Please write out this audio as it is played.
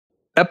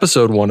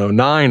Episode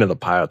 109 of the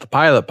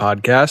Pilot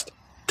podcast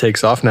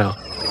takes off now.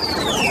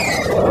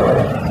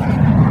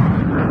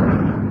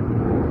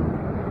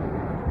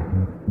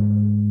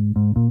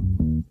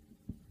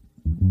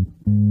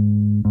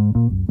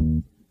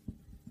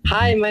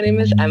 Hi, my name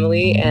is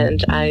Emilie,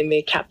 and I'm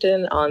a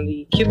captain on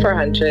the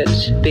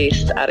Q400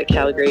 based out of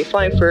Calgary,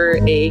 flying for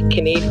a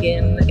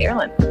Canadian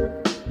airline.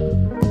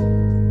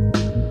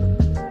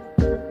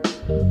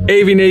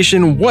 AV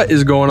Nation, what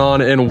is going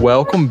on? And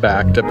welcome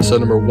back to episode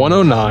number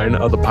 109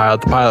 of the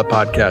Pilot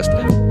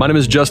podcast. My name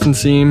is Justin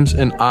Seams,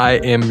 and I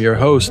am your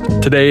host.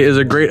 Today is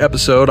a great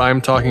episode. I'm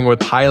talking with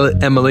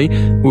pilot Emilie,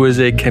 who is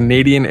a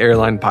Canadian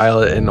airline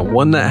pilot and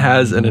one that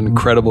has an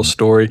incredible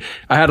story.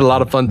 I had a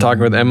lot of fun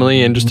talking with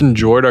Emilie and just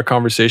enjoyed our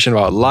conversation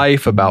about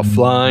life, about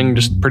flying,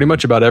 just pretty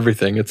much about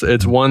everything.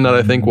 It's one that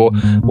I think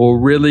will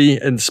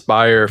really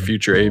inspire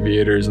future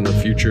aviators in the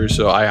future.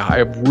 So I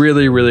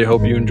really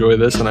hope you enjoy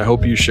this, and I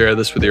hope you share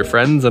this with your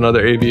friends and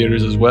other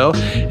aviators as well.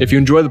 If you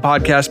enjoy the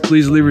podcast,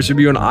 please leave us a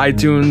review on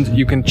iTunes.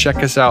 You can check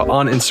us out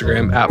on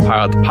Instagram at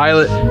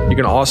PilotThePilot. You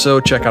can also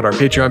check out our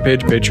Patreon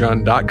page,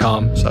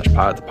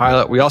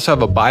 patreon.com/PilotThePilot. We also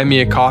have a buy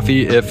me a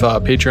coffee. If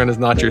Patreon is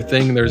not your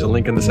thing, there's a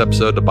link in this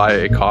episode to buy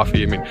a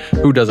coffee. I mean,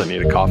 who doesn't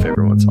need a coffee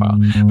every once in a while?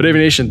 But AV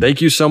Nation,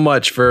 thank you so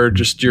much for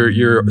just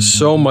your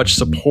so much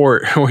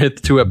support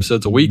with 2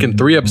 episodes a week and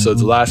 3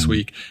 episodes last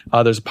week.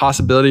 There's a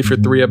possibility for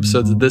 3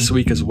 episodes this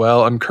week as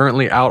well. I'm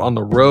currently out on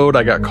the road.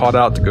 I got caught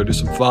out to go do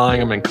some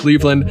flying. I'm in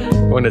Cleveland,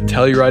 going to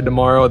Telluride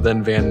tomorrow,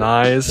 then Van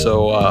Nuys.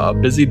 So a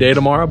busy day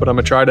tomorrow, but I'm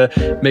going to try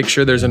to make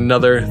sure there's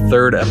another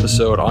 3rd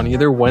episode on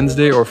either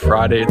Wednesday or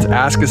Friday. It's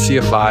Ask a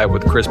CFI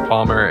with Chris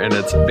Palmer, and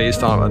it's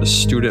based on a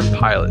student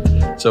pilot.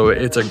 So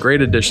it's a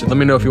great addition. Let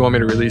me know if you want me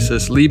to release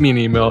this. Leave me an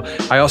email.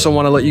 I also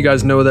want to let you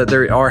guys know that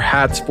there are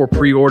hats for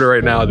pre-order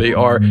right now. They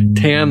are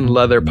tan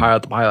leather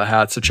Pilot the Pilot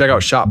hats. So check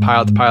out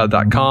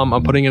shoppilotthepilot.com.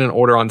 I'm putting in an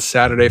order on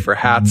Saturday for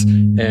hats,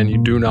 and you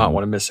do not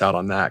want to miss out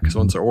on that because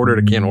once they're ordered,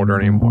 I can't order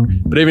anymore.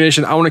 But AV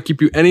Nation, I want to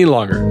keep you any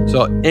longer.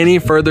 So any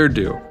further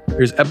ado,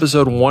 here's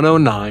episode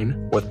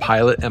 109 with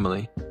pilot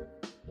Emilie.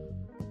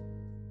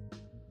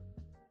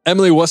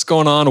 Emilie, what's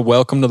going on?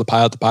 Welcome to the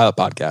Pilot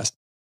podcast.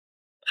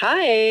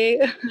 Hi,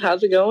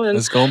 how's it going?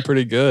 It's going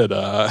pretty good.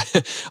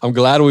 I'm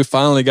glad we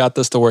finally got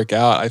this to work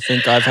out. I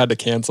think I've had to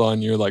cancel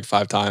on you like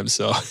 5 times,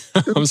 so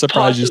I'm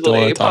surprised you still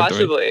want to talk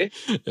to me.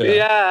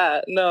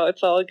 Yeah, no,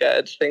 it's all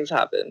good. Things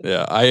happen.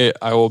 Yeah,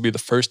 I will be the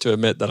first to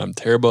admit that I'm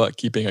terrible at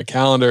keeping a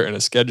calendar and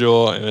a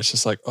schedule, and it's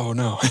just like, oh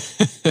no.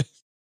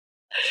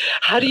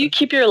 How do you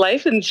keep your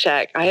life in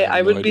check?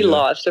 I would be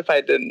lost if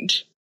I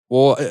didn't.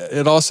 Well,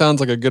 it all sounds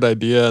like a good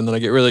idea, and then I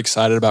get really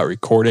excited about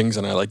recordings,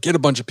 and I like get a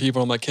bunch of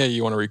people. I'm like, hey,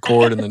 you want to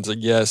record? And then it's like,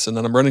 yes. And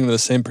then I'm running into the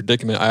same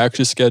predicament. I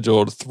actually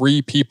scheduled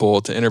 3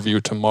 people to interview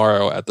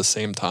tomorrow at the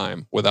same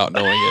time without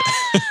knowing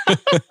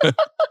it.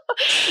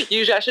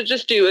 Usually I should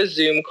just do a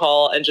Zoom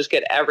call and just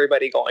get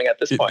everybody going at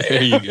this point.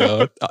 There you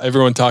go.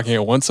 Everyone talking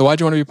at once. So why'd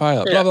you want to be a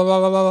pilot? Yeah. Blah,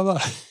 blah, blah, blah, blah,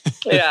 blah.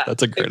 Yeah,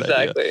 That's a great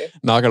idea.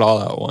 Knock it all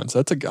out at once.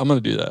 I'm going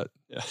to do that.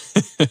 Yeah.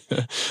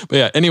 But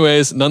yeah,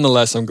 anyways,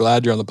 nonetheless, I'm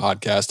glad you're on the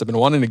podcast. I've been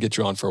wanting to get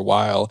you on for a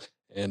while,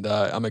 and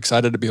I'm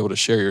excited to be able to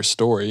share your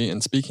story.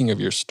 And speaking of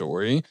your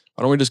story,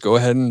 why don't we just go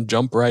ahead and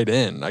jump right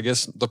in? I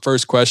guess the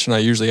first question I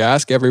usually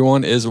ask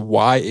everyone is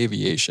why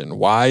aviation?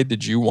 Why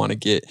did you want to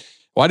be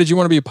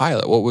a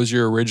pilot? What was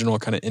your original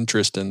kind of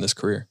interest in this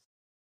career?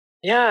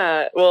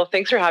 Yeah, well,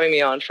 thanks for having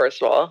me on,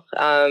 first of all.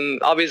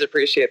 Always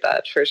appreciate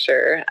that for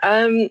sure.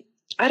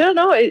 I don't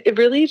know. It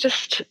really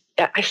just,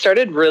 I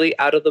started really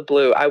out of the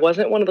blue. I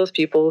wasn't one of those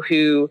people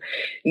who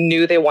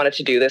knew they wanted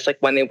to do this like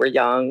when they were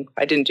young.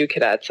 I didn't do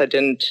cadets. I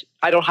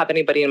don't have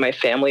anybody in my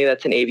family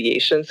that's in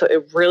aviation. So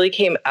it really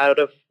came out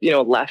of,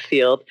 left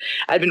field.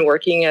 I'd been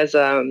working as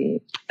a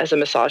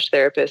massage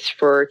therapist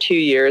for 2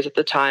 years at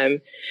the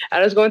time.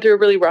 And I was going through a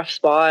really rough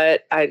spot.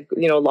 I,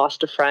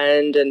 lost a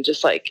friend and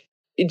just like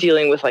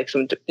dealing with like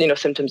some,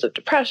 symptoms of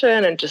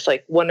depression and just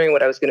like wondering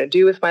what I was going to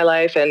do with my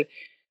life. And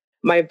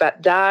my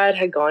dad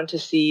had gone to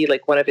see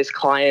like one of his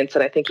clients,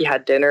 and I think he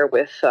had dinner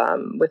with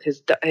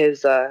his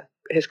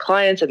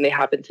clients, and they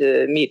happened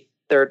to meet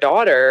their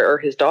daughter or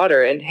his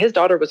daughter, and his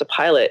daughter was a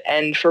pilot.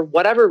 And for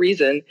whatever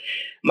reason,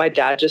 my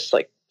dad just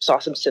like saw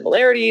some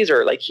similarities,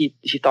 or like he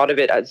thought of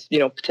it as,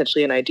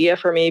 potentially an idea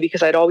for me,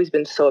 because I'd always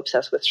been so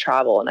obsessed with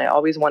travel, and I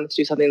always wanted to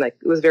do something like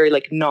it was very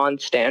like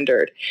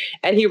non-standard.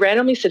 And he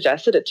randomly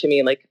suggested it to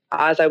me, like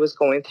as I was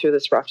going through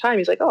this rough time.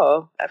 He's like,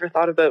 "Oh, ever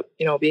thought about,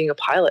 being a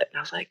pilot?" And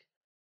I was like,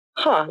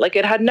 like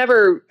it had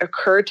never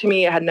occurred to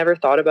me. I had never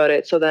thought about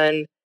it. So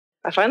then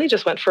I finally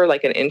just went for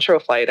like an intro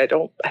flight. I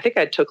think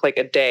I took like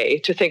a day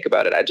to think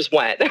about it. I just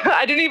went.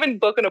 I didn't even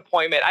book an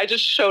appointment. I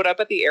just showed up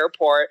at the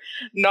airport,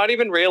 not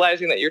even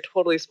realizing that you're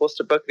totally supposed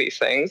to book these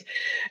things.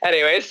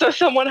 Anyway, so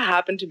someone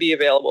happened to be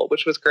available,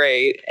 which was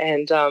great.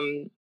 And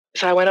so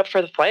I went up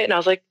for the flight, and I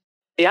was like,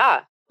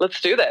 yeah,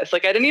 let's do this.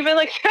 Like I didn't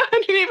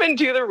even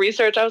do the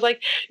research. I was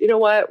like, you know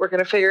what? We're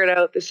going to figure it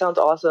out. This sounds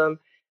awesome.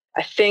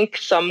 I think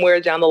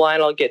somewhere down the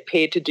line I'll get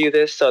paid to do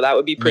this, so that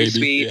would be pretty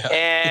sweet. Yeah.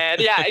 And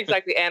yeah,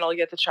 exactly. And I'll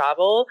get to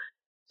travel.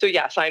 So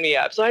yeah, sign me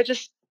up. So I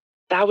just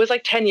that was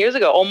like 10 years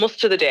ago, almost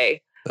to the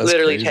day. That's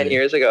Literally crazy. 10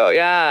 years ago.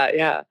 Yeah,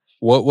 yeah.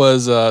 What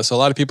was, so a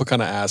lot of people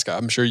kind of ask,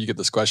 I'm sure you get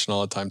this question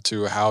all the time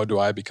too, how do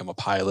I become a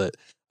pilot?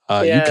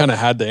 You Yes. kind of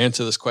had to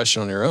answer this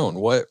question on your own.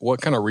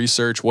 What kind of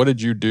research? What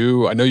did you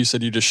do? I know you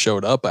said you just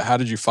showed up, but how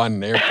did you find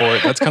an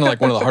airport? That's kind of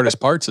like one of the hardest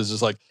parts is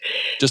just like,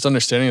 just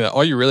understanding that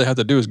all you really have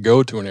to do is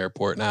go to an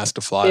airport and ask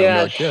to fly. And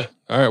they'll be Yes. like,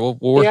 yeah, all right,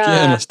 we'll work you in.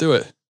 Yeah. Let's do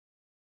it.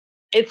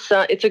 It's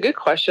a good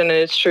question, and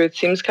it's true. It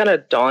seems kind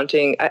of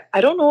daunting.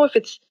 I don't know if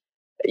it's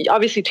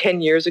obviously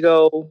 10 years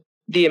ago,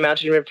 the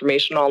amount of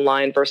information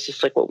online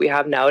versus like what we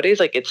have nowadays.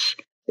 Like it's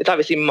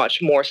obviously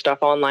much more stuff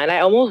online. I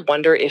almost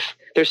wonder if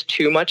there's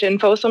too much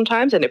info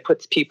sometimes, and it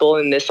puts people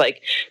in this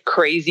like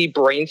crazy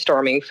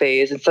brainstorming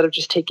phase instead of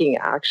just taking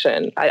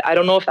action. I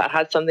don't know if that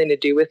had something to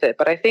do with it,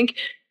 but I think,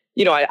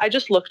 I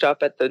just looked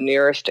up at the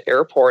nearest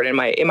airport in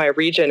my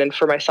region, and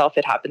for myself,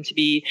 it happened to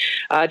be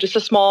just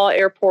a small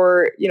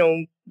airport.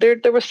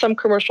 There was some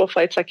commercial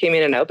flights that came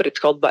in and out, but it's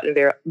called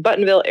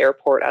Buttonville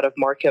Airport out of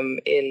Markham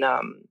in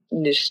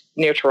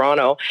near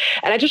Toronto.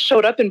 And I just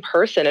showed up in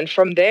person, and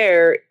from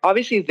there,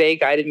 obviously they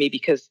guided me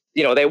because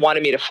they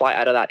wanted me to fly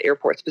out of that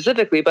airport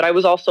specifically. But I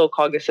was also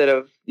cognizant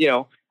of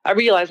I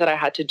realized that I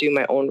had to do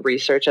my own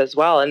research as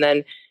well, and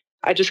then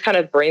I just kind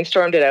of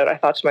brainstormed it out. I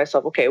thought to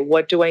myself, okay,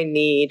 what do I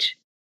need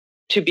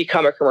to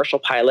become a commercial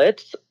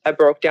pilot? I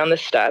broke down the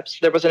steps.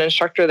 There was an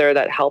instructor there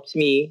that helped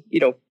me,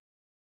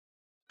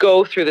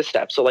 go through the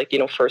steps. So like,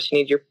 first you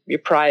need your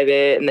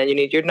private, and then you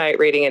need your night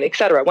rating, and et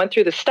cetera. I went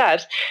through the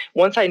steps.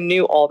 Once I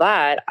knew all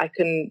that, I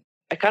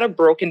kind of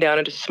broken down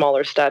into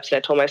smaller steps, and I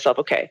told myself,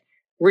 okay,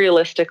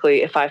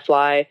 realistically, if I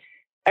fly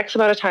X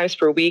amount of times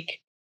per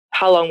week,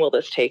 how long will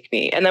this take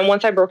me? And then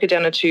once I broke it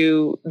down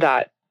into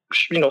that,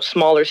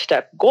 smaller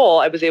step goal,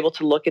 I was able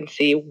to look and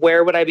see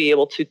where would I be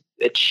able to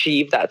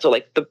achieve that. So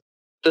like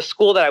the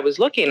school that I was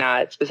looking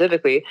at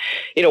specifically,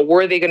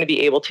 were they going to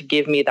be able to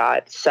give me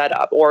that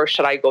setup, or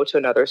should I go to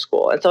another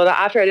school? And so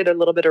after I did a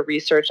little bit of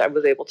research, I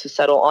was able to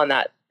settle on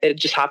that. It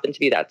just happened to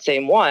be that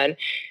same one.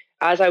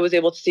 As I was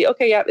able to see,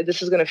 okay, yeah,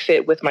 this is going to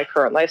fit with my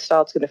current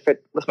lifestyle. It's going to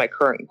fit with my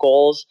current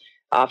goals.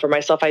 For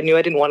myself, I knew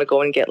I didn't want to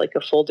go and get like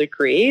a full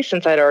degree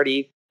since I'd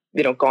already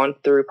gone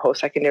through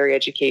post-secondary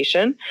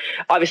education.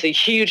 Obviously,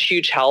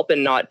 huge help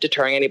and not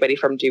deterring anybody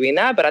from doing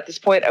that. But at this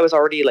point, I was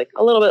already like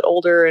a little bit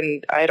older,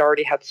 and I had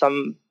already had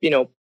some,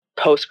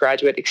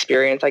 postgraduate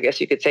experience, I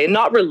guess you could say,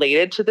 not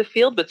related to the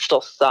field, but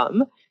still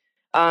some.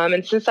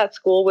 And since that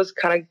school was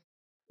kind of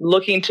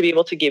looking to be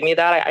able to give me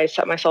that, I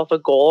set myself a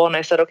goal, and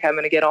I said, okay, I'm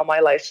going to get all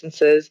my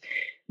licenses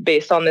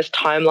based on this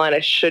timeline.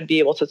 I should be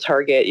able to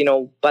target,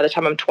 by the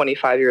time I'm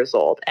 25 years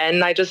old.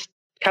 And I just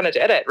kind of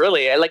did it,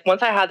 really.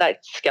 Once I had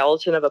that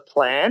skeleton of a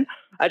plan,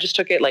 I just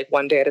took it like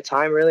one day at a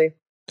time, really.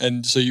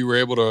 And so you were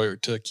able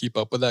to keep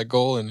up with that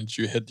goal, and did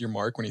you hit your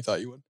mark when you thought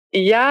you would?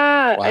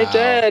 Yeah, Wow. I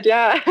did.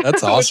 Yeah.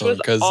 That's awesome. Which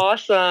was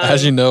awesome.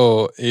 As you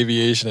know,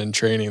 aviation and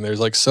training, there's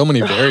like so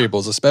many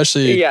variables,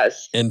 especially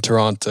yes. in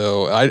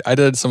Toronto. I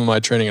did some of my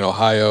training in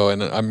Ohio,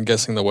 and I'm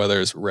guessing the weather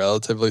is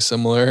relatively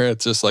similar.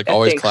 It's just like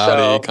always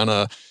cloudy, kind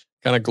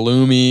of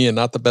gloomy, and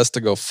not the best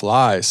to go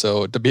fly.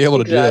 So to be able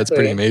to do that, it's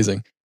pretty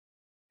amazing.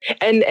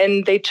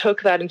 And they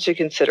took that into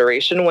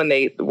consideration when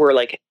they were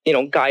like,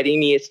 guiding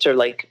me as to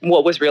like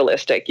what was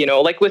realistic,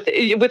 like with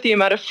the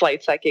amount of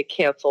flights that get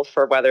canceled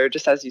for weather,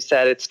 just as you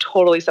said, it's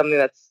totally something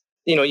that's,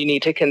 you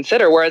need to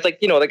consider. Whereas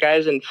like, the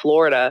guys in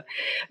Florida,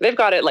 they've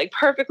got it like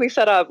perfectly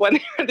set up when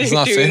they're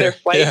doing their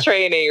flight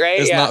training,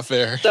 right? It's not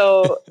fair.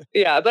 So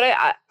yeah, but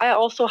I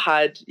also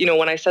had,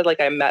 when I said like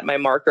I met my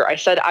marker, I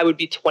said I would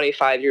be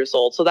 25 years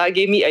old. So that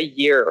gave me a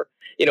year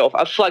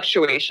of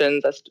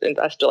fluctuations as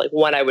to like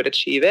when I would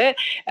achieve it.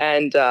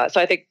 And so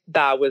I think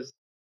that was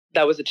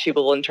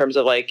achievable in terms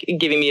of like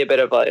giving me a bit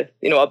of a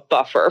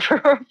buffer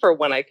for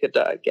when I could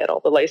get all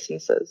the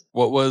licenses.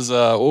 What was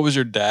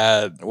your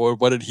dad?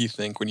 What did he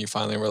think when you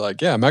finally were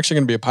like, yeah, I'm actually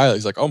going to be a pilot?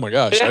 He's like, oh my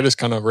gosh, I just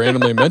kind of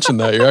randomly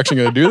mentioned that. You're actually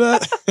going to do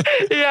that?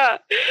 Yeah.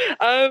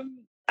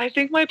 I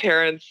think my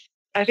parents,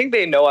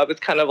 they know I was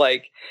kind of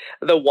like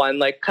the one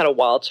like kind of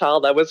wild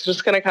child that was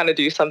just going to kind of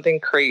do something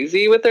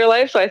crazy with their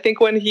life. So I think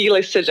when he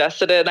like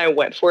suggested it and I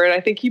went for it,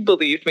 I think he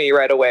believed me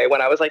right away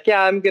when I was like,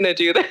 yeah, I'm going to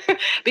do that.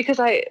 Because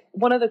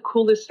one of the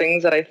coolest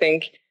things that I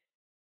think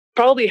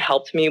probably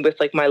helped me with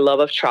like my love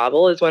of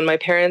travel is when my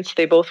parents,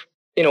 they both,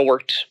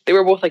 worked, they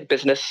were both like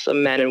business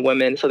men and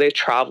women. So they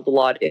traveled a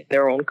lot in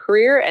their own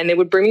career, and they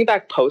would bring me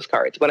back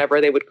postcards whenever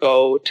they would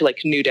go to like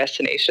new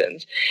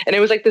destinations. And it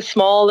was like this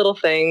small little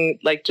thing,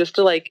 like just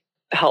to like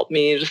help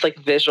me just like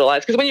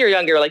visualize, because when you're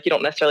younger, like you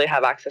don't necessarily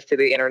have access to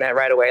the internet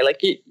right away.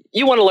 Like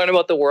you want to learn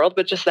about the world,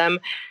 but just them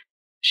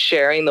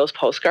sharing those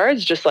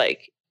postcards, just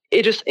like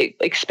it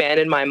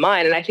expanded my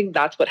mind. And I think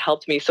that's what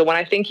helped me. So when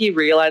I think he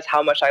realized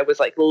how much I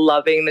was like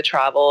loving the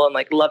travel and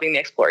like loving the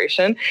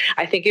exploration,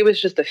 I think it was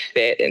just a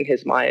fit in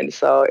his mind.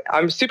 So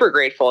I'm super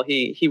grateful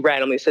he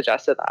randomly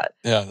suggested that.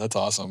 Yeah, that's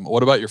awesome.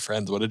 What about your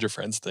friends? What did your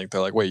friends think?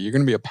 They're like, wait, you're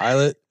going to be a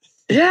pilot?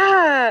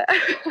 Yeah.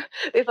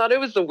 They thought it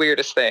was the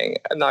weirdest thing.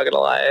 I'm not going to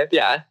lie.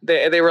 Yeah.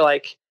 They were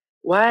like,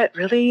 what?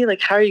 Really?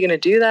 Like, how are you going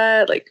to do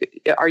that?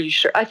 Like, are you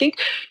sure? I think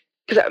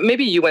because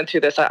maybe you went through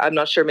this. I'm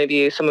not sure.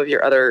 Maybe some of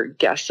your other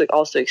guests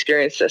also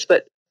experienced this,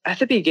 but at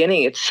the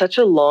beginning, it's such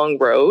a long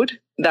road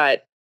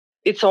that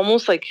it's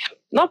almost like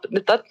not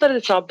that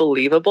it's not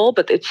believable,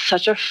 but it's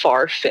such a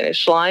far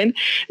finish line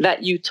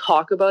that you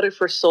talk about it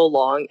for so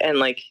long. And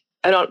like,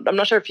 I'm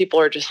not sure if people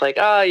are just like,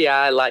 oh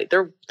yeah, like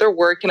they're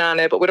working on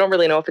it, but we don't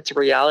really know if it's a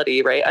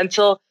reality, right?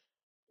 Until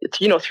it's,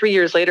 3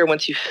 years later,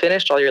 once you've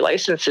finished all your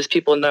licenses,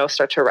 people now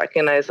start to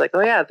recognize like,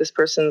 oh yeah, this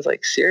person's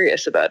like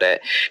serious about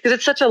it, because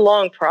it's such a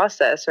long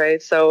process,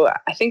 right? So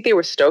I think they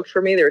were stoked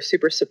for me. They were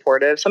super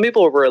supportive. Some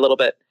people were a little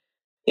bit,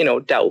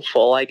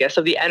 doubtful, I guess,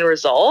 of the end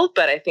result,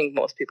 but I think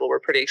most people were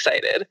pretty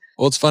excited.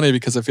 Well, it's funny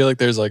because I feel like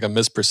there's like a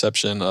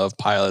misperception of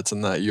pilots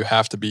and that you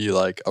have to be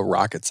like a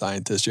rocket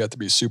scientist. You have to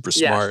be super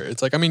smart. Yes.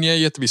 It's like, I mean, yeah,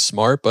 you have to be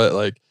smart, but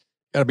like,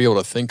 you got to be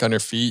able to think on your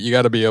feet. You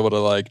got to be able to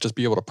like just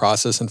be able to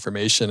process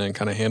information and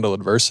kind of handle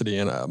adversity.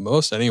 And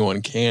most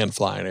anyone can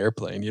fly an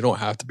airplane. You don't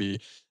have to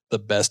be the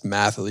best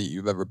mathlete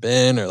you've ever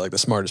been or like the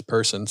smartest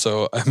person.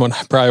 So when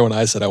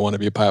I said I want to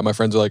be a pilot, my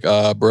friends were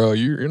like, bro,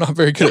 you're not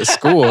very good at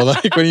school.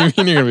 Like, what do you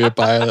mean you're going to be a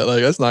pilot?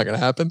 Like, that's not going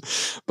to happen.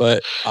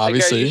 But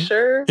obviously, like, are you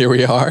sure? Here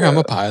we are. I'm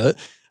a pilot.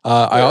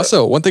 I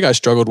also, one thing I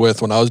struggled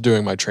with when I was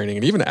doing my training,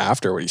 and even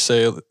after what you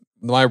say,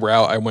 my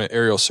route, I went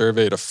aerial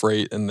survey to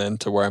freight and then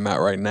to where I'm at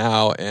right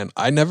now. And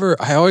I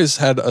always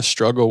had a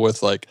struggle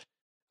with like,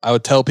 I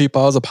would tell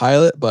people I was a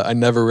pilot, but I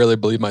never really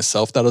believed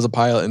myself that I was a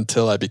pilot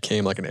until I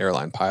became like an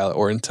airline pilot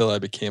or until I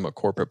became a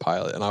corporate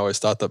pilot. And I always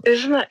thought that.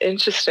 Isn't that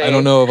interesting? I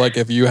don't know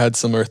if you had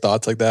similar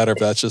thoughts like that or if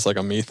that's just like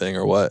a me thing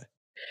or what.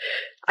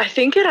 I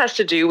think it has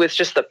to do with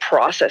just the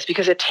process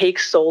because it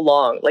takes so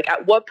long. Like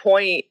at what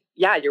point,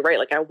 yeah, you're right.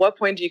 Like at what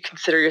point do you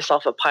consider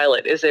yourself a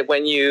pilot? Is it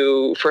when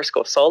you first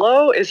go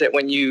solo? Is it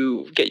when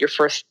you get your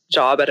first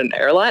job at an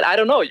airline? I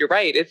don't know. You're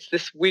right. It's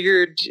this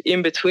weird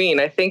in between.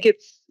 I think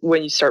it's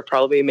when you start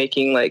probably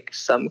making like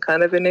some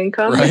kind of an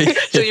income. Right.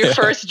 So your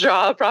first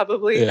job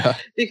probably, yeah.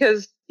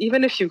 Because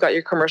even if you've got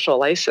your commercial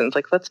license,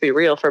 like let's be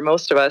real, for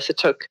most of us, it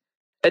took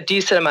a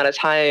decent amount of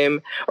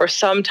time or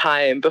some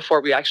time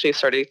before we actually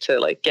started to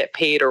like get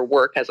paid or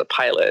work as a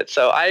pilot.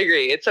 So I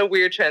agree. It's a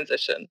weird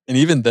transition. And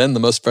even then, the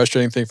most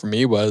frustrating thing for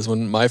me was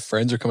when my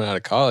friends were coming out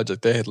of college,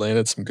 like they had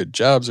landed some good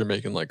jobs. They're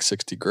making like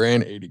 60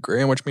 grand, 80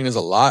 grand, which means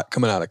a lot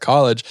coming out of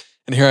college.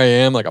 And here I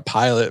am, like a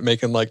pilot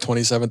making like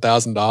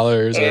 $27,000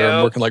 or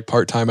I'm working like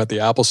part-time at the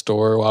Apple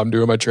store while I'm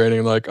doing my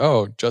training. Like,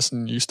 oh,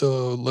 Justin, you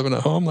still living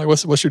at home? Like,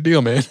 what's your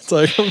deal, man? It's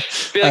like,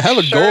 I have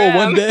a goal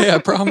one day, I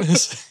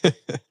promise.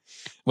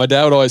 My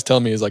dad would always tell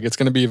me, is like, it's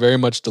going to be very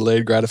much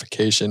delayed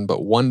gratification,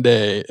 but one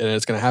day, and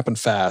it's going to happen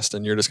fast,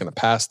 and you're just going to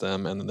pass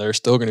them, and they're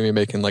still going to be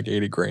making like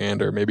 80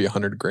 grand or maybe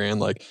 100 grand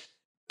like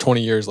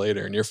 20 years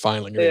later, and you're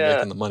finally going to be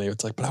making the money.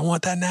 It's like, but I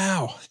want that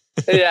now.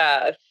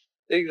 Yeah,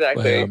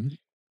 exactly. But,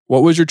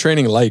 what was your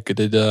training like?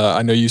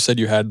 I know you said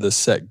you had this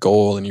set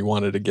goal and you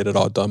wanted to get it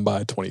all done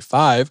by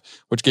 25,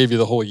 which gave you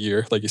the whole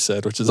year, like you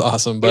said, which is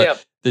awesome.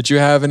 But did you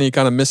have any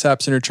kind of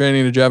mishaps in your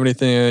training? Did you have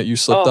anything that you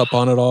slipped up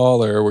on at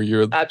all, or were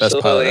you the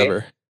best pilot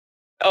ever?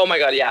 Oh my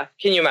God, yeah.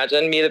 Can you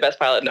imagine me, the best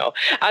pilot? No,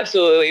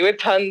 absolutely. With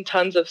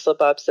tons of slip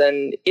ups,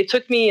 and it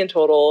took me in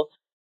total,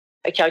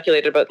 I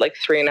calculated about like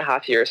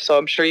 3.5 years. So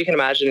I'm sure you can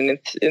imagine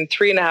in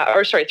 3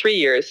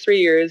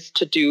 years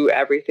to do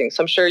everything.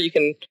 So I'm sure you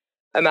can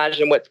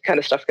imagine what kind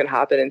of stuff can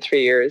happen in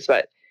 3 years.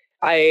 But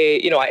I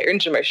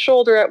injured my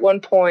shoulder at one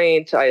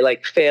point. I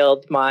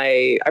partialed.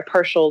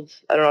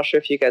 I'm not sure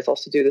if you guys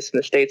also do this in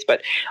the States,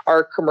 but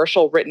our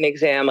commercial written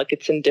exam, like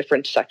it's in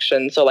different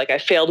sections. So like I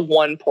failed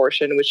one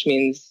portion, which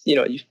means,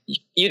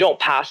 you don't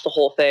pass the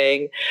whole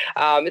thing.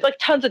 It's like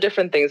tons of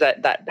different things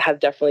that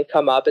have definitely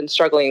come up, and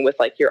struggling with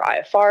like your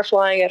IFR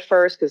flying at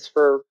first. Cause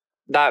for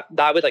that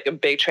was like a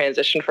big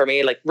transition for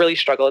me, like really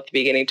struggle at the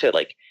beginning to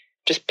like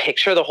just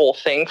picture the whole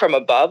thing from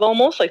above,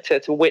 almost like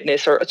to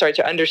witness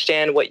to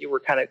understand what you were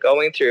kind of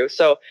going through.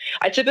 So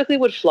I typically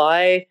would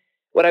fly.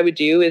 What I would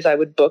do is I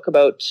would book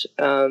about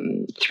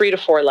 3 to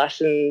 4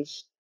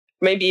 lessons,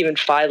 maybe even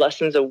 5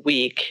 lessons a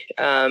week.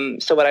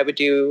 So what I would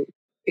do,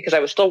 because I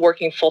was still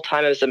working full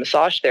time as a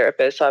massage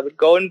therapist, so I would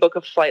go and book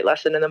a flight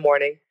lesson in the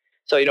morning.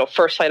 So,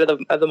 first flight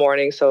of the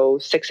morning. So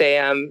 6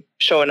 a.m.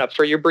 showing up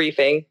for your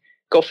briefing,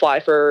 go fly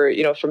for,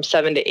 from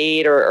 7 to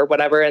 8 or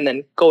whatever, and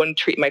then go and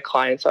treat my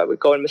clients. So I would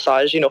go and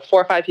massage, 4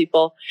 or 5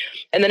 people.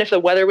 And then if the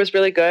weather was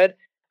really good,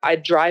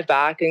 I'd drive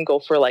back and go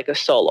for like a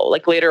solo.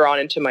 Like later on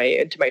into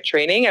my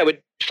training, I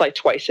would fly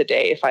twice a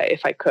day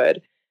if I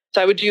could.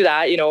 So I would do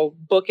that,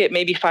 book it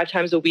maybe 5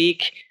 times a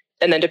week.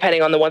 And then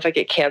depending on the ones that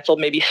get canceled,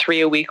 maybe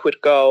 3 a week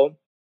would go,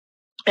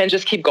 and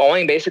just keep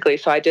going basically.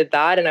 So I did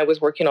that. And I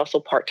was working also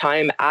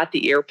part-time at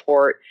the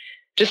airport,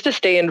 just to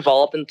stay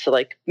involved and to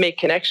like make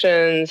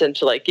connections and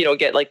to like,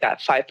 get like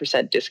that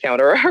 5%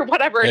 discount or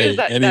whatever it is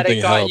that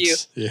it got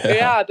helps. you.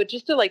 Yeah. But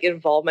just to like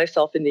involve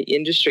myself in the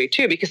industry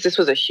too, because this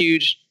was a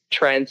huge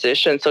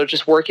transition. So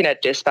just working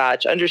at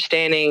dispatch,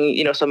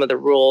 understanding, some of the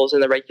rules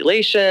and the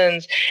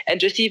regulations, and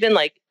just even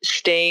like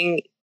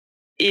staying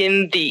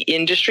in the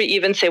industry,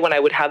 even say when I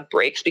would have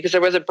breaks, because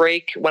there was a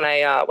break when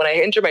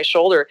I injured my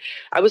shoulder.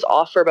 I was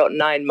off for about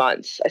 9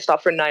 months. I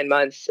stopped for 9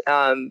 months,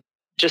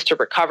 just to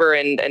recover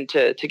and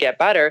to get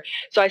better.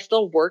 So I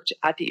still worked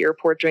at the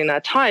airport during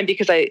that time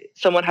because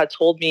someone had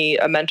told me,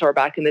 a mentor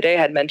back in the day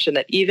had mentioned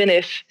that even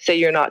if, say,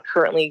 you're not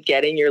currently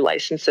getting your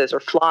licenses or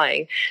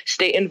flying,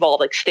 stay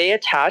involved, like stay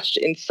attached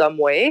in some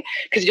way,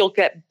 because you'll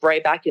get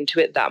right back into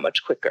it that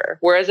much quicker.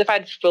 Whereas if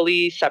I'd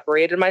fully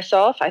separated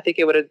myself, I think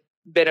it would have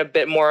been a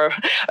bit more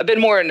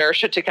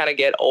inertia to kind of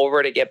get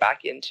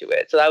back into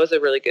it. So that was a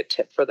really good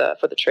tip for the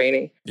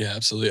training. Yeah,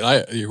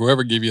 absolutely.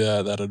 Whoever gave you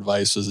that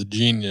advice was a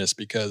genius,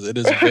 because it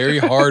is very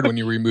hard when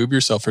you remove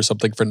yourself for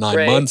something for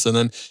 9 months. And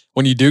then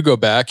when you do go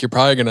back, you're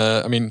probably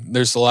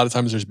there's a lot of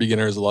times there's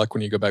beginner's luck.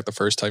 When you go back the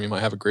first time, you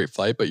might have a great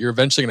flight, but you're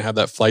eventually going to have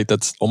that flight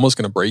that's almost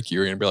going to break you.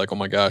 You're going to be like, oh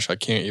my gosh, I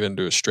can't even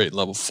do a straight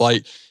level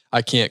flight.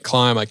 I can't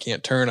climb, I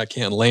can't turn, I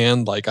can't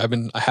land. Like I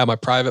have my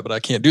private, but I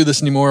can't do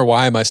this anymore.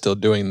 Why am I still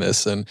doing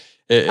this? And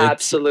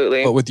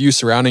absolutely. But with you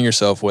surrounding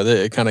yourself with it,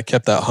 it kind of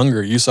kept that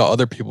hunger. You saw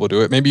other people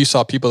do it. Maybe you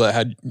saw people that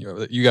had,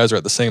 that you guys are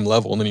at the same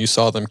level, and then you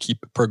saw them keep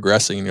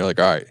progressing, and you're like,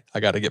 all right, I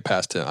got to get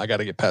past him. I got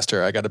to get past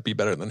her. I got to be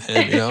better than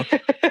him,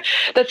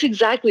 That's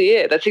exactly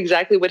it. That's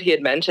exactly what he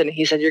had mentioned.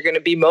 He said, you're going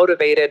to be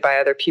motivated by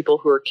other people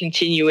who are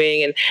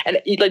continuing.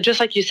 And just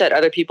like you said,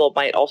 other people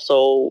might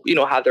also,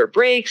 have their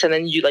breaks, and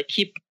then you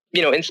keep,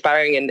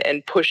 inspiring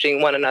and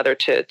pushing one another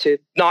to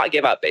not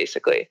give up,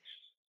 basically.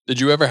 Did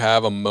you ever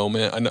have a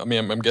moment?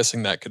 I'm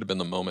guessing that could have been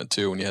the moment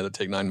too, when you had to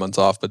take 9 months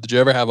off, but did you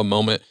ever have a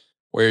moment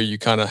where you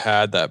kind of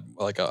had that,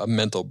 like a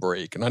mental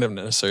break, and not even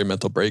necessarily a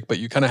mental break, but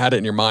you kind of had it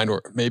in your mind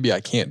where maybe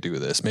I can't do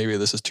this. Maybe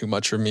this is too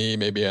much for me.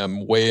 Maybe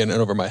I'm way in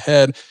over my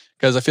head.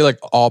 Because I feel like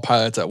all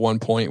pilots at one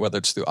point, whether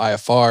it's through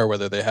IFR,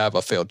 whether they have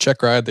a failed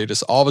check ride, they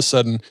just all of a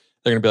sudden,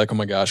 they're going to be like, oh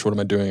my gosh, what am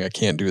I doing? I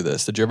can't do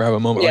this. Did you ever have a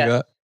moment like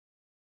that?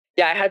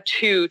 Yeah, I had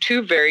two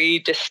very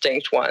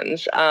distinct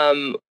ones.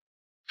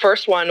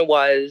 First one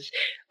was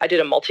I did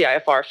a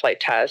multi-IFR flight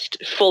test,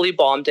 fully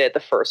bombed it, the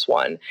first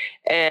one.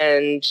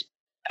 And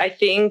I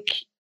think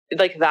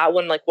that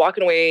one,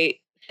 walking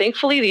away,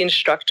 thankfully the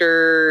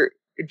instructor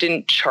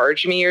didn't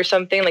charge me or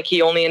something.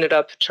 He only ended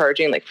up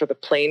charging for the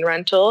plane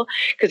rental,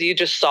 because you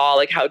just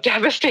saw how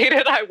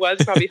devastated I was.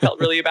 Probably felt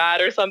really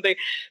bad or something.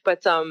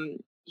 But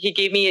he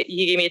gave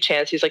me a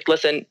chance. He's like,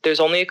 listen, there's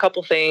only a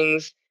couple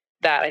things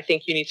that I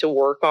think you need to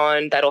work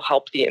on that'll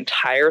help the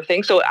entire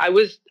thing. So I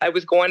was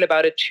going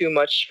about it too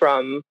much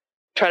from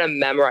trying to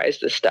memorize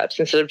the steps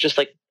instead of just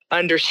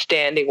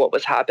understanding what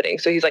was happening.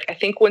 So he's like, I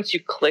think once you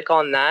click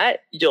on that,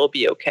 you'll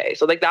be okay.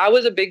 So that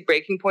was a big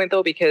breaking point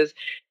though, because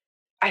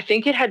I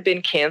think it had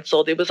been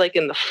canceled. It was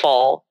in the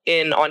fall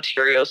in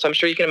Ontario. So I'm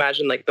sure you can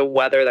imagine the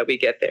weather that we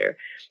get there.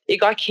 It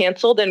got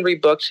canceled and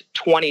rebooked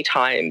 20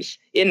 times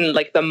in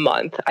the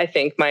month. I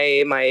think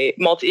my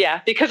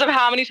because of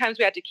how many times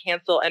we had to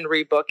cancel and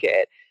rebook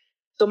it.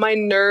 So my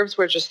nerves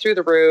were just through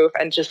the roof,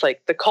 and just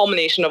the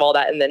culmination of all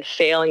that and then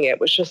failing it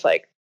was just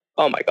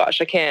oh my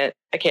gosh, I can't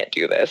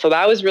do this. So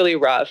that was really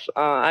rough.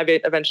 I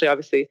eventually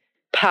obviously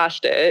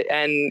passed it,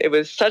 and it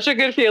was such a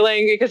good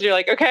feeling, because you're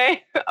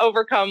okay,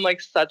 overcome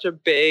such a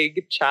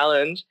big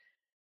challenge.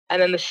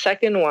 And then the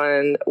second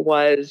one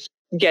was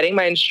getting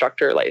my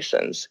instructor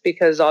license,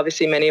 because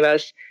obviously many of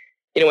us,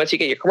 once you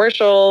get your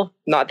commercial,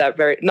 not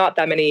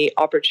that many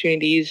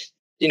opportunities,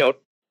 I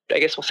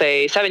guess we'll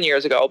say 7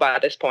 years ago by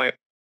this point.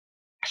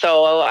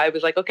 So I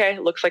was like, okay,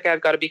 looks like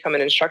I've got to become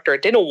an instructor. I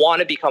didn't want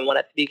to become one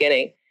at the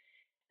beginning.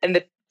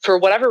 And for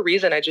whatever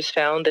reason, I just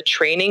found the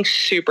training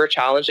super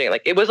challenging.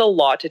 It was a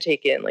lot to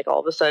take in.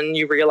 All of a sudden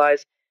you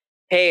realize,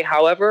 hey,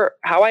 how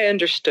I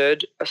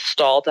understood a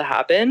stall to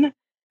happen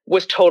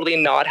was totally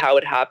not how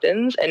it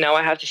happens. And now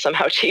I have to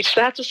somehow teach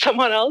that to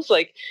someone else.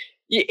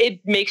 It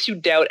makes you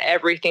doubt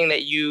everything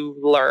that you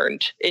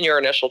learned in your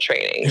initial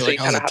training. You're so you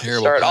kind of have to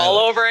start pilot. all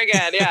over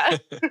again. Yeah.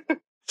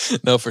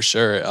 No, for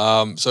sure.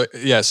 So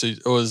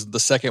it was, the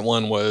second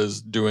one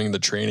was doing the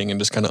training and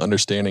just kind of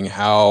understanding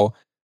how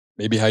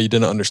you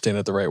didn't understand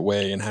it the right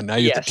way, and how now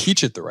you have to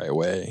teach it the right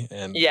way.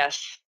 And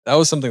that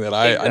was something that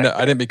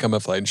I didn't become a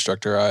flight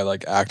instructor. I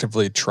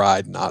actively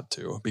tried not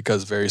to,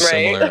 because very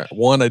similar.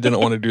 One, I didn't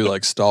want to do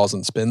stalls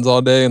and spins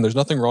all day, and there's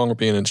nothing wrong with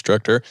being an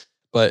instructor,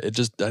 but I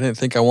didn't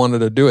think I wanted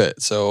to do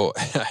it. So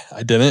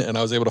I didn't, and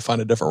I was able to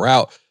find a different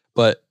route.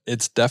 But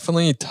it's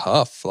definitely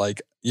tough.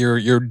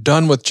 You're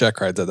done with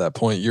check rides at that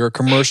point. You're a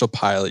commercial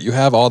pilot. You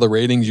have all the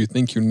ratings you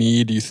think you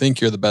need. You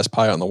think you're the best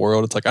pilot in the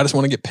world. It's I just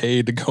want to get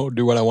paid to go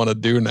do what I want to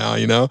do now,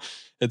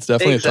 It's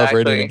definitely a tough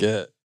rating to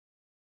get.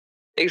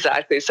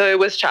 Exactly. So it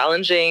was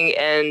challenging,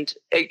 and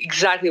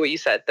exactly what you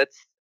said.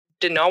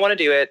 Did not want to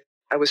do it.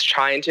 I was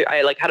trying to,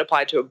 I had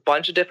applied to a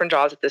bunch of different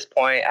jobs at this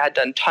point. I had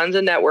done tons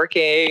of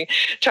networking,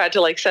 tried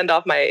to send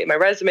off my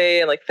resume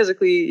and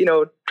physically,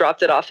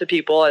 dropped it off to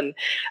people, and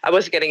I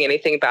wasn't getting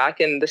anything back.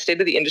 And the state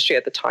of the industry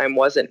at the time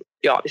wasn't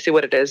obviously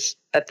what it is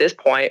at this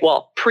point.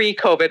 Well,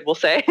 pre-COVID, we'll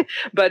say,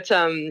 but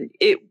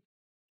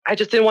I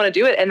just didn't want to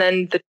do it. And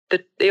then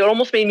it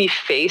almost made me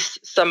face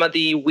some of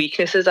the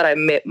weaknesses that I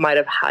might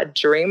have had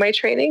during my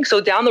training. So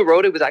down the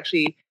road, it was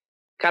actually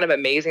kind of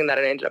amazing that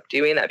I ended up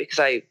doing that, because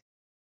I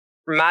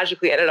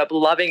magically ended up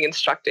loving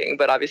instructing.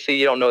 But obviously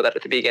you don't know that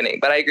at the beginning.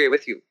 But I agree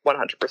with you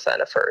 100%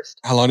 at first.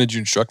 How long did you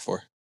instruct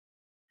for?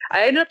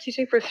 I ended up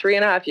teaching for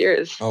 3.5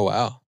 years. Oh,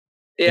 wow.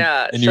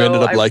 Yeah. And you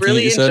ended up liking it,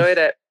 really you said? enjoyed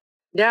it.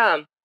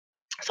 Yeah.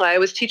 So I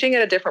was teaching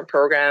at a different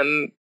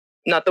program,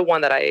 not the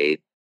one that I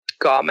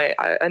got my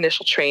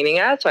initial training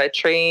at. So I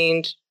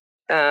trained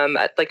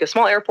at like a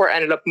small airport. I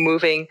ended up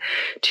moving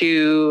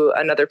to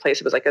another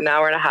place. It was like an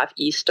hour and a half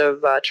east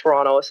of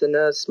Toronto. It's in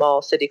a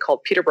small city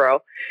called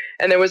Peterborough.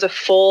 And there was a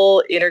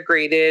full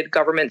integrated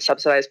government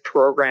subsidized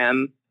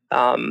program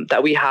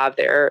that we have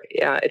there.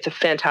 It's a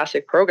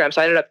fantastic program.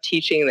 So I ended up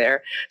teaching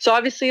there. So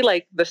obviously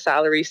like the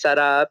salary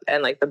setup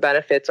and like the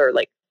benefits are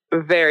like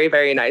very,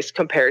 very nice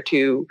compared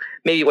to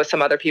maybe what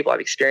some other people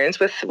have experienced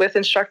with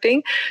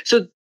instructing.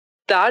 So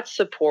that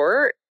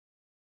support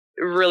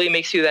really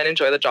makes you then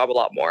enjoy the job a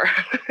lot more,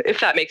 if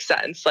that makes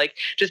sense. Like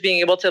just being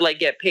able to like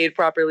get paid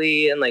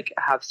properly and like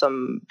have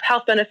some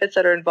health benefits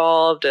that are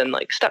involved and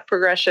like step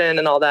progression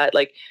and all that.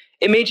 Like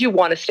it made you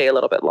want to stay a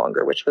little bit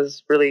longer, which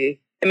was really,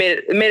 it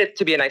made it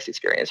to be a nice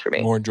experience for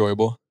me. More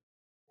enjoyable.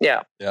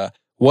 Yeah. Yeah.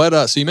 What,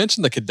 so you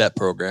mentioned the cadet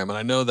program, and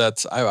I know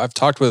I've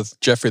talked with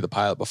Jeffrey the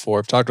pilot before.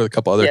 I've talked with a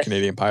couple other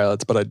Canadian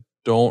pilots, but I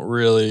don't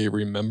really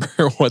remember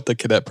what the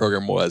cadet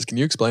program was. Can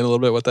you explain a little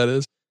bit what that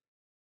is?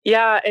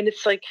 Yeah. And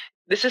it's like,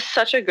 this is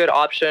such a good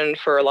option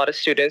for a lot of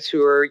students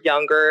who are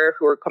younger,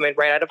 who are coming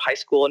right out of high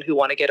school and who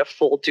want to get a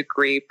full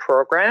degree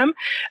program,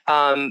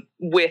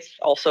 with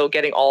also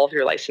getting all of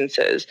your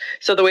licenses.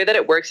 So the way that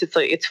it works,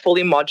 it's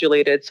fully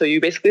modulated. So you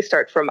basically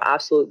start from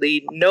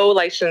absolutely no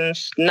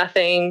license,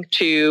 nothing,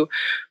 to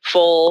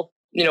full,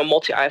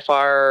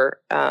 multi-IFR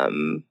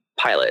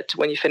pilot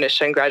when you finish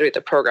and graduate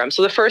the program.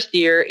 So the first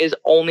year is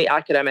only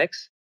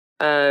academics.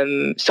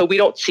 So we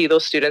don't see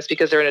those students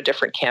because they're in a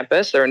different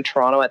campus. They're in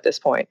Toronto at this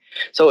point.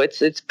 So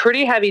it's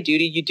pretty heavy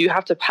duty. You do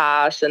have to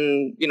pass,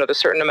 and there's a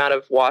certain amount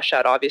of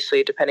washout,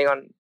 obviously, depending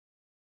on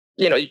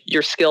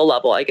your skill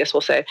level, I guess we'll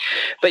say.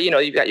 But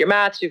you've got your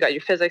maths, you've got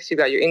your physics, you've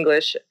got your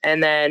English,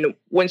 and then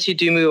once you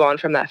do move on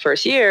from that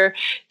first year,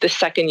 the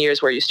second year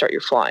is where you start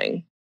your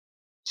flying.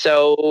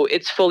 So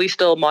it's fully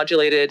still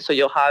modulated. So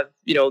you'll have,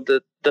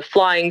 the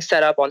flying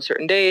set up on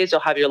certain days.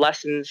 You'll have your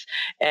lessons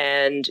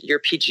and your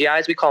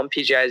PGIs. We call them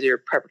PGIs, your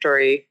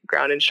preparatory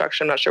ground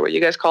instruction. I'm not sure what you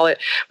guys call it,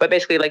 but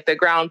basically like the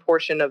ground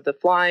portion of the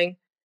flying.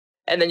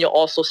 And then you'll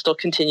also still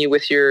continue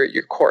with your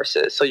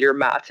courses. So your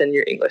math and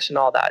your English and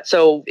all that.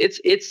 So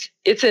it's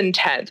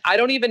intense. I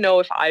don't even know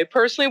if I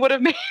personally would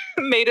have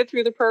made it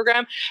through the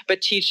program,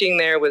 but teaching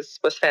there was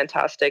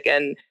fantastic.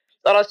 And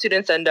a lot of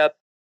students end up,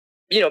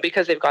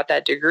 because they've got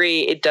that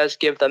degree, it does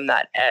give them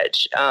that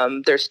edge.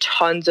 There's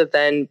tons of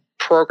then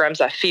programs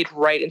that feed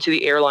right into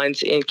the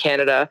airlines in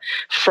Canada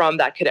from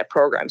that cadet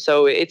program.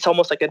 So it's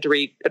almost like a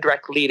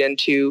direct lead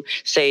into,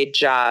 say,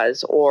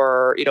 Jazz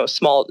or,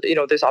 small,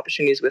 there's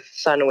opportunities with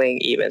Sunwing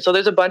even. So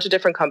there's a bunch of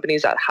different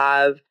companies that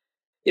have,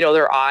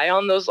 their eye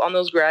on those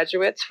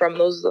graduates from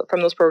those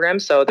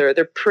programs. So they're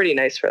pretty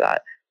nice for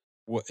that.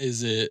 What,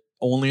 is it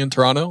only in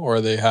Toronto, or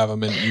they have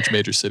them in each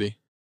major city?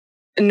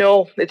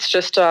 No, it's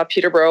just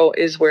Peterborough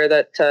is where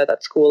that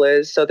school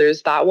is. So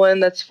there's that one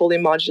that's fully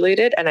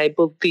modulated, and I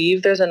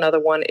believe there's another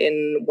one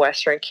in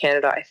Western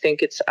Canada. I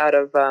think it's out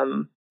of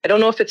I don't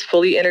know if it's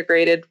fully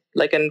integrated,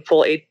 like in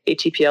full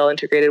ATPL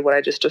integrated, what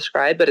I just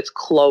described, but it's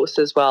close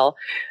as well,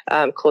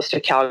 close to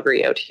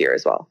Calgary out here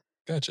as well.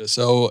 Gotcha.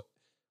 So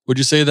would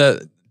you say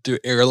that do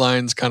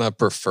airlines kind of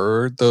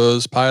prefer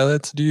those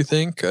pilots, do you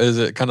think? Is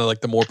it kind of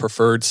like the more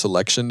preferred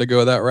selection to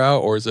go that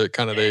route, or is it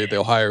kind of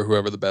they'll hire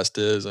whoever the best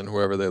is and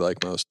whoever they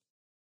like most?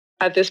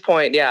 At this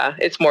point, yeah,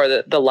 it's more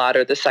the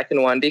latter, the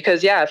second one,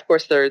 because of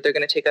course they're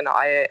going to take an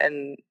eye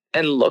and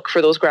look for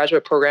those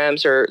graduate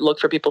programs or look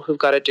for people who've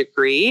got a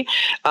degree.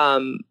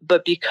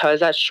 But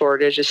because that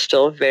shortage is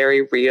still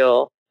very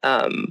real,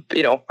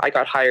 I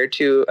got hired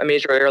to a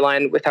major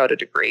airline without a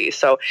degree.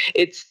 So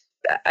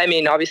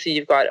obviously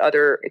you've got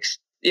other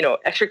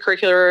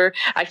extracurricular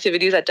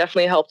activities that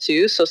definitely help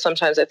too. So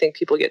sometimes I think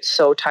people get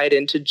so tied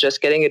into just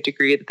getting a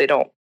degree that they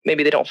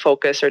don't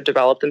focus or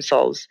develop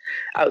themselves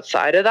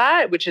outside of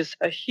that, which is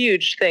a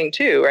huge thing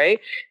too, right?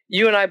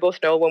 You and I both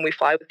know when we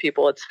fly with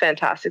people, it's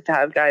fantastic to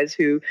have guys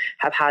who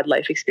have had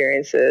life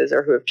experiences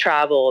or who have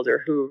traveled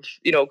or who've,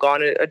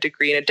 gone a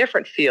degree in a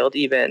different field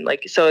even.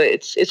 Like, so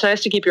it's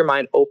nice to keep your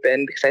mind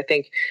open, because I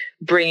think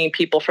bringing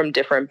people from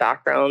different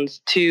backgrounds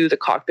to the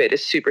cockpit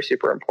is super,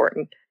 super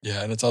important.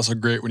 Yeah, and it's also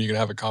great when you can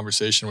have a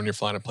conversation when you're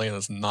flying a plane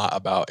that's not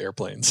about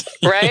airplanes.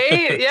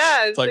 Right?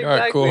 Yeah. It's like,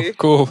 exactly. All right,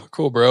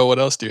 cool, bro. What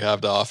else do you have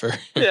to offer?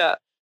 Yeah.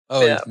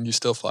 Oh, yeah. You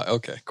still fly.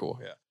 Okay, cool.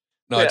 Yeah.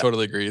 No, I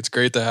totally agree. It's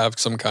great to have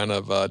some kind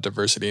of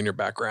diversity in your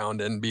background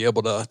and be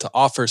able to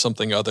offer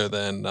something other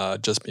than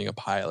just being a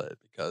pilot,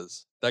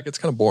 because that gets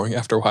kind of boring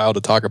after a while to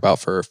talk about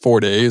for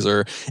 4 days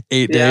or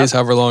 8 days,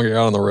 however long you're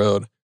out on the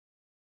road.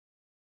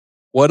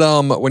 What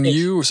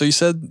you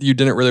said you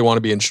didn't really want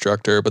to be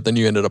instructor, but then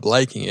you ended up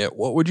liking it.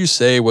 What would you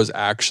say was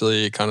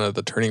actually kind of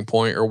the turning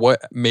point, or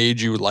what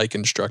made you like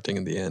instructing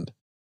in the end?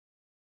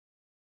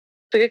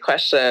 a good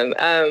question.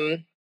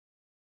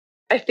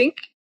 I think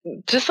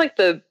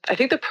I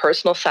think the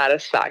personal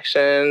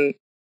satisfaction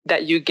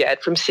that you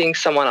get from seeing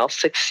someone else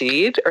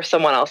succeed or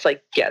someone else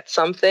like get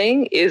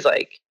something is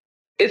like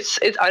it's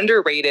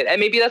underrated, and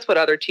maybe that's what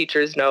other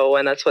teachers know,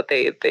 and that's what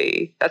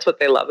that's what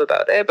they love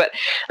about it. But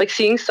like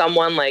seeing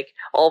someone like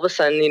all of a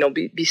sudden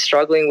be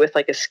struggling with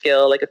like a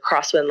skill like a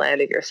crosswind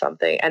landing or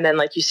something, and then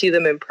like you see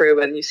them improve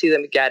and you see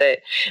them get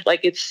it,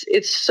 like it's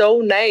so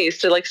nice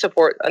to like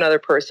support another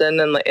person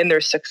and like in their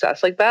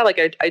success like that. Like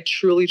I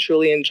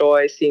truly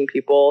enjoy seeing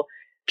people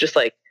just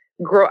like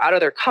grow out of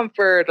their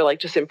comfort or like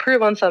just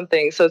improve on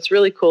something. So it's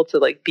really cool to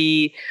like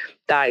be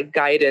that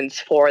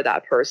guidance for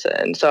that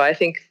person. So I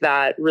think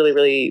that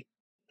really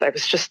that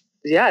was just,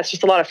 yeah, it's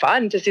just a lot of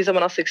fun to see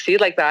someone else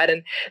succeed like that.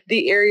 And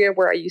the area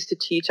where I used to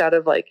teach out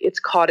of, like, it's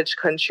cottage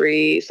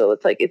country, so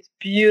it's like it's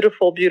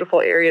beautiful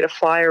area to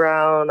fly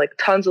around, like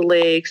tons of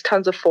lakes,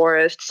 tons of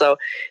forests. So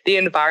the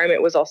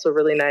environment was also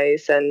really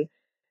nice. And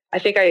I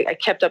think I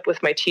kept up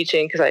with my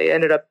teaching because I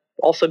ended up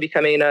also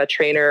becoming a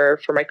trainer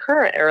for my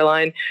current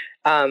airline.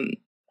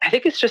 I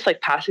think it's just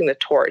like passing the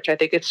torch. I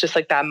think it's just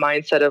like that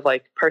mindset of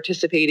like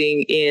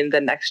participating in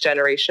the next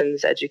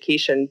generation's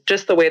education,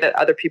 just the way that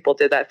other people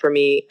did that for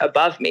me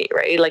above me,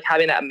 right? Like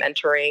having that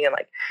mentoring and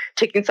like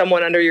taking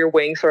someone under your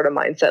wing sort of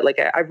mindset. Like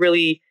I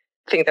really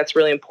think that's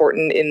really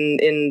important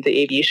in the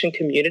aviation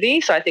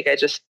community. So I think I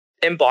just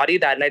embody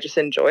that and I just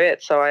enjoy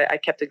it. So I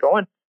kept it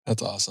going.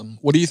 That's awesome.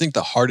 What do you think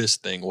the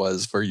hardest thing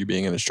was for you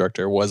being an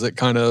instructor? Was it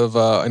kind of,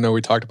 I know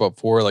we talked about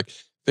before, like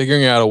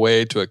figuring out a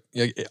way to,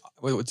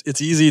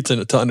 it's easy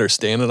to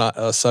understand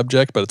a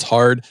subject, but it's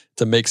hard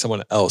to make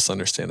someone else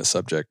understand a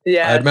subject.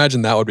 Yeah. I'd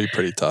imagine that would be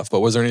pretty tough,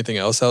 but was there anything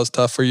else that was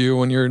tough for you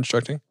when you were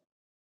instructing?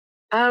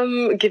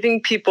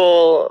 Giving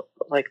people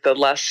like the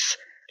less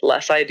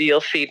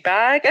ideal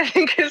feedback, I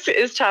think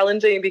is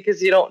challenging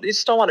because you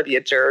just don't want to be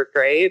a jerk,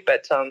 right?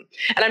 But and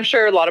I'm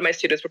sure a lot of my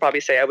students would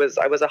probably say I was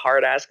a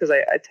hard ass because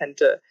I tend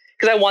to,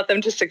 because I want them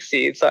to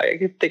succeed. So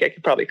I think I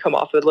could probably come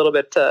off a little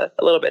bit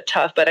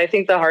tough. But I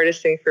think the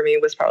hardest thing for me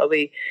was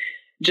probably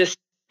just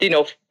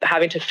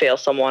having to fail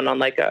someone on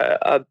like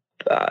a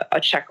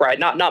check ride,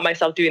 not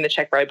myself doing the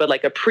check ride, but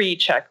like a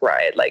pre-check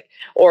ride, like,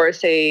 or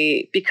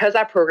say, because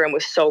that program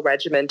was so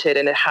regimented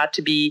and it had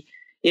to be,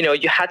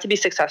 you had to be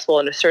successful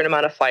in a certain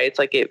amount of flights.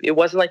 Like it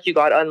wasn't like you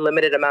got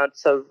unlimited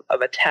amounts of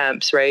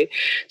attempts, right?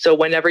 So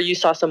whenever you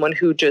saw someone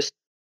who just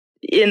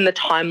in the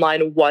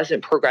timeline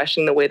wasn't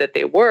progressing the way that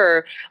they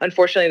were,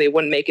 unfortunately, they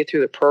wouldn't make it through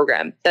the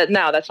program. That's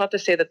not to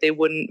say that they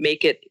wouldn't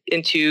make it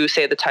into,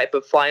 say, the type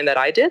of flying that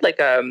I did, like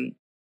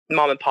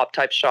mom and pop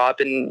type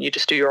shop, and you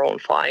just do your own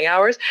flying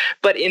hours.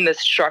 But in the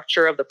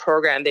structure of the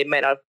program, they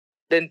might not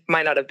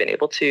have been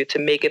able to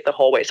make it the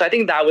whole way. So I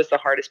think that was the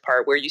hardest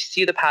part, where you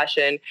see the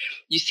passion,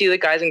 you see the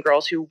guys and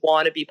girls who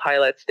want to be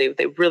pilots. They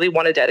really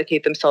want to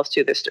dedicate themselves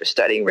to this. They're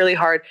studying really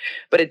hard,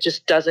 but it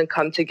just doesn't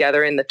come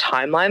together in the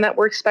timeline that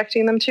we're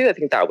expecting them to. I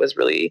think that was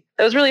really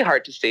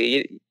hard to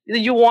see.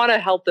 You want to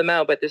help them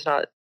out, but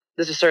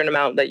there's a certain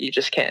amount that you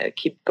just can't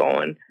keep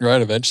going.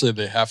 Right. Eventually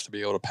they have to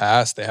be able to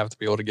pass. They have to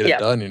be able to get it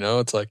done.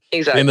 It's like, exactly.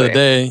 At the end of the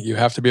day, you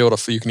have to be able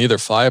to, you can either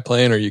fly a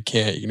plane or you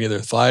can't. You can either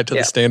fly it to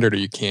the standard or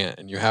you can't.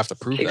 And you have to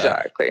prove that.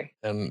 Exactly.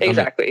 And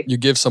exactly. I mean, you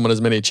give someone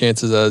as many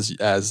chances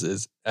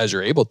as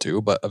you're able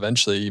to, but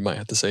eventually you might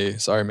have to say,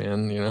 sorry,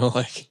 man,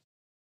 like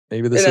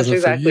maybe this isn't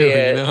exactly for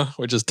you,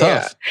 which is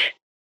tough. Yeah.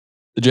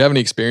 Did you have any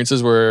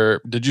experiences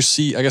did you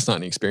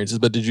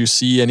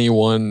see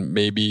anyone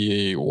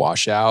maybe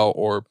wash out,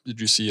 or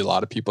did you see a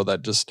lot of people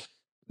that just,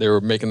 they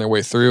were making their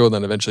way through and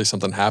then eventually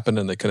something happened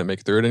and they couldn't make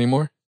it through it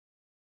anymore?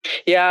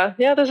 Yeah,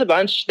 there's a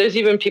bunch. There's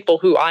even people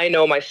who I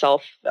know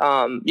myself,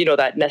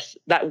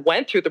 that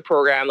went through the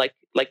program, like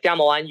down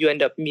the line, you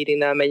end up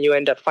meeting them and you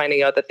end up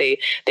finding out that they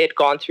had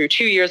gone through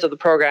 2 years of the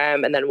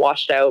program and then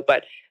washed out,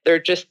 but they're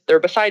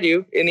beside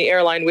you in the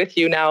airline with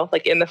you now,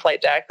 like in the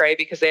flight deck, right?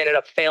 Because they ended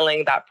up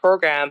failing that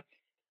program,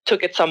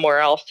 took it somewhere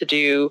else to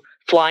do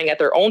flying at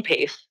their own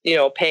pace,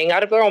 paying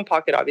out of their own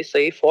pocket,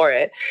 obviously, for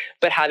it,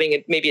 but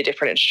having maybe a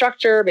different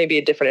instructor, maybe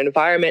a different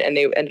environment, and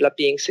they ended up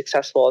being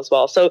successful as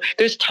well. So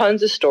there's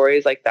tons of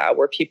stories like that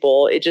where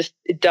people, it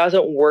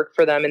doesn't work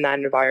for them in that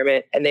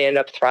environment and they end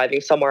up thriving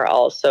somewhere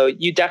else. So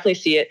you definitely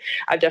see it.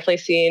 I've definitely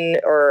seen,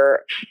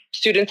 or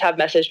students have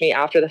messaged me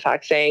after the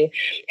fact saying,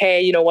 hey,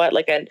 you know what,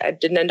 like I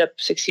didn't end up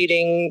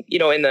succeeding,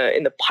 in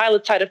the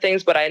pilot side of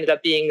things, but I ended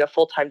up being a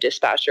full-time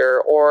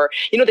dispatcher, or,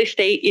 they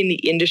stay in the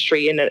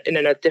industry in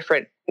a different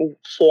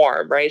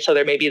form, right? So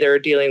they're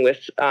dealing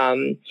with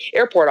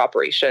airport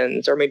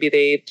operations, or maybe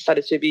they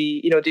decided to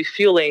be, do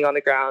fueling on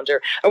the ground,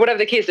 or whatever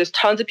the case. There's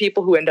tons of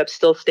people who end up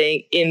still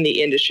staying in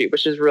the industry,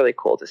 which is really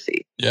cool to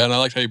see. Yeah, and I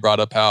like how you brought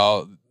up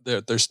how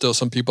there's still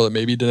some people that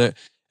maybe it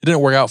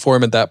didn't work out for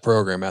them at that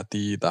program, at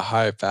the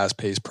high,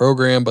 fast-paced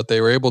program, but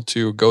they were able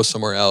to go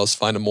somewhere else,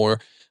 find a more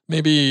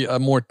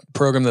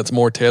program that's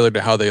more tailored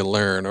to how they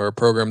learn, or a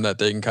program that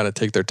they can kind of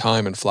take their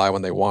time and fly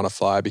when they want to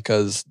fly,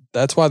 because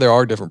that's why there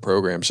are different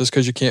programs. Just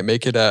because you can't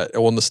make it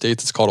in the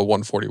States, it's called a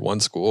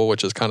 141 school,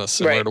 which is kind of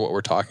similar to what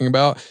we're talking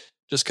about.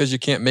 just because you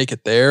can't make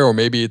it there, or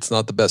maybe it's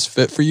not the best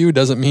fit for you,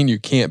 doesn't mean you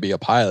can't be a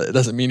pilot. It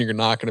doesn't mean you're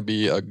not going to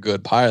be a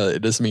good pilot.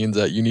 It just means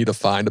that you need to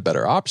find a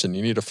better option.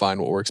 You need to find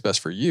what works best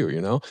for you,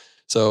 you know?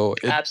 So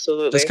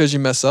Absolutely. just because you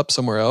mess up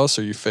somewhere else,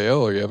 or you fail,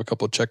 or you have a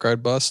couple of check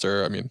ride busts,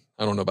 or I mean,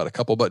 I don't know about a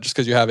couple, but just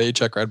because you have a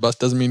check ride bust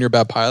doesn't mean you're a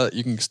bad pilot.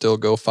 You can still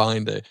go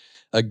find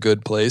a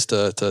good place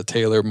to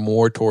tailor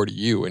more toward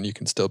you, and you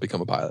can still become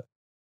a pilot.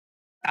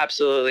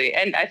 Absolutely.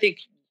 And I think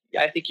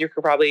you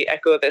could probably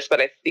echo this, but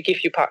I think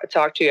if you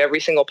talk to every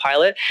single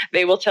pilot,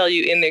 they will tell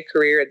you in their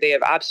career they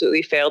have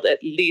absolutely failed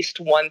at least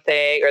one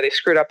thing, or they've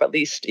screwed up at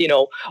least,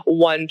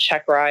 one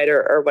check ride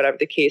or whatever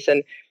the case.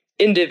 And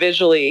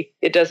individually,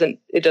 it doesn't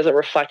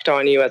reflect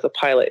on you as a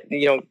pilot.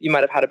 You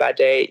might have had a bad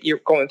day.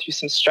 You're going through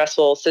some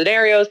stressful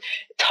scenarios.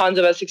 Tons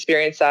of us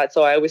experience that.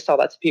 So I always tell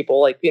that to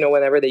people, like,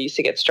 whenever they used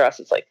to get stressed,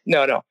 it's like,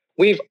 no,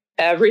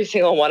 every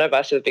single one of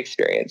us has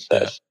experienced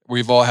this. Yeah.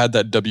 We've all had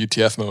that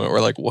WTF moment.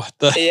 We're like, what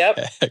the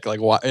heck?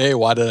 Like, why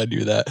did I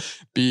do that?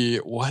 B,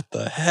 what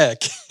the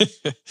heck?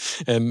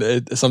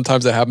 And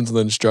sometimes it happens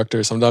with an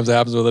instructor. Sometimes it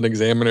happens with an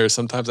examiner.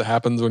 Sometimes it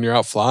happens when you're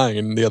out flying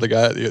and the other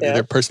guy, the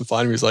other person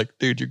flying me is like,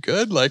 dude, you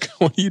good? Like,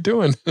 what are you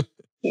doing?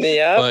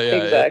 Yeah,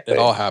 exactly. It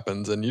all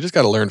happens, and you just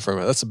got to learn from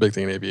it. That's the big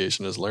thing in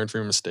aviation, is learn from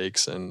your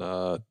mistakes and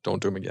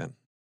don't do them again.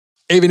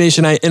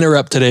 Aviation, I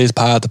interrupt today's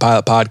Pilot to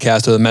Pilot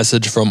podcast with a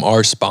message from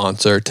our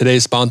sponsor.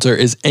 Today's sponsor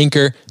is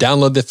Anchor.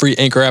 Download the free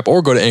Anchor app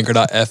or go to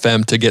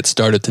anchor.fm to get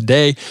started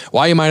today.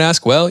 Why, you might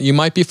ask? Well, you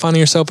might be finding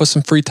yourself with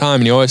some free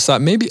time and you always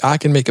thought, maybe I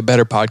can make a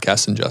better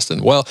podcast than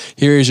Justin. Well,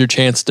 here is your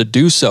chance to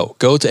do so.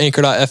 Go to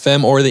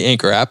anchor.fm or the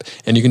Anchor app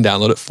and you can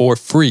download it for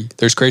free.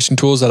 There's creation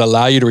tools that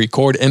allow you to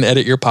record and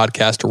edit your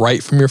podcast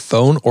right from your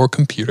phone or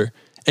computer.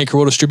 Anchor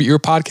will distribute your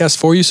podcast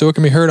for you so it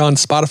can be heard on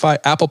Spotify,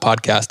 Apple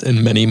Podcast,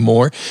 and many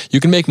more. You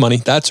can make money,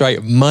 that's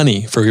right,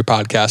 money for your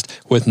podcast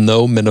with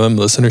no minimum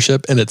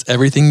listenership, and it's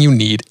everything you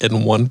need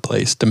in one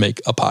place to make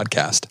a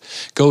podcast.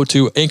 Go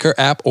to Anchor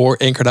app or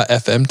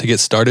anchor.fm to get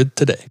started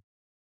today.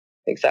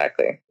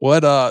 Exactly.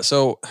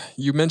 So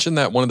you mentioned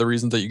that one of the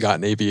reasons that you got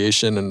in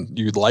aviation and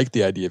you liked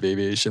the idea of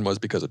aviation was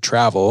because of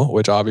travel,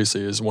 which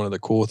obviously is one of the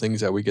cool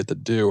things that we get to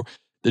do.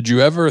 Did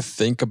you ever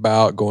think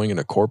about going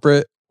into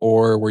corporate?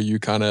 Or were you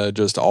kind of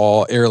just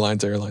all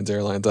airlines?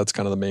 That's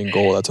kind of the main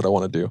goal. That's what I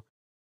want to do.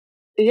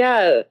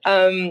 Yeah.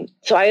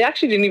 So I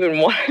actually didn't even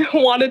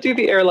want to do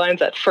the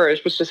airlines at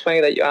first, which is funny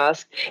that you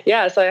asked.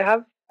 Yeah.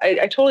 So I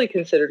totally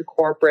considered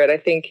corporate. I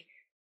think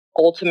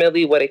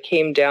ultimately what it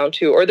came down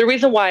to, or the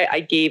reason why I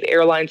gave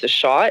airlines a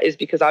shot, is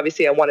because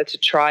obviously I wanted to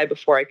try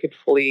before I could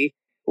fully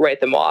write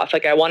them off.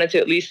 Like, I wanted to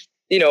at least,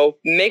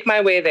 make my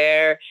way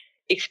there,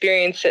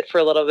 experience it for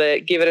a little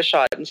bit, give it a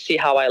shot and see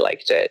how I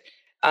liked it.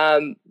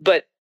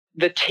 But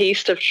the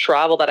taste of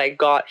travel that I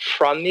got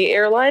from the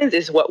airlines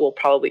is what will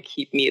probably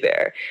keep me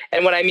there.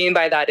 And what I mean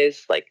by that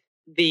is like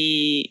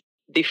the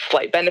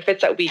flight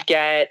benefits that we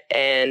get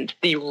and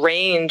the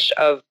range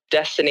of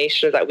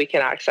destinations that we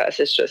can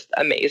access is just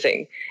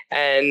amazing.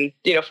 And,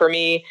 for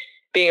me,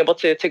 being able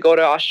to go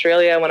to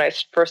Australia when I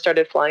first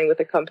started flying with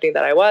the company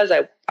that I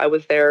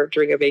was there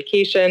during a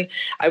vacation.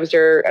 I was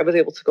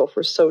able to go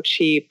for so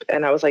cheap,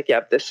 and I was like,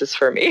 yep, this is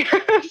for me.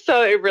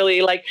 So it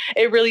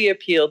really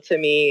appealed to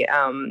me.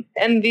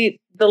 And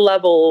the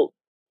level,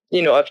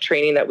 of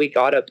training that we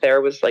got up there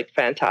was like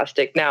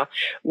fantastic. Now,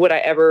 would I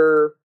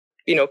ever,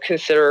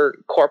 consider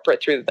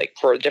corporate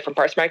for different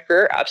parts of my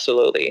career?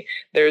 Absolutely.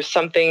 There's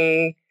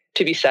something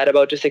to be said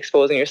about just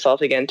exposing yourself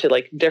again to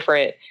like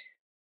different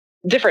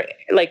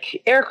like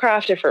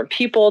aircraft, different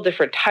people,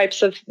 different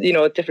types of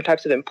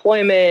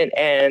employment.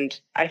 And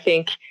I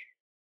think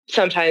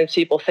sometimes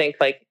people think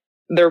like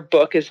their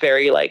book is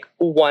very like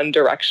one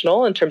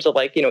directional in terms of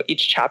like,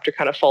 each chapter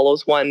kind of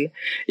follows one,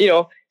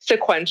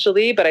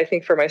 sequentially. But I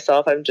think for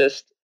myself,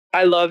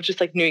 I love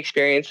just like new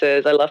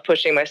experiences. I love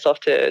pushing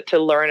myself to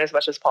learn as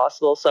much as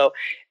possible. So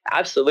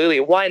absolutely,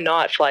 why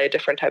not fly a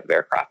different type of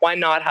aircraft? Why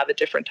not have a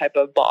different type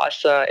of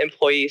boss,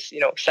 employees,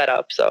 set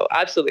up? So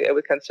absolutely, I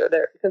would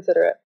consider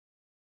it.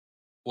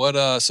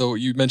 So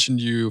you mentioned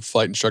you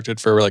flight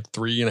instructed for like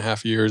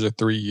 3.5 years or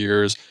 3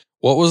 years.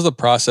 What was the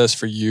process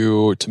for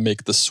you to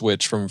make the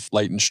switch from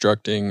flight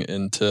instructing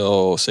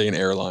until, say, an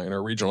airline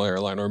or regional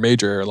airline or a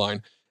major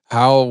airline?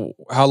 How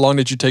long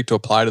did you take to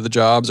apply to the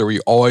jobs? Or were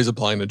you always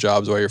applying to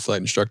jobs while you're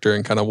flight instructor?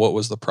 And kind of what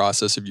was the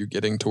process of you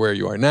getting to where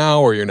you are now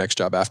or your next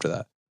job after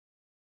that?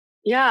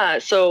 Yeah,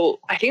 so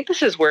I think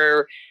this is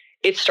where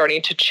it's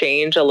starting to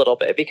change a little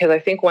bit, because I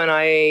think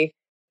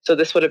so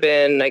this would have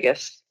been, I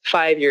guess,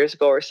 5 years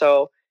ago or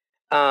so,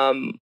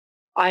 I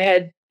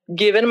had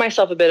given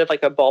myself a bit of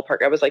like a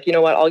ballpark. I was like, you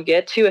know what, I'll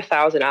get to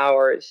 1,000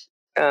 hours,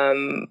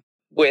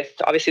 with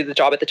obviously the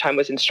job at the time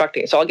was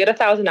instructing. So I'll get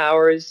 1,000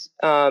 hours,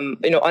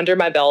 under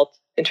my belt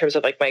in terms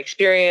of like my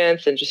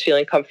experience and just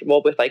feeling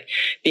comfortable with like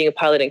being a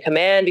pilot in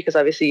command, because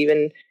obviously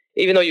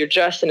even though you're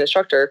just an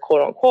instructor,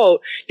 quote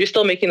unquote, you're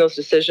still making those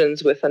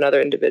decisions with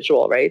another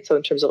individual, right? So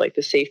in terms of like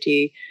the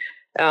safety,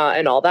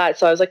 and all that.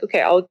 So I was like,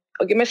 okay, I'll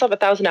I'll give myself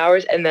 1,000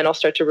 hours, and then I'll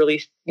start to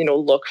really,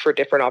 look for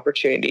different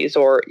opportunities,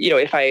 or,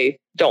 if I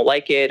don't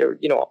like it, or,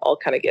 I'll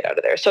kind of get out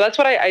of there. So that's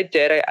what I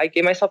did. I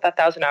gave myself that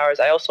 1,000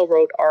 hours. I also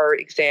wrote our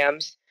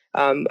exams.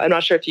 I'm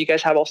not sure if you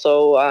guys have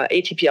also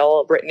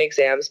ATPL written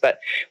exams, but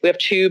we have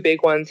two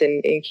big ones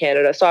in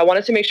Canada. So I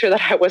wanted to make sure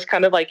that I was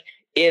kind of like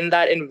in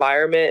that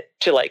environment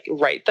to like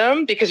write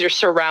them, because you're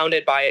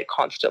surrounded by it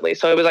constantly.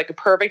 So it was like a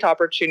perfect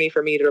opportunity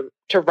for me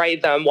to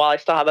write them while I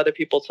still have other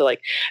people to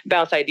like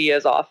bounce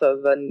ideas off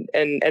of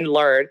and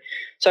learn.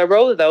 So I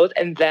wrote those,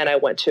 and then I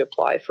went to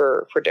apply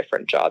for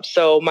different jobs.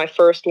 So my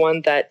first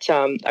one that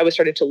I was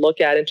starting to look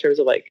at in terms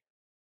of like,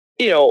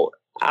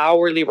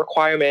 hourly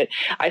requirement,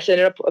 I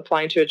ended up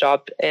applying to a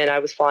job, and I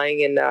was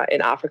flying in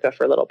Africa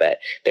for a little bit.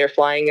 They're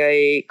flying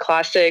a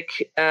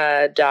classic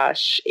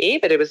Dash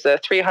 8, but it was the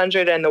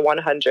 300 and the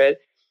 100,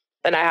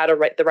 and I had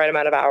the right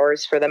amount of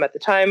hours for them at the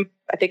time.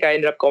 I think I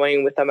ended up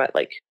going with them at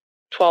like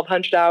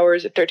 1,200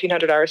 hours,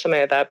 1,300 hours,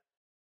 something like that.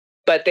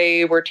 But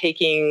they were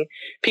taking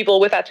people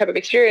with that type of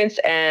experience,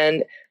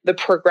 and the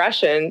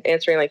progression,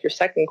 answering like your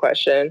second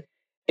question,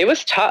 it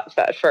was tough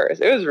at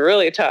first. It was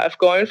really tough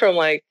going from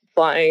like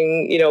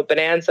flying,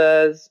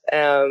 Bonanzas,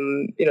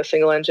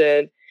 single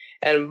engine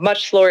and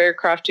much slower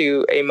aircraft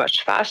to a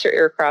much faster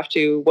aircraft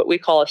to what we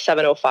call a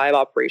 705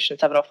 operation.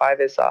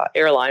 705 is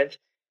airlines.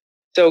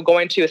 So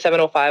going to a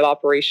 705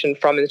 operation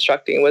from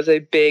instructing was a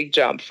big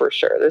jump for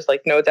sure. There's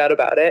like no doubt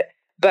about it.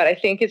 But I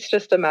think it's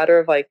just a matter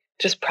of like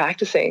just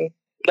practicing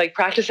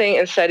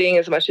and studying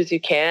as much as you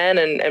can,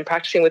 and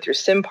practicing with your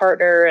sim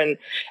partner, and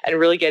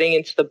really getting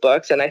into the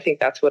books. And I think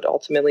that's what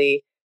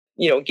ultimately,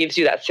 gives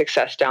you that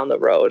success down the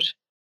road.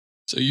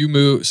 So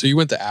you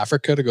went to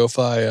Africa to go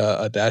fly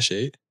a Dash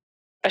 8?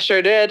 I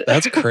sure did.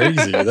 That's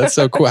crazy. That's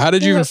so cool. How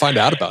did you even find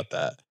out about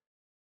that?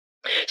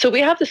 So we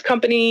have this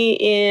company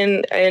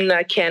in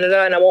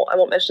Canada, and I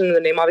won't mention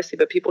the name obviously,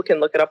 but people can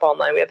look it up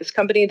online. We have this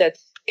company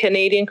that's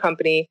Canadian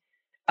company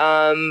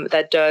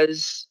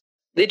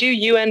they do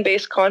UN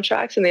based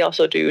contracts, and they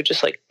also do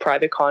just like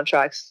private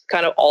contracts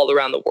kind of all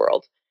around the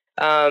world.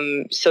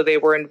 So they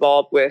were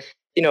involved with,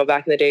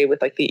 back in the day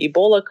with like the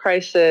Ebola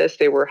crisis.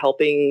 They were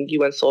helping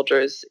UN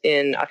soldiers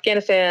in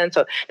Afghanistan.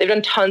 So they've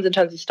done tons and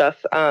tons of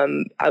stuff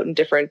out in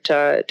different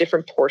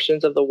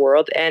portions of the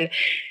world. And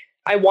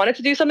I wanted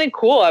to do something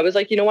cool. I was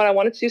like, you know what? I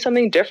wanted to do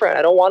something different.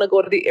 I don't want to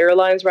go to the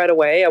airlines right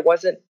away.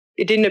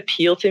 It didn't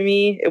appeal to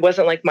me. It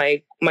wasn't like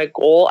my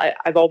goal.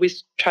 I've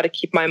always tried to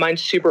keep my mind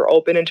super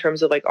open in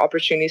terms of like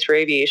opportunities for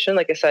aviation.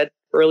 Like I said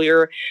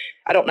earlier,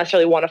 I don't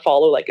necessarily want to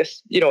follow like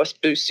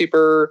a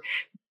super,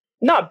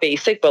 not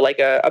basic, but like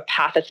a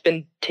path that's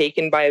been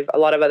taken by a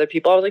lot of other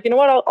people. I was like, you know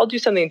what? I'll do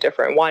something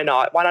different. Why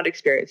not? Why not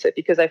experience it?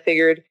 Because I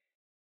figured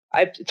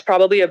it's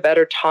probably a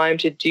better time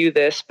to do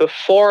this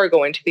before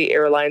going to the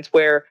airlines,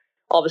 where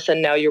all of a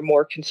sudden now you're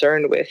more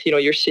concerned with,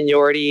 your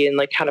seniority and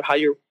like kind of how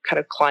you're kind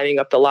of climbing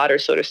up the ladder,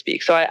 so to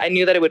speak. So I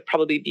knew that it would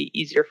probably be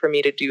easier for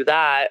me to do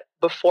that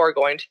before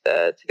going to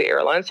the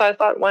airline. So I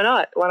thought, why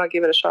not? Why not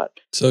give it a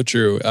shot? So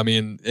true. I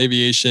mean,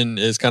 aviation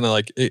is kind of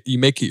like, you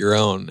make it your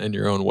own in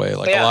your own way.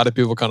 Like a lot of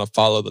people kind of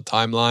follow the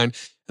timeline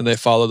and they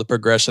follow the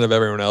progression of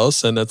everyone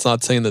else. And that's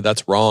not saying that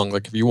that's wrong.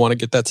 Like if you want to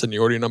get that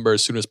seniority number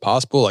as soon as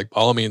possible, like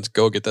by all means,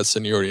 go get that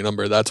seniority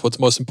number. That's what's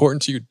most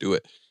important to you. Do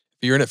it.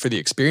 If you're in it for the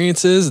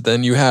experiences,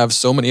 then you have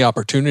so many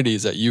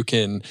opportunities that you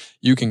can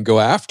go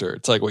after.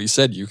 It's like what you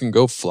said, you can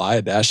go fly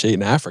a Dash 8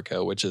 in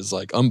Africa, which is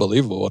like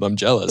unbelievable. And I'm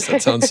jealous.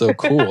 That sounds so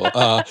cool.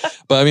 But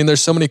I mean,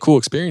 there's so many cool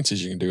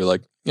experiences you can do.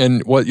 Like,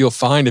 and what you'll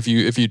find if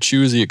you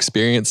choose the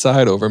experience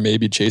side over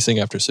maybe chasing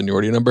after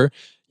seniority number,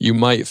 you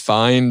might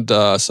find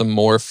some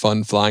more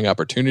fun flying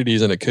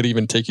opportunities, and it could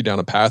even take you down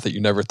a path that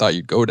you never thought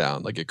you'd go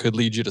down. Like it could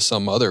lead you to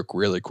some other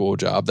really cool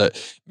job that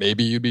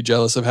maybe you'd be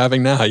jealous of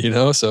having now,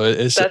 So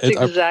that's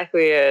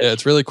exactly it. Yeah,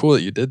 it's really cool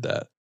that you did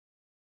that.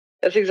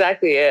 That's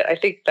exactly it. I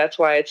think that's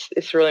why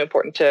it's really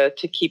important to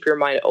keep your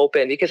mind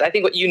open, because I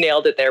think what you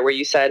nailed it there, where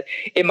you said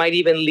it might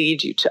even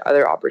lead you to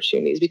other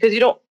opportunities, because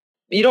you don't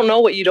know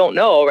what you don't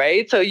know,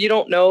 right? So you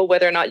don't know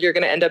whether or not you're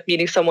going to end up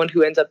meeting someone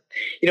who ends up,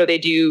 they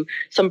do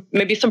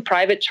maybe some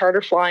private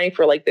charter flying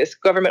for like this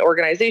government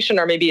organization,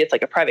 or maybe it's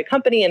like a private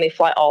company and they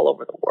fly all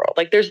over the world.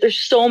 Like there's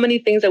so many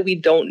things that we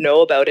don't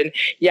know about. And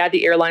yeah,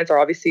 the airlines are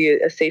obviously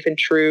a safe and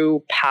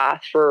true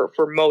path for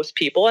most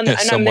people. And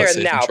I'm there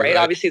now, right?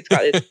 Obviously it's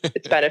got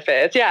its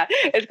benefits. Yeah,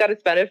 it's got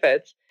its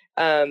benefits.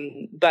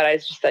 But I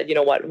just said, you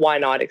know what, why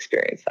not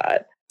experience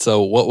that?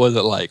 So what was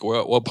it like?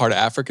 What part of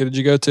Africa did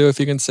you go to,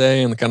 if you can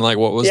say? And kind of like,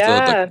 what was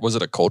was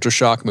it a culture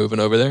shock moving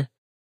over there?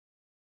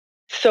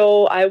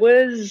 So I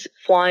was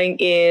flying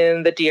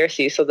in the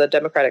DRC, so the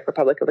Democratic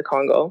Republic of the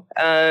Congo.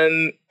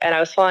 And I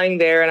was flying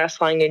there, and I was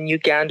flying in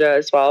Uganda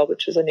as well,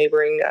 which is a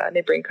neighboring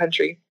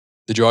country.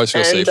 Did you always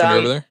feel safe when you were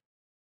over there?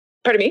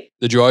 Pardon me?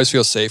 Did you always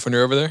feel safe when you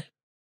were over there?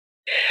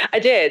 I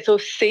did. So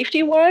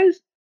safety-wise,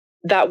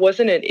 that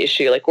wasn't an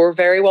issue. Like we're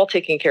very well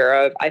taken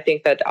care of. I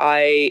think that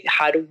I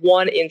had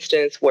one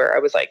instance where I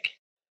was like,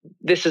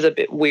 this is a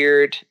bit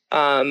weird.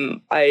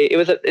 It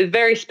was a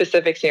very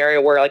specific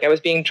scenario where like I was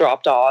being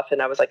dropped off,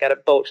 and I was like at a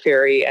boat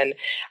ferry, and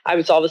I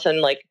was all of a sudden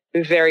like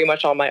very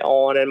much on my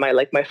own, and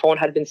my phone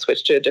had been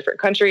switched to a different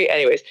country.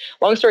 Anyways,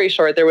 long story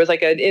short, there was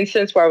like an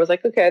instance where I was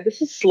like, okay,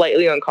 this is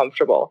slightly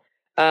uncomfortable.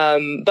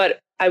 But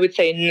I would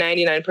say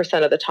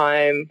 99% of the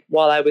time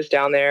while I was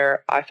down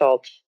there, I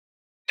felt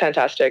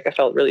fantastic. I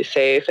felt really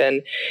safe.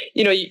 And,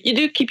 you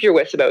do keep your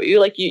wits about you.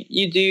 Like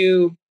you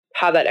do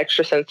have that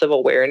extra sense of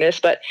awareness,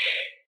 but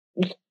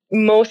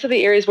most of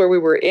the areas where we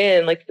were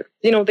in, like,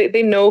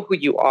 they know who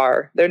you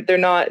are. They're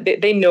not,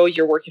 they know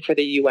you're working for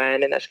the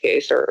UN in this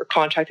case, or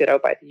contracted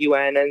out by the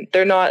UN, and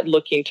they're not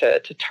looking to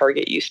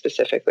target you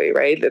specifically,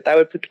 right? That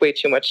would put way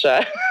too much,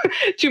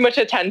 too much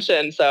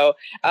attention. So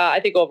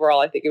I think overall,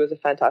 I think it was a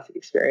fantastic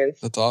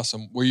experience. That's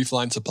awesome. Were you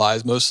flying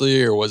supplies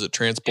mostly, or was it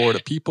transport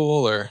of people,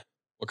 or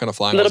what kind of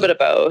flying? A little bit of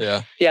both.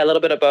 Yeah, a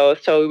little bit of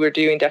both. So we were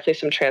doing definitely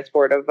some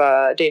transport of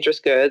dangerous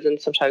goods, and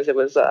sometimes it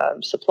was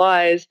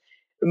supplies.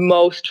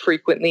 Most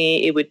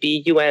frequently, it would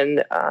be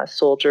UN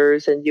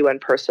soldiers and UN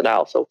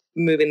personnel. So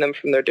moving them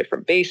from their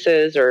different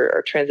bases,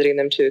 or transiting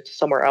them to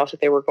somewhere else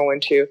that they were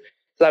going to.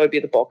 So that would be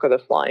the bulk of the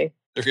flying.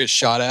 If you get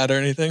shot at or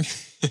anything?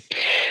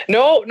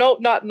 No,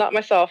 not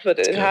myself, but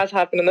it has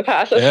happened in the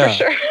past, that's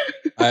for sure.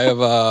 I have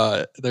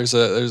there's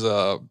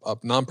a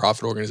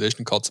nonprofit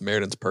organization called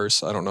Samaritan's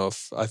Purse. I don't know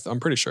if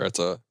I'm pretty sure it's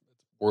a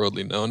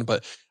worldly known,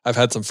 but I've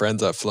had some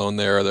friends that have flown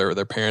there, or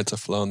their parents have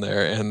flown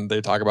there, and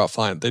they talk about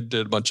flying. They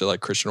did a bunch of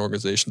like Christian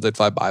organizations. They'd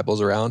fly Bibles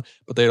around,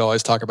 but they'd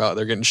always talk about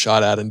they're getting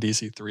shot at in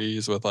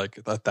DC-3s with like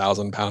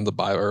 1,000 pounds of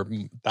Bible, or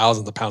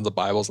thousands of pounds of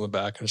Bibles in the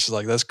back. And it's just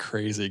like, that's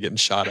crazy getting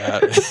shot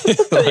at.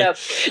 Like, yeah,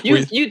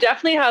 you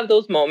definitely have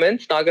those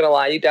moments. Not gonna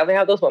lie, you definitely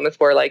have those moments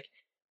where like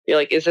you're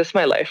like, is this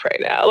my life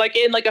right now? Like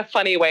in like a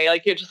funny way.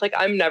 Like you're just like,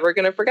 I'm never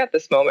gonna forget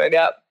this moment.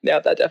 Yeah,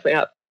 that definitely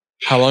happened.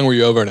 How long were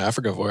you over in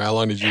Africa for? How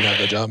long did you have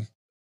that job?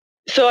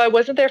 So I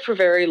wasn't there for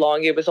very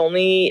long. It was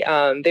only,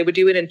 they would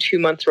do it in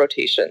 2-month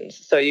rotations.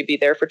 So you'd be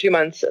there for 2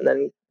 months and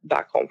then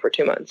back home for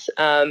 2 months.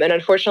 And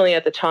unfortunately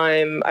at the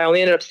time, I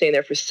only ended up staying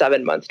there for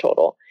 7 months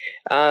total.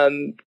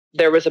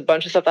 There was a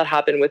bunch of stuff that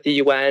happened with the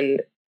UN.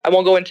 I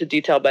won't go into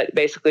detail, but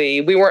basically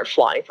we weren't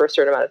flying for a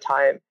certain amount of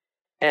time.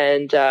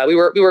 And we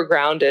were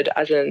grounded,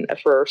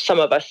 for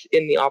some of us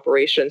in the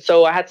operation.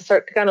 So I had to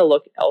start to kind of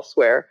look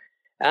elsewhere.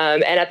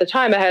 And at the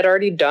time I had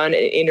already done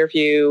an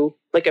interview,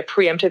 like a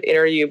preemptive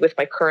interview with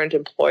my current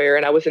employer,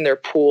 and I was in their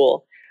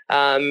pool.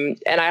 And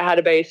I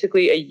had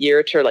basically a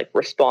year to like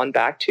respond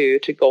back to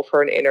go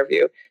for an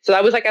interview. So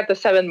that was like at the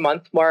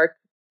 7-month mark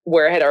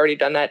where I had already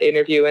done that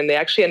interview, and they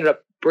actually ended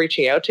up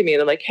reaching out to me, and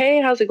they're like,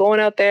 hey, how's it going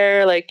out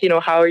there? Like,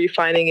 how are you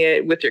finding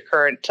it with your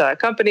current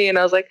company? And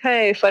I was like,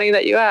 hey, funny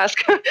that you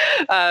ask. So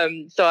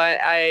it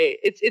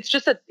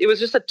was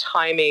just a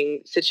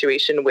timing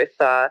situation with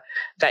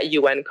that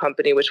UN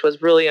company, which was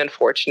really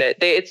unfortunate.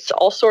 It's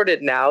all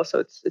sorted now, so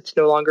it's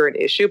no longer an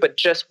issue, but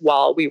just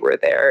while we were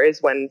there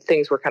is when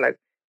things were kind of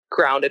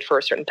grounded for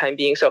a certain time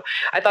being. So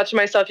I thought to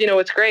myself,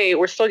 it's great,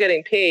 we're still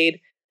getting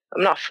paid.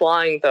 I'm not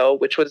flying though,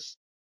 which was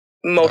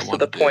most of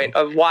the point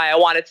of why I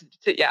wanted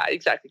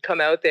to come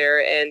out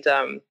there. And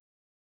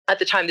at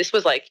the time, this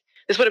would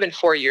have been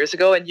 4 years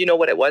ago, and you know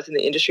what it was in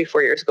the industry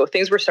 4 years ago,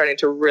 things were starting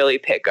to really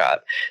pick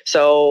up.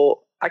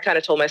 So I kind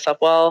of told myself,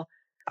 well,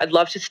 I'd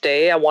love to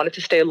stay. I wanted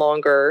to stay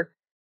longer.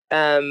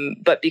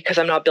 But because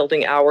I'm not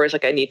building hours,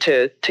 like I need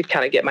to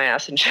kind of get my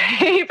ass in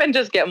shape and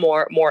just get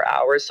more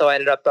hours. So I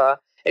ended up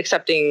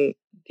accepting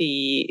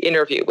the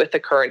interview with the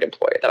current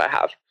employer that I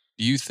have.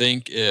 Do you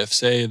think if,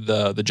 say,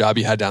 the job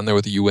you had down there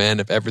with the UN,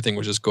 if everything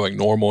was just going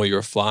normal, you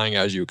were flying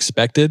as you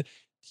expected,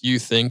 do you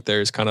think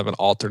there's kind of an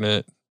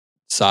alternate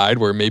side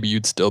where maybe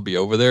you'd still be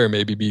over there or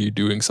maybe be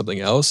doing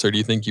something else? Or do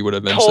you think you would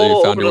eventually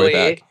found your way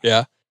back?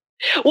 Yeah.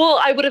 Well,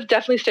 I would have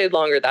definitely stayed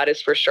longer. That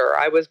is for sure.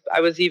 I was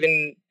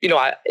even,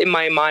 in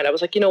my mind, I was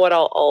like, you know what,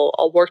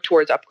 I'll work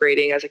towards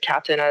upgrading as a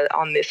captain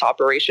on this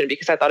operation,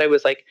 because I thought it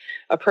was like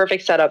a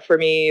perfect setup for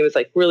me. It was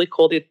like really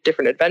cool, the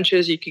different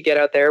adventures you could get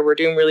out there. We're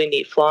doing really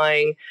neat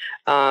flying.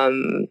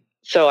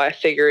 So I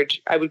figured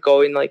I would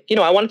go in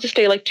I wanted to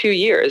stay like 2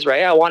 years,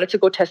 right? I wanted to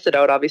go test it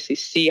out, obviously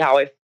see how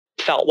I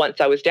felt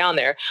once I was down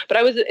there, but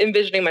I was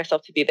envisioning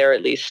myself to be there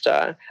at least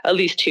 2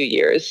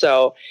 years.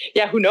 So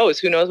yeah, who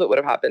knows what would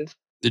have happened.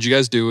 Did you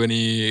guys do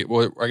any,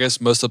 well, I guess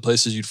most of the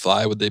places you'd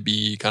fly, would they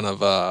be kind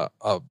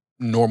of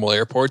normal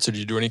airports? Or did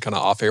you do any kind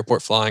of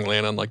off-airport flying,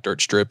 land on like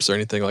dirt strips or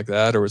anything like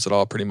that? Or was it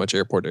all pretty much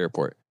airport to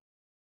airport?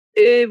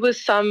 It was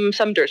some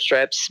dirt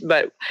strips,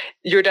 but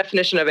your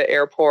definition of an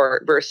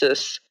airport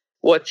versus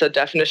what's a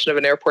definition of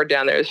an airport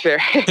down there is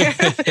very,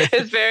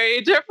 is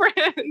very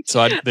different.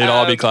 So they'd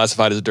all be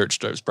classified as dirt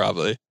strips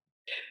probably.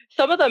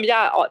 Some of them,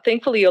 yeah.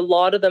 Thankfully, a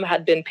lot of them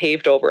had been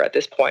paved over at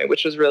this point,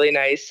 which was really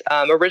nice.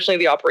 Originally,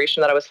 the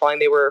operation that I was flying,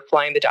 they were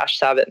flying the Dash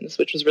 7s,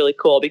 which was really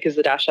cool because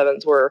the Dash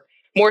 7s were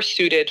more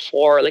suited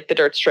for like the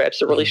dirt strips,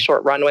 the really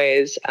short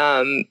runways.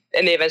 And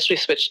they eventually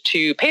switched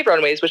to paved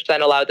runways, which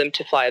then allowed them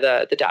to fly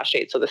the Dash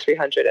 8, so the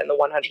 300 and the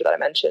 100 that I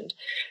mentioned.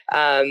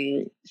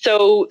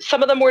 So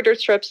some of them were dirt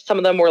strips. Some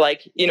of them were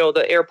like,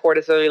 the airport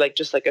is really like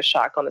just like a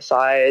shack on the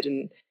side,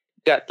 and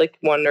got like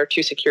one or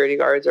two security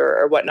guards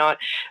or whatnot,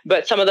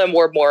 but some of them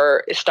were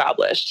more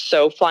established.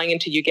 So flying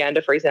into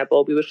Uganda, for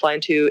example, we would fly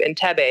into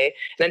Entebbe,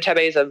 and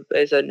Entebbe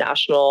is a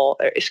national,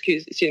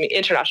 excuse me,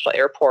 international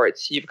airport.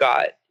 So you've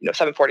got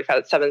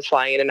 747s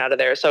flying in and out of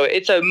there. So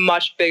it's a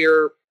much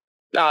bigger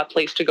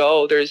place to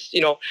go. There's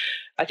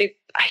I can't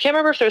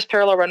remember if there's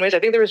parallel runways. I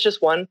think there was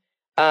just one.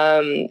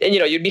 And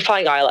you'd be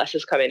flying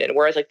ILSs coming in,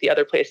 whereas like the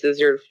other places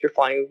you're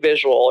flying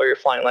visual, or you're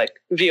flying like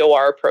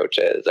VOR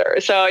approaches,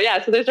 so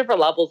there's different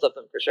levels of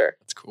them for sure.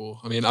 That's cool.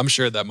 I mean, I'm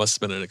sure that must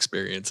have been an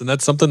experience, and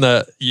that's something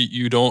that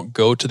you don't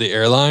go to the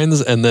airlines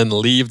and then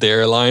leave the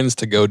airlines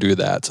to go do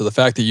that. So the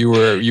fact that you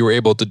were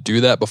able to do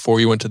that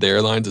before you went to the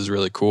airlines is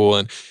really cool.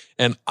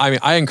 And I mean,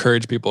 I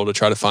encourage people to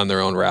try to find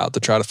their own route, to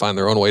try to find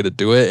their own way to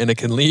do it. And it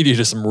can lead you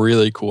to some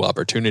really cool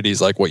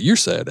opportunities like what you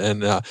said.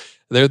 And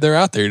they're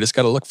out there. You just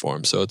got to look for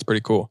them. So it's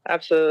pretty cool.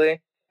 Absolutely.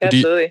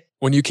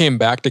 When you came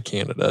back to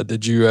Canada,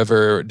 did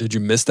you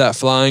miss that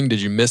flying?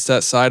 Did you miss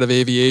that side of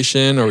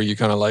aviation? Or were you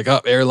kind of like,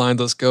 oh, airlines,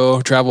 let's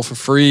go, travel for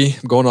free,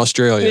 I'm going to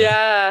Australia?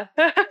 Yeah.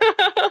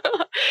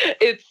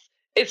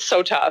 It's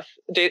so tough.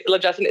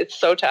 Justin, it's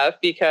so tough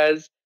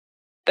because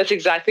that's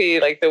exactly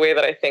like the way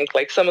that I think.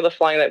 Like some of the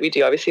flying that we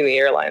do, obviously in the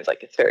airlines,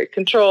 like it's very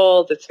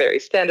controlled, it's very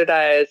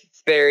standardized,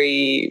 it's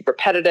very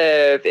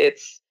repetitive,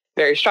 it's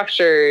very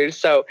structured.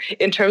 So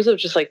in terms of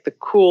just like the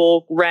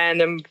cool,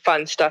 random,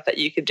 fun stuff that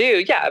you could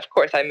do, yeah, of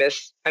course I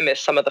miss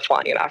some of the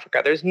flying in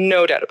Africa. There's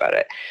no doubt about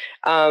it.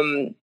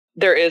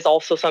 There is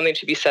also something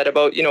to be said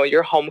about,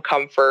 your home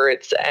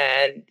comforts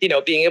and,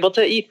 being able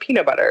to eat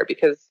peanut butter,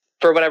 because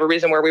for whatever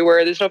reason where we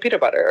were, there's no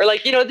peanut butter, or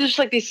like, there's just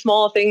like these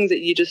small things that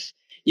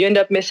you end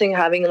up missing.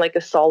 Having like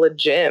a solid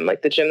gym,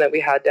 like the gym that we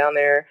had down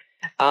there.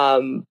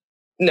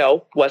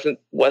 No, wasn't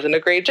a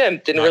great gym.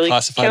 Didn't really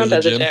count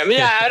as a gym.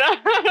 Yeah, I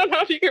don't know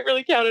if you could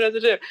really count it as a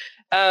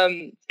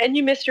gym. And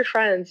you miss your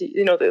friends.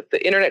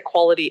 The internet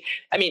quality.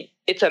 I mean,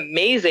 it's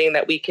amazing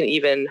that we can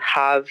even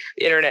have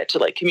internet to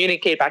like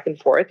communicate back and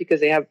forth, because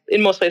they have,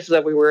 in most places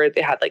that we were,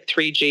 they had like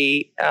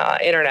 3G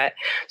internet.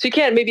 So you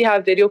can't maybe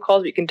have video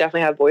calls, but you can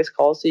definitely have voice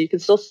calls. So you can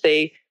still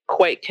stay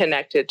quite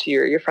connected to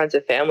your friends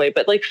and family.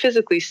 But like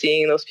physically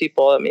seeing those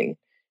people, I mean,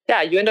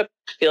 yeah, you end up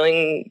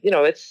feeling,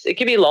 it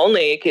can be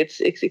lonely.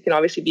 It can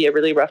obviously be a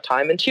really rough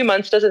time. And 2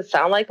 months doesn't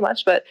sound like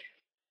much, but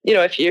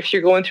if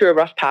you're going through a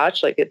rough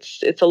patch, like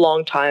it's a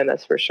long time,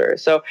 that's for sure.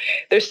 So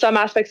there's some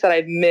aspects that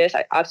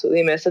I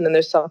absolutely miss. And then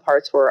there's some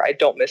parts where I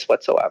don't miss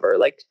whatsoever,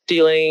 like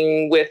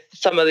dealing with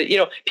some of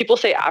the, people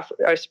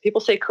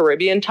say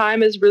Caribbean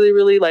time is really,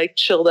 really like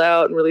chilled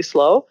out and really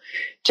slow.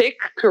 Take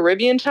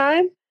Caribbean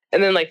time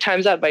and then like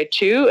times that by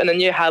 2, and then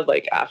you have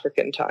like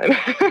African time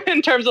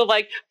in terms of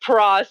like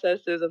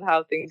processes of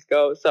how things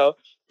go. So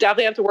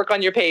definitely have to work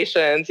on your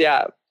patience.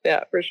 Yeah,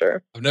 for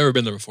sure. I've never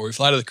been there before. We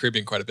fly to the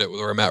Caribbean quite a bit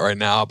where I'm at right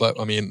now, but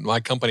I mean,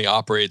 my company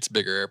operates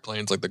bigger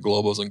airplanes like the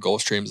Globals and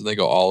Gulfstreams, and they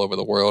go all over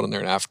the world, and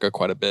they're in Africa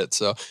quite a bit.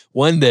 So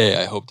one day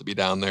I hope to be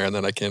down there, and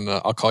then I can,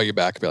 I'll call you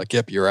back and be like,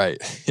 yep, you're right.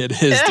 It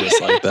is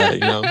just like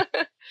that,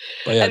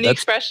 But yeah, and the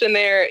expression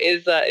there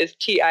is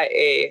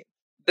TIA.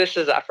 This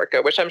is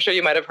Africa, which I'm sure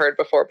you might have heard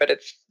before, but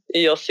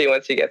you'll see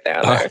once you get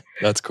down there.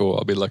 That's cool.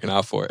 I'll be looking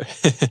out for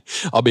it.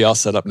 I'll be all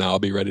set up now. I'll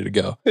be ready to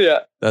go. Yeah.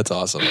 That's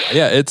awesome.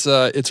 Yeah,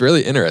 it's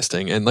really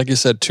interesting. And like you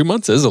said, 2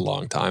 months is a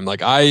long time.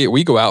 Like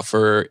we go out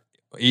for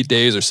 8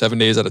 days or 7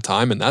 days at a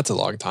time, and that's a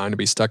long time to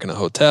be stuck in a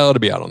hotel, to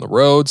be out on the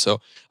road.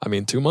 So, I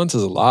mean, 2 months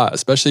is a lot,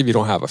 especially if you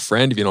don't have a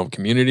friend, if you don't have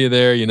community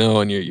there,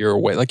 and you're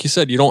away. Like you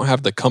said, you don't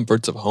have the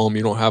comforts of home.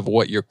 You don't have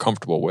what you're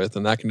comfortable with,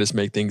 and that can just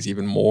make things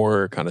even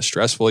more kind of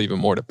stressful, even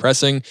more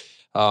depressing.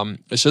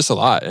 It's just a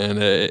lot,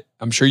 and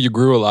I'm sure you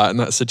grew a lot in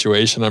that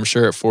situation. I'm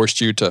sure it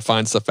forced you to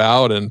find stuff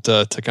out and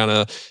to kind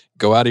of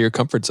go out of your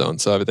comfort zone.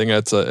 So I think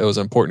it was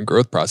an important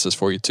growth process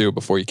for you too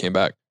before you came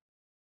back.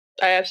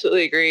 I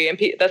absolutely agree, and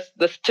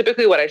that's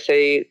typically what I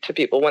say to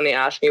people when they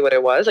ask me what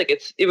it was. Like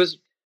it was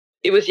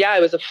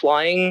a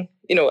flying.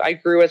 I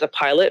grew as a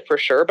pilot for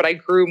sure, but I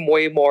grew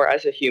way more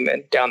as a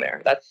human down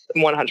there. That's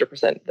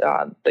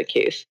 100% the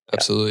case.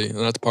 Absolutely, and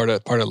that's part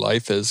of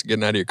life, is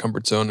getting out of your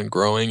comfort zone and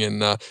growing, and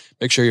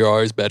make sure you're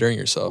always bettering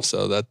yourself.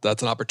 So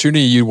that's an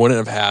opportunity you wouldn't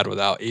have had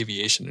without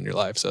aviation in your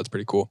life. So that's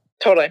pretty cool.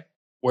 Totally.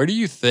 Where do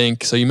you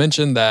think? So you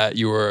mentioned that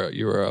you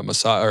were a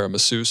massage or a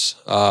masseuse.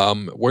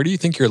 Where do you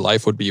think your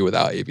life would be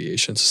without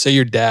aviation? So say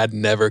your dad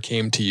never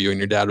came to you, and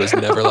your dad was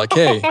never like,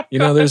 "Hey,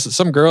 there's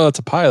some girl that's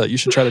a pilot. You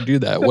should try to do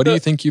that." What do you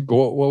think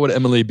what would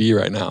Emilie be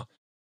right now?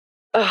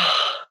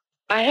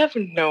 I have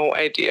no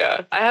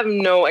idea.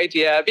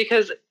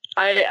 Because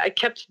I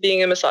kept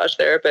being a massage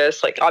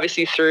therapist, like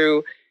obviously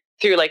through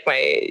like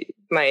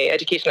my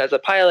education as a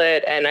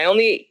pilot, and I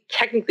only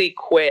technically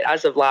quit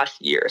as of last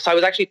year. So I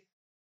was actually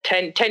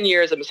 10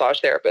 years a massage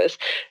therapist,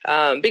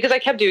 because I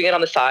kept doing it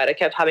on the side. I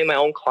kept having my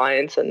own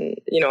clients, and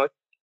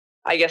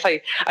I guess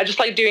I just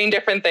like doing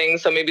different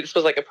things. So maybe this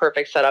was like a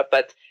perfect setup.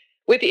 But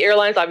with the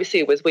airlines, obviously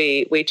it was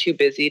way too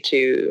busy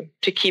to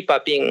keep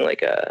up being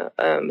like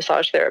a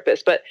massage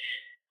therapist. But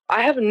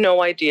I have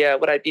no idea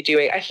what I'd be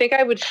doing. I think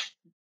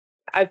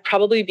I'd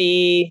probably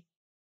be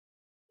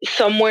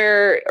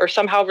somewhere or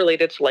somehow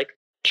related to like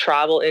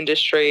travel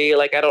industry.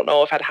 Like, I don't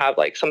know if I'd have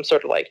like some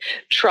sort of like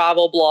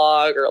travel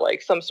blog or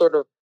like some sort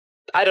of,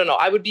 I don't know.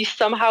 I would be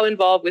somehow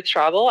involved with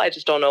travel. I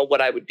just don't know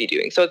what I would be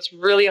doing. So it's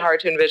really hard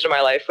to envision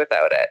my life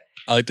without it.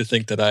 I like to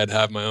think that I'd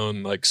have my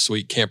own like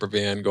sweet camper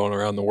van going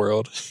around the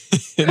world.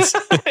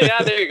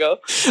 Yeah, there you go.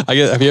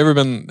 Have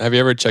you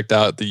ever checked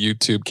out the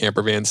YouTube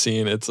camper van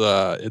scene?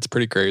 It's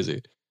pretty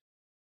crazy.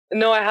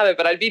 No, I haven't,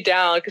 but I'd be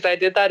down because I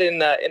did that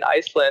in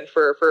Iceland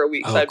for a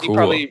week. So I'd be cool.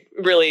 Probably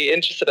really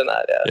interested in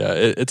that. Yeah,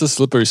 it's a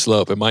slippery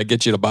slope. It might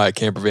get you to buy a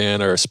camper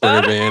van or a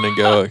sprinter van and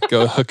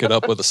go hook it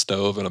up with a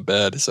stove and a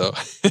bed. So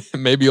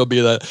maybe you'll be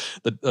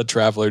a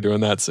traveler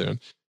doing that soon.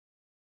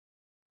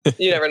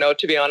 You never know,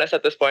 to be honest,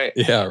 at this point.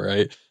 Yeah,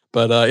 right.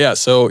 But yeah,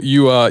 so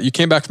you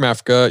came back from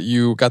Africa.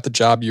 You got the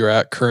job you're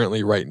at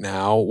currently right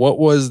now. What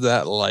was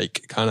that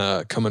like, kind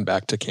of coming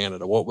back to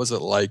Canada? What was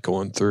it like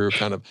going through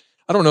kind of?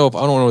 I don't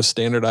know if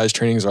standardized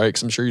training is right,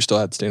 because I'm sure you still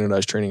had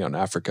standardized training out in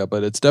Africa,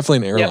 but it's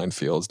definitely an airline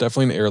feel. It's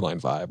definitely an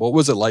airline vibe. What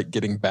was it like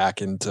getting back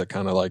into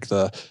kind of like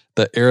the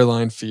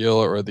airline feel,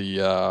 or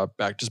the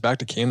back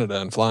to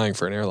Canada and flying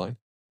for an airline?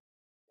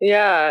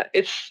 Yeah,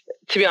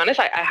 to be honest,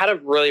 I had a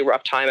really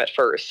rough time at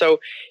first. So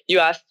you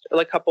asked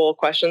like a couple of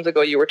questions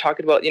ago, you were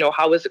talking about,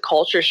 how was the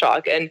culture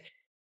shock? And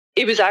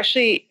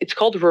it's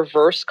called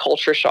reverse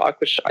culture shock,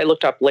 which I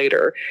looked up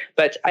later,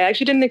 but I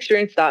actually didn't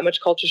experience that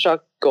much culture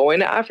shock going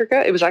to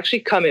Africa. It was actually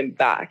coming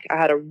back. I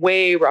had a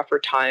way rougher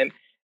time.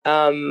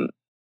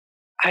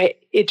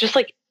 It just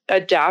like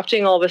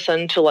adapting all of a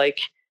sudden to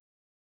like,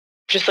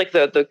 just like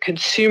the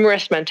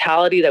consumerist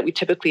mentality that we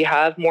typically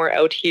have more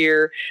out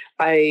here.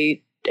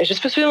 I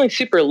just was feeling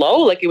super low.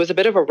 Like, it was a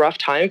bit of a rough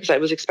time because I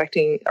was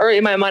expecting, or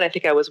in my mind, I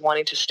think I was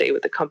wanting to stay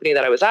with the company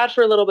that I was at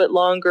for a little bit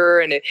longer.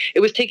 And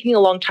it was taking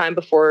a long time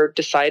before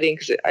deciding,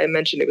 because I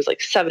mentioned it was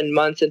like 7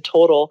 months in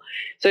total.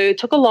 So it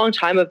took a long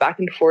time of back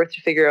and forth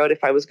to figure out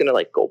if I was going to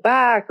like go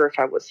back, or if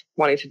I was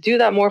wanting to do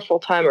that more full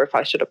time, or if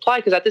I should apply.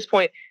 Because at this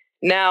point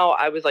now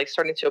I was like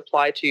starting to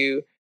apply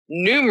to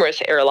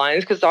numerous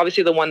airlines, because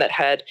obviously the one that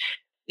had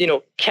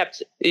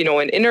kept,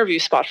 an interview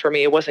spot for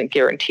me, it wasn't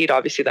guaranteed,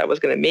 obviously, that I was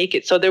going to make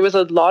it. So there was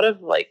a lot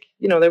of like,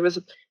 there was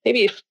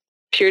maybe a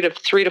period of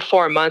 3 to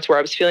 4 months where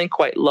I was feeling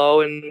quite low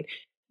and,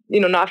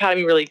 not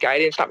having really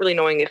guidance, not really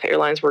knowing if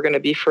airlines were going to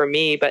be for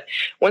me. But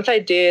once I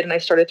did, and I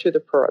started through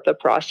the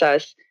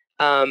process,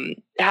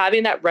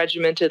 having that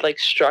regimented like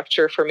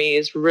structure for me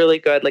is really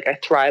good. Like, I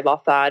thrive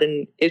off that.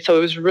 And so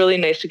it was really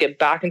nice to get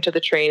back into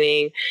the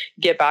training,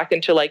 get back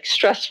into like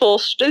stressful,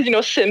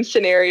 sim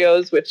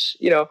scenarios, which,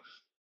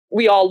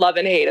 we all love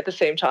and hate at the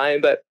same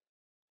time, but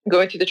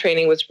going through the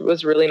training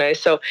was really nice.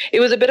 So it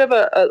was a bit of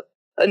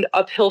an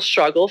uphill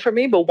struggle for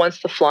me, but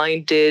once the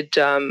flying did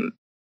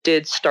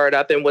start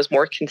up and was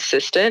more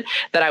consistent,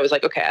 then I was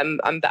like, okay,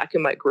 I'm back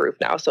in my groove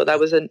now. So that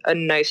was a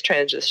nice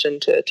transition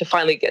to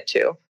finally get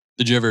to.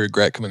 Did you ever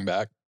regret coming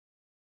back?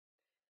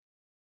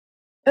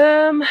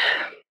 I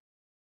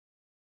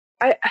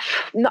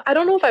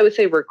don't know if I would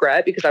say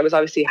regret, because I was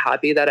obviously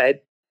happy that I'd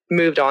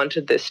moved on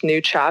to this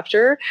new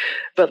chapter,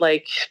 but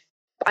like,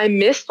 I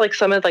missed like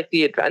some of like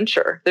the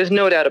adventure. There's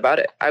no doubt about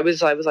it. I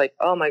was like,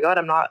 oh my God,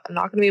 I'm not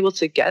going to be able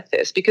to get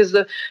this, because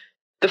the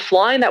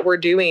flying that we're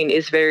doing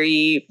is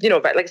very,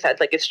 like I said,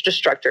 like, it's just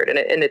structured,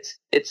 and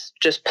it's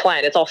just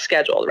planned. It's all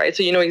scheduled, right?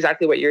 So you know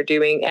exactly what you're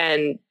doing.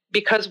 And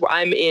because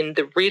I'm in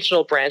the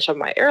regional branch of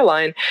my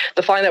airline,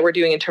 the flying that we're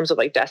doing in terms of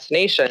like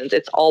destinations,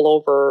 it's all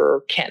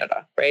over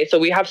Canada, right? So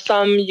we have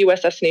some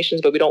US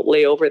destinations, but we don't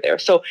lay over there.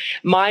 So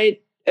my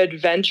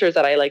adventures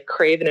that I like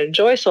crave and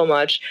enjoy so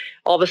much,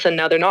 all of a sudden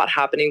now they're not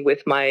happening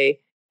with my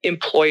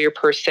employer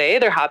per se.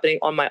 They're happening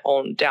on my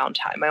own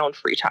downtime, my own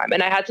free time.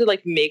 And I had to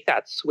like make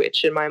that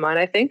switch in my mind.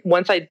 I think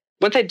once I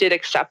did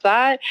accept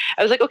that,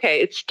 I was like, okay,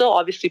 it's still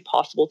obviously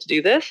possible to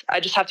do this. I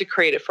just have to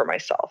create it for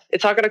myself.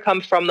 It's not going to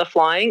come from the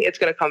flying. It's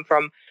going to come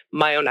from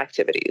my own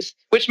activities,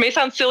 which may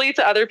sound silly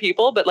to other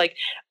people, but like,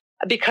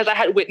 because I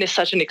had witnessed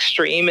such an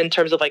extreme in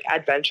terms of like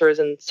adventures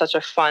and such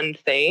a fun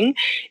thing,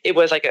 it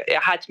was like I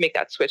had to make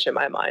that switch in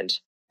my mind.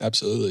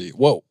 Absolutely.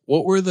 What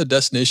were the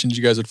destinations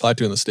you guys would fly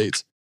to in the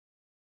States?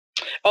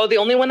 Oh, the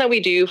only one that we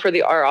do for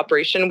our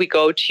operation, we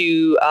go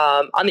to,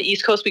 on the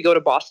East Coast, we go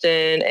to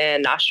Boston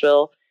and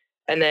Nashville.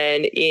 And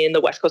then in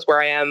the West Coast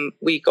where I am,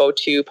 we go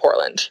to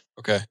Portland.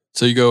 Okay.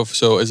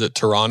 So is it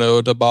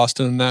Toronto to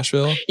Boston and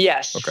Nashville?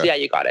 Yes. Okay. Yeah,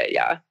 you got it.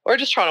 Yeah. Or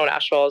just Toronto,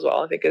 Nashville as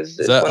well, I think is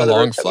that a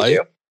long flight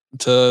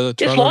to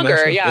Toronto? It's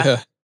longer.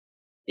 Yeah.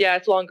 Yeah,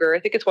 it's longer. I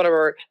think it's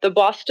the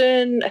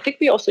Boston, I think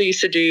we also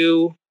used to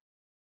do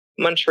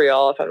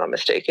Montreal, if I'm not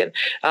mistaken.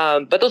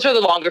 But those are the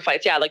longer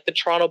flights. Yeah. Like the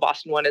Toronto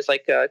Boston one is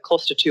like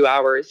close to 2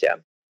 hours. Yeah.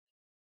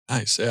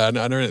 Nice. Yeah. I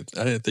didn't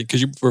think,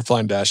 because you were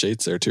flying Dash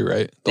 8s there too,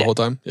 right? The whole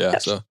time. Yeah.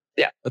 Yes. So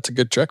yeah, that's a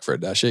good trek for a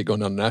Dash 8 going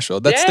down to Nashville.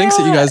 That stinks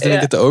that you guys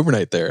didn't get to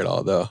overnight there at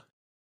all, though.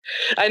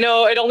 I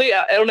know. It only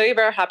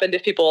ever happened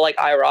if people like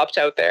IROP'd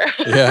out there.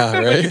 Yeah,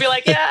 right. You'd be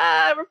like,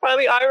 yeah, we're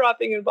finally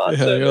IROPing in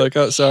Boston. Yeah, you're like,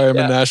 oh, sorry, I'm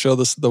in Nashville.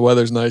 The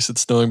weather's nice.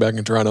 It's snowing back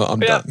in Toronto.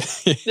 I'm done.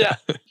 Yeah.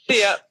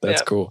 See ya.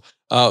 That's cool.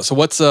 So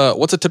what's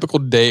a typical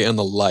day in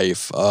the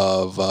life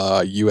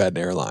of you at an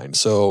airline?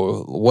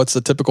 So what's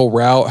the typical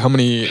route? How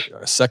many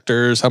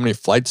sectors? How many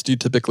flights do you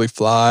typically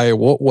fly?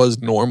 What was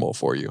normal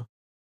for you?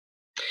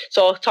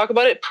 So I'll talk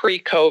about it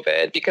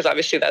pre-COVID because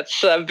obviously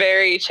that's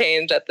very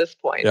changed at this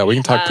point. Yeah, we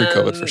can talk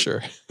pre-COVID for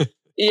sure.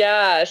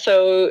 Yeah.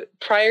 So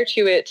prior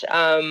to it,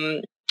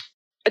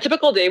 a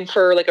typical day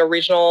for like a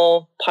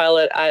regional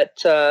pilot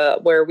at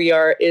where we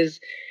are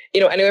is,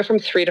 anywhere from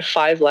 3 to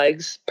 5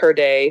 legs per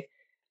day.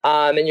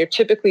 And you're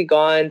typically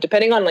gone,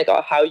 depending on like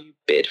how you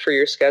bid for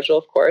your schedule,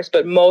 of course,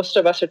 but most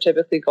of us are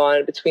typically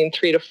gone between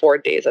 3 to 4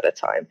 days at a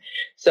time.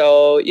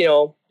 So,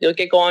 you'll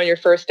get going your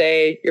first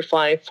day, you're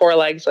flying 4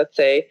 legs, let's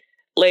say,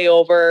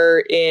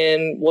 layover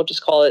in, we'll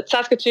just call it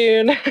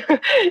Saskatoon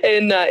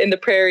in the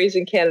prairies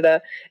in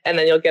Canada. And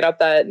then you'll get up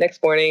that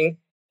next morning,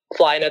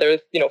 fly another,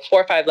 4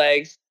 or 5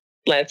 legs,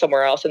 land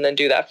somewhere else, and then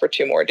do that for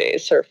 2 more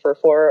days, or for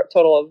a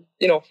total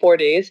of 4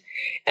 days.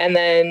 And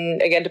then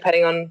again,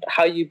 depending on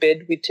how you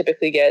bid, we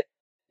typically get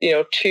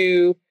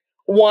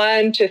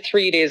 1 to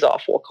 3 days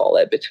off, we'll call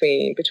it,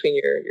 between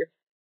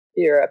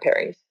your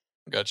pairings.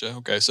 Gotcha.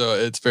 Okay, so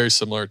it's very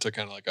similar to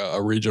kind of like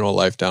a regional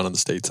life down in the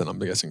States, and I'm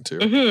guessing too.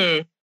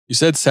 Mm-hmm. You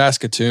said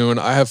Saskatoon.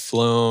 I have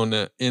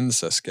flown in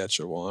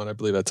Saskatchewan. I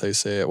believe that's how you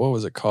say it. What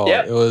was it called?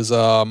 Yep. It was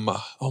oh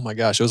my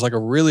gosh, it was like a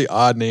really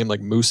odd name, like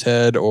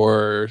Moosehead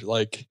or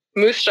like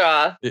Moose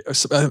Jaw.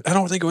 I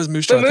don't think it was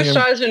Moose Jaw. But Moose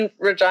Jaw is in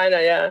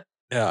Regina, yeah.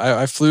 Yeah,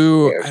 I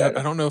flew.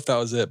 I don't know if that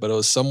was it, but it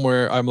was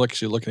somewhere. I'm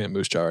actually looking at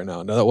Moose Jaw right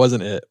now. No, that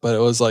wasn't it. But it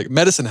was like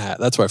Medicine Hat.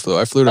 That's where I flew.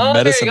 I flew to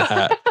Medicine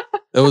Hat.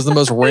 It was the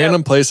most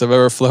random place I've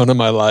ever flown in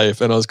my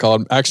life. And it was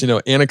called, actually,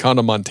 no,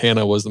 Anaconda,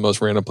 Montana was the most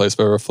random place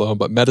I've ever flown.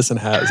 But Medicine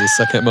Hat is the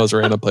second most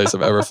random place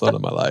I've ever flown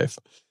in my life.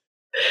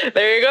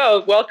 There you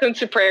go. Welcome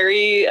to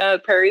prairies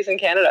in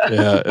Canada.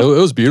 Yeah, it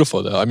was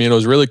beautiful though. I mean, it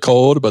was really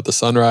cold, but the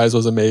sunrise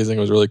was amazing.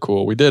 It was really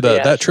cool. We did,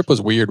 that trip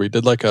was weird. We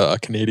did like a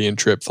Canadian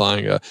trip,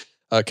 flying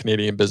a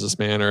Canadian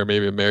businessman or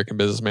maybe American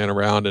businessman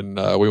around. And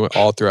we went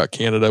all throughout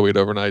Canada. We had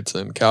overnights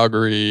in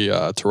Calgary,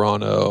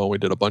 Toronto, and we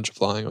did a bunch of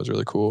flying. It was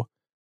really cool.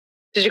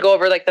 Did you go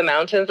over like the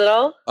mountains at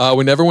all?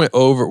 We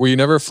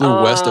never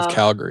flew west of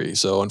Calgary.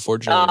 So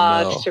unfortunately,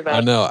 no. That's too bad.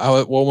 I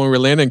know. When we were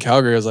landing in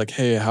Calgary, I was like,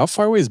 hey, how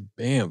far away is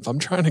Banff? I'm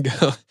trying to go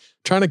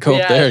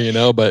up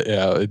there, but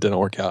yeah, it didn't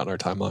work out in our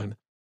timeline.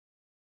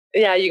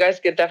 Yeah, you guys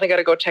definitely got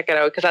to go check it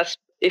out. Cause that's,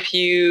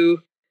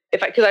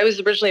 because I was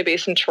originally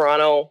based in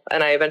Toronto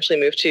and I eventually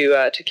moved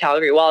to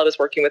Calgary while I was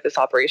working with this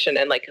operation,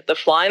 and like the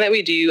flying that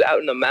we do out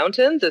in the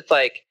mountains, it's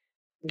like,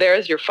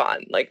 there's your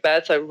fun. Like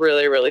that's a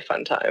really, really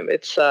fun time.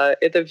 It's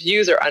the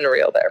views are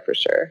unreal there for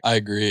sure. I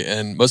agree.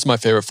 And most of my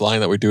favorite flying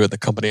that we do at the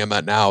company I'm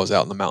at now is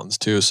out in the mountains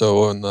too.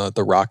 So in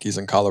the Rockies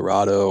in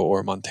Colorado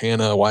or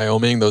Montana,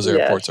 Wyoming, those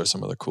airports are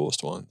some of the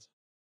coolest ones.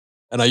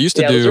 And I used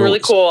to do those are really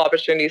cool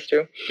opportunities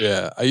too.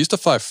 Yeah. I used to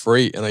fly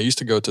freight and I used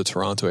to go to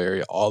Toronto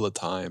area all the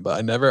time,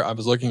 but I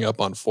was looking up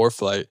on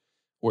ForeFlight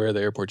where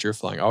the airport you're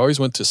flying. I always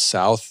went to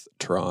South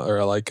Toronto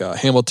or like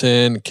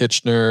Hamilton,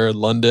 Kitchener,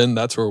 London.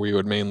 That's where we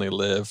would mainly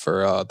live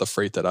for the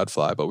freight that I'd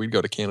fly. But we'd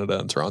go to Canada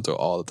and Toronto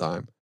all the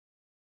time.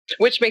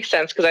 Which makes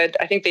sense because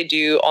I think they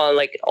do on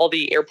like all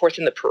the airports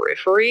in the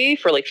periphery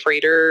for like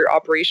freighter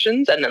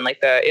operations, and then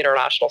like the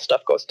international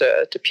stuff goes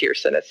to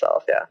Pearson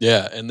itself. Yeah.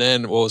 Yeah, and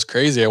then what was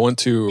crazy? I went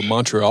to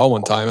Montreal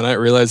one time and I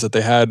realized that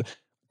they had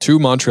 2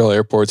 Montreal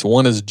airports.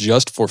 One is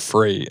just for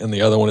freight, and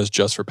the other one is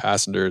just for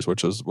passengers,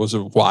 which was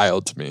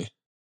wild to me.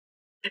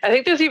 I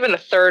think there's even a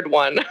third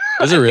one.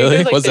 Is it really?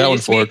 Like, what's that one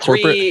for?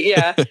 Corporate?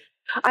 Yeah.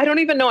 I don't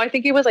even know. I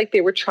think it was like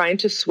they were trying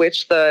to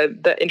switch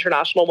the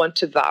international one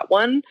to that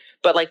one,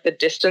 but like the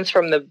distance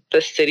from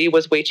the city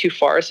was way too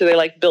far. So they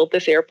like built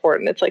this airport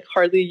and it's like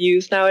hardly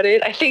used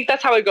nowadays. I think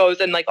that's how it goes.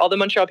 And like all the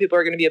Montreal people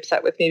are going to be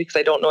upset with me because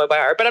I don't know it by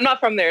heart, but I'm not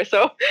from there.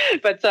 So,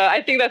 but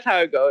I think that's how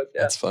it goes.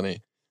 Yeah. That's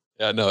funny.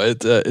 Yeah, no,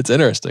 it's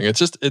interesting.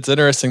 It's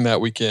interesting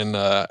that we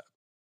can,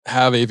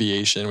 have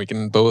aviation. We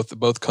can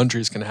both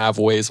countries can have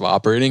ways of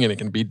operating and it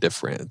can be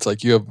different. It's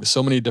like you have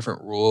so many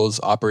different rules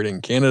operating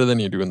in Canada than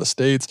you do in the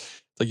States.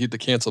 It's like you have to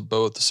cancel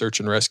both the search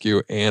and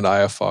rescue and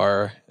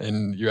IFR,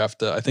 and you have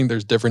to, I think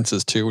there's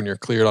differences too when you're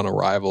cleared on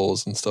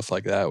arrivals and stuff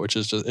like that, which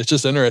is it's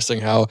just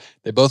interesting how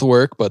they both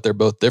work, but they're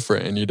both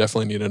different, and you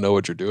definitely need to know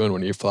what you're doing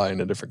when you fly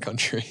in a different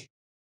country.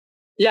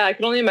 Yeah, I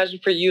can only imagine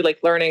for you, like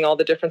learning all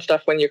the different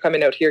stuff when you're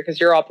coming out here, because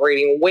you're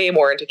operating way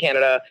more into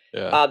Canada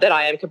than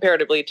I am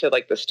comparatively to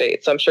like the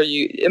States. So I'm sure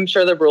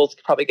the rules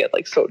could probably get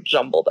like so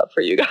jumbled up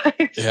for you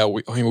guys. Yeah,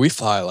 we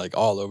fly like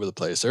all over the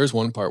place. There's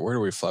one part, where do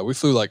we fly? We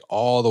flew like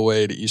all the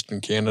way to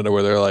Eastern Canada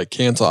where they're like,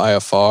 cancel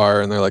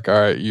IFR. And they're like, all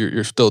right,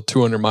 you're still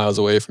 200 miles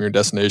away from your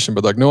destination,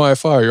 but like, no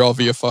IFR, you're all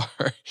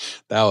VFR.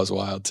 That was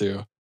wild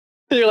too.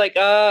 You're like,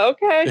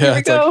 okay, here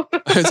we go.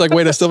 It's like,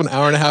 wait, I still have an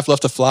hour and a half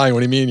left to fly. What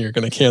do you mean you're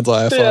going to cancel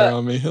IFR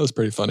on me? It was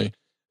pretty funny.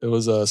 It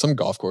was some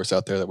golf course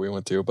out there that we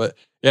went to. But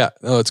yeah,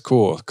 no, it's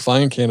cool.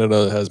 Flying in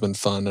Canada has been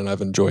fun, and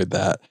I've enjoyed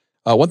that.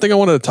 One thing I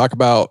wanted to talk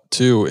about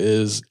too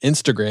is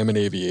Instagram and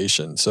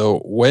aviation. So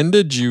when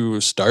did you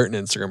start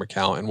an Instagram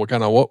account, and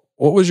what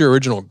was your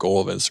original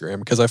goal of Instagram?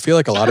 Because I feel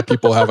like a lot of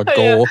people have a Yeah.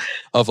 goal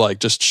of like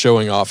just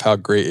showing off how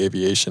great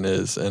aviation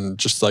is and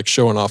just like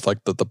showing off like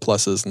the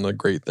pluses and the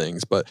great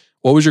things. But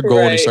what was your goal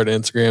when you Right.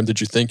 started Instagram?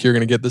 Did you think you're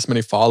going to get this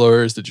many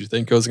followers? Did you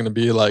think it was going to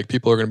be like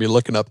people are going to be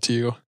looking up to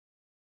you?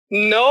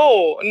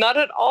 No, not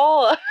at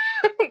all.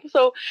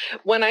 So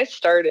when I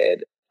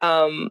started,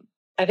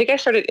 I think I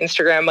started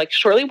Instagram like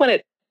shortly when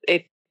it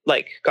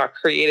like got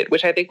created,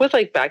 which I think was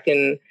like back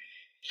in,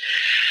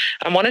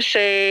 I want to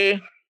say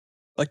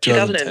Like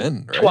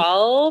 2010, right?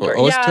 2012, or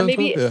Oh, it's yeah, 2012?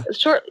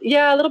 maybe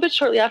Yeah. a little bit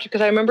shortly after,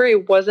 because I remember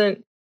it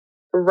wasn't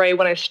right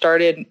when I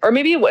started, or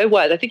maybe it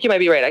was. I think you might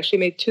be right. Actually,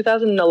 maybe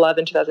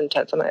 2011,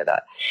 2010, something like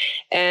that.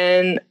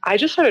 And I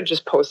just started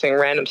just posting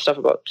random stuff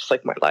about just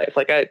like my life.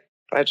 Like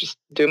I just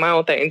do my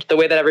own thing the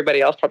way that everybody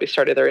else probably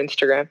started their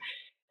Instagram.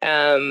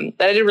 I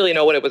didn't really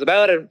know what it was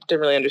about. I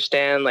didn't really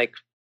understand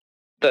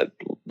the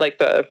like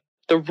the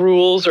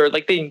rules or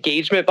like the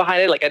engagement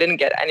behind it. Like I didn't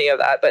get any of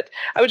that, but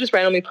I would just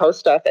randomly post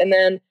stuff. And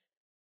then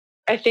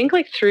I think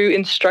like through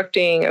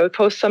instructing, I would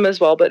post some as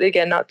well, but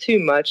again, not too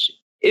much.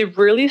 It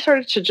really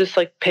started to just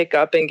like pick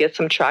up and get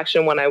some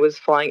traction when I was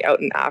flying out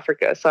in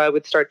Africa. So I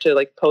would start to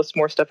like post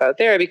more stuff out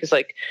there because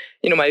like,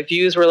 my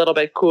views were a little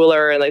bit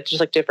cooler and like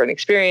just like different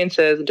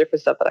experiences and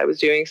different stuff that I was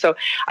doing. So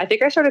I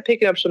think I started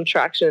picking up some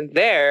traction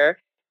there.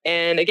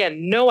 And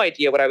again, no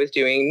idea what I was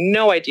doing,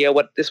 no idea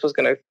what this was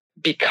going to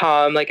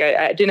become. Like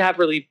I didn't have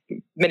really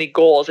many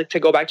goals. Like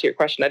to go back to your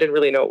question, I didn't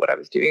really know what I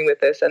was doing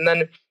with this. And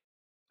then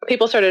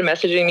people started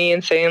messaging me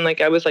and saying like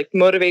I was like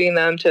motivating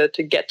them to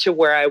get to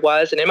where I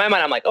was. And in my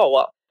mind, I'm like, oh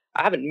well,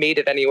 I haven't made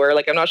it anywhere.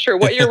 Like I'm not sure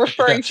what you're Yeah.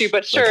 referring to,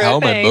 but Like, sure, how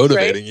am I thanks, right?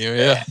 motivating you?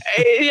 Yeah.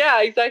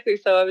 Yeah, exactly.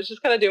 So I was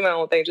just kind of doing my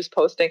own thing, just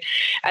posting,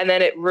 and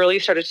then it really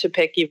started to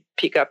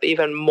pick up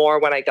even more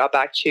when I got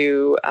back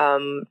to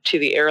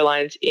the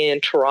airlines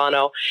in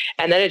Toronto,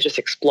 and then it just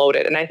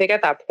exploded. And I think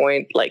at that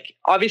point, like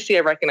obviously,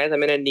 I recognize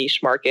I'm in a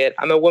niche market.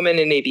 I'm a woman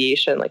in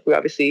aviation. Like we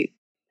obviously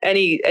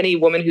any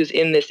woman who's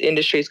in this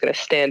industry is going to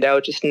stand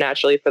out just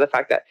naturally for the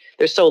fact that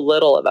there's so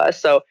little of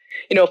us. So,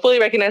 fully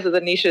recognize that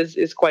the niche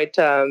is quite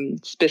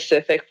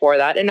specific for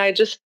that. And I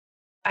just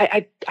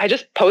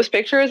post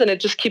pictures and it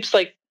just keeps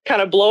like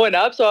kind of blowing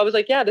up. So I was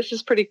like, yeah, this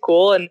is pretty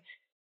cool. And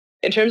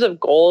in terms of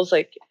goals,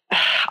 like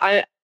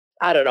I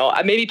I don't know.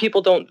 Maybe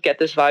people don't get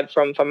this vibe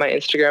from my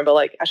Instagram, but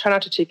like I try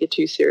not to take it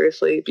too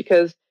seriously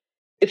because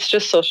it's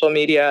just social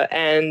media,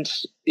 and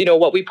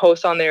what we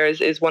post on there is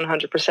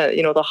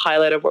 100% the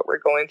highlight of what we're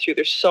going through.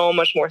 There's so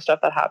much more stuff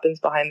that happens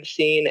behind the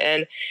scene,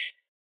 and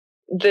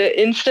the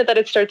instant that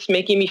it starts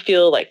making me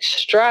feel like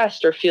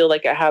stressed or feel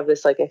like I have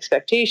this like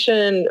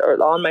expectation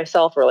or on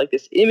myself or like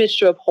this image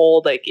to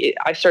uphold, like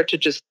I start to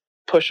just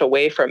push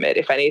away from it.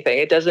 If anything,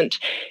 it doesn't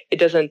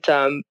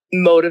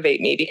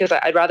motivate me because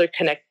I'd rather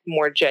connect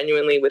more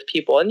genuinely with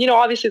people. And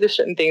obviously there's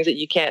certain things that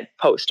you can't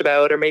post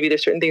about, or maybe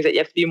there's certain things that you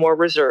have to be more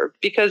reserved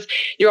because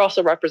you're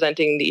also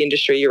representing the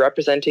industry, you're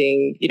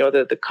representing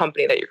the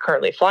company that you're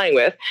currently flying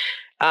with.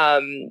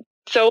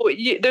 So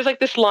there's like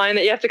this line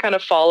that you have to kind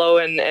of follow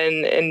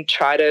and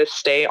try to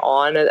stay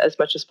on as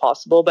much as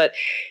possible. But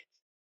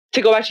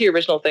to go back to your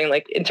original thing,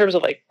 like in terms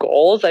of like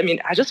goals, I mean,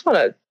 I just want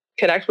to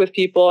connect with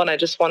people and I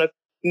just want to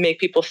make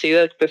people see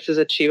that this is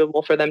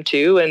achievable for them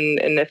too. And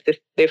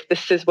if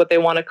this is what they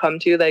want to come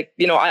to, like,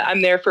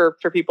 I'm there for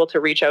people to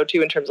reach out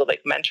to in terms of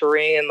like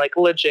mentoring and like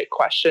legit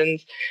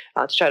questions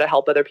to try to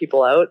help other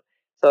people out.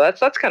 So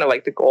that's kind of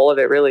like the goal of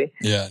it, really.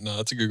 Yeah, no,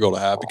 that's a good goal to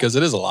have because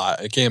it is a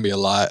lot. It can be a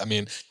lot. I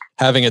mean,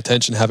 having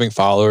attention, having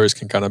followers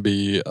can kind of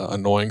be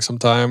annoying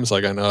sometimes.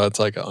 Like I know it's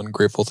like an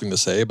ungrateful thing to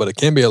say, but it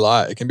can be a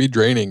lot. It can be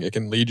draining. It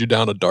can lead you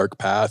down a dark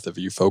path if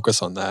you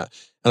focus on that.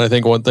 And I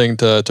think one thing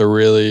to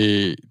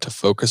really to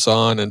focus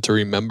on and to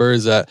remember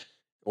is that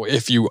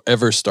if you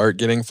ever start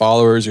getting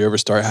followers, you ever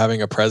start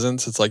having a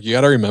presence, it's like you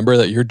got to remember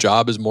that your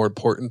job is more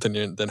important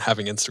than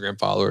having Instagram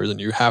followers, and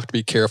you have to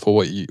be careful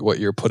what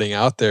you're putting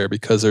out there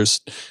because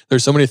there's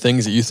so many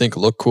things that you think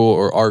look cool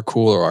or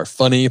are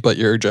funny, but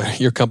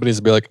your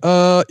companies will be like,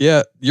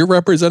 yeah, you're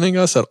representing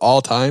us at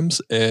all times,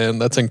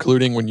 and that's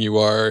including when you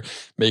are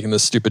making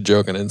this stupid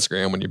joke on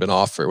Instagram when you've been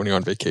off or when you're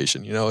on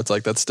vacation. It's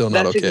like that's still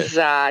not That's okay.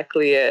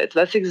 exactly it.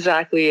 That's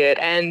exactly it.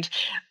 And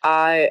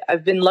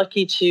I've been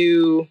lucky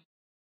to.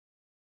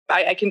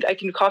 I can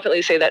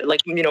confidently say that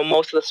like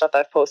most of the stuff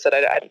I've posted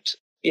I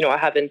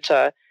haven't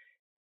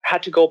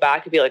had to go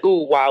back and be like,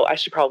 oh wow, I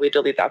should probably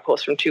delete that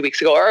post from 2 weeks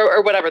ago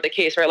or whatever the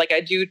case, right? Like I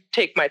do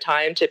take my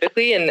time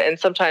typically, and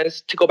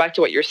sometimes to go back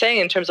to what you're saying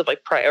in terms of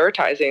like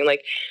prioritizing,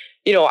 like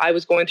I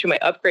was going through my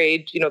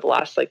upgrade the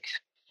last like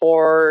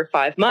 4 or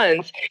 5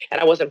 months, and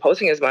I wasn't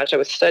posting as much. I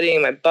was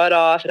studying my butt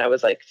off and I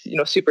was like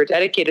super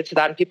dedicated to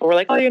that, and people were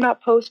like, oh, you're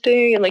not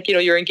posting, and like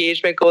your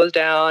engagement goes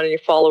down and your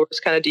followers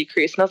kind of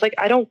decrease, and I was like,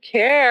 I don't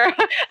care.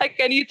 Like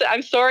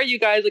I'm sorry you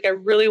guys, like I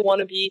really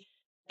want to be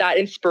that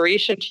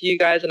inspiration to you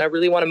guys and I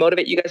really want to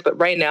motivate you guys. But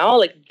right now,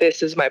 like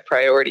this is my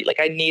priority. Like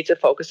I need to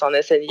focus on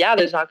this. And yeah,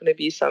 there's not going to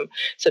be some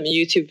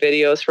YouTube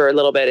videos for a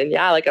little bit. And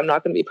yeah, like I'm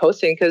not going to be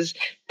posting because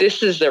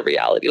this is the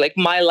reality. Like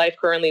my life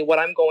currently, what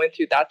I'm going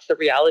through, that's the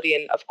reality.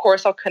 And of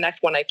course I'll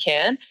connect when I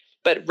can.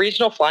 But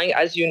regional flying,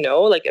 as you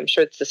know, like I'm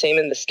sure it's the same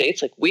in the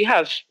States, like we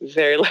have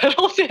very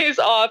little days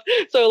off.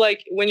 So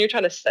like when you're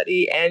trying to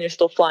study and you're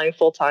still flying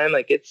full time,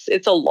 like it's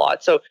a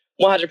lot. So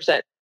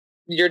 100%,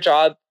 your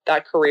job,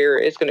 that career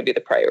is going to be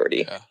the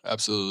priority. Yeah,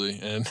 absolutely.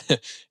 And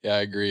yeah, I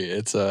agree.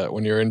 It's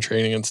when you're in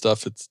training and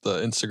stuff, it's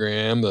the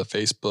Instagram, the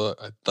Facebook.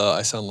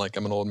 I sound like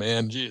I'm an old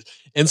man. Jeez.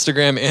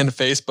 Instagram and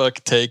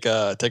Facebook take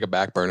a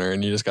back burner,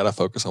 and you just got to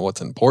focus on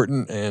what's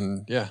important.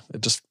 And yeah,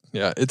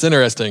 it's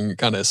interesting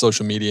kind of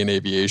social media and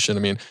aviation.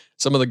 I mean,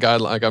 some of the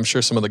like I'm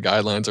sure some of the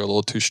guidelines are a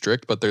little too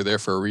strict, but they're there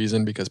for a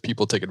reason because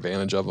people take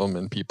advantage of them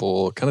and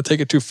people kind of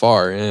take it too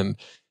far. And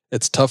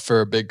it's tough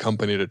for a big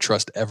company to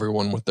trust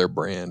everyone with their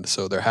brand.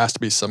 So there has to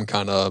be some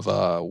kind of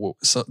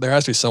there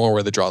has to be somewhere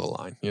where they draw the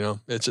line. You know,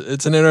 it's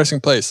an interesting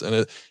place, and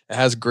it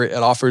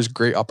offers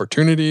great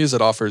opportunities.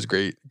 It offers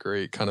great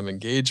kind of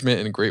engagement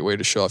and a great way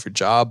to show off your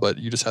job, but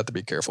you just have to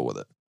be careful with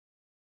it.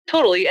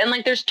 Totally. And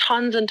like there's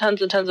tons and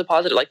tons and tons of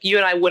positive. Like you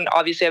and I wouldn't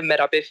obviously have met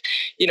up if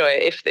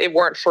it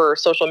weren't for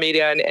social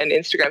media and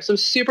Instagram. So I'm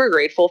super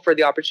grateful for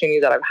the opportunity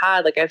that I've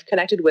had. Like I've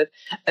connected with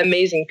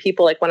amazing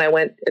people. Like when I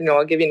went,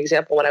 I'll give you an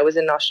example. When I was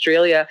in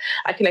Australia,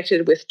 I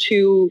connected with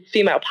 2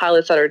 female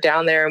pilots that are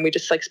down there, and we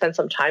just like spent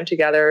some time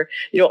together,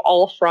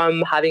 all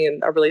from having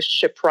a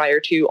relationship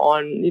prior to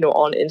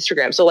on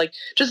Instagram. So like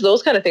just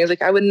those kind of things,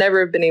 like I would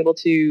never have been able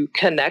to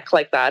connect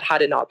like that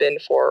had it not been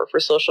for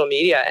social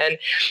media.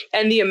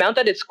 And the amount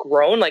that it's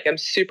grown, like I'm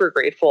super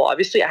grateful.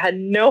 Obviously I had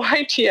no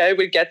idea I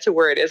would get to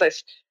where it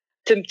is.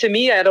 To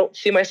me, I don't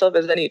see myself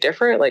as any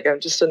different. Like I'm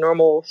just a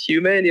normal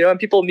human, and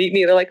people meet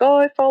me, they're like, "Oh,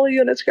 I follow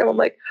you on Instagram." I'm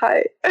like,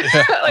 "Hi."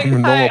 Yeah, like, I'm a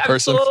normal hi,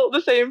 person. I'm still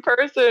the same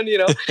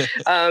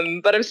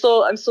person, but I'm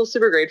still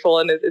super grateful,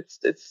 and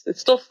it's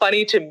still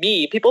funny to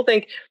me. People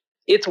think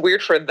it's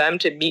weird for them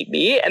to meet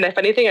me, and if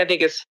anything, I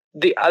think it's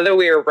the other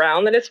way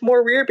around that it's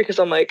more weird because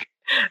I'm like,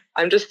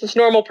 I'm just this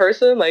normal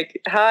person. Like,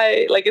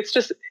 hi, like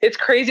it's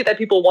crazy that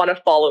people want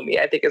to follow me,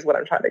 I think is what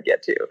I'm trying to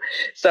get to.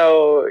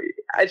 So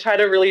I try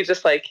to really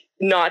just like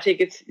not take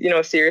it,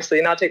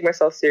 seriously, not take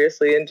myself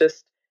seriously, and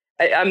just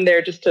I'm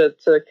there just to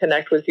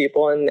connect with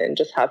people and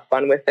just have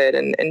fun with it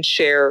and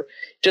share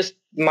just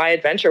my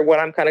adventure, what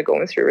I'm kind of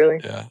going through,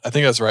 really. Yeah, I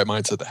think that's the right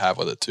mindset to have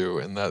with it too.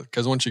 And that,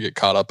 because once you get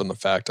caught up in the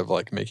fact of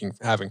like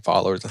having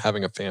followers and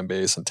having a fan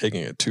base and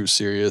taking it too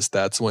serious,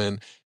 that's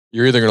when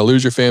you're either going to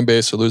lose your fan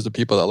base or lose the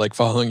people that like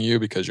following you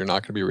because you're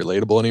not going to be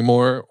relatable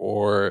anymore,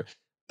 or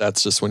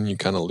that's just when you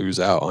kind of lose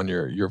out on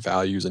your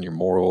values and your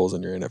morals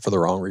and you're in it for the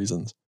wrong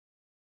reasons.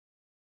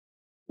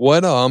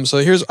 What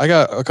so I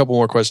got a couple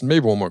more questions,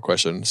 maybe one more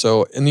question.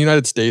 So in the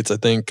United States, I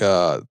think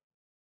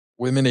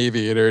women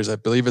aviators, I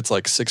believe it's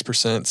like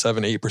 6%,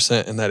 7,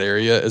 8% in that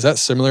area. Is that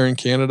similar in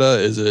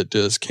Canada?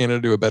 Does Canada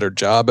do a better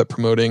job at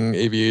promoting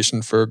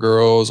aviation for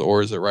girls,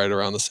 or is it right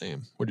around the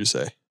same? Would you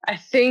say? I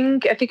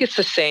think it's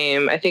the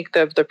same. I think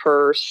the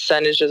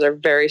percentages are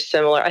very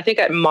similar. I think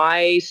at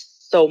my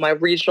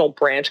regional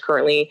branch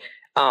currently,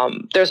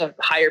 there's a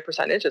higher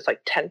percentage. It's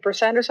like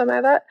 10% or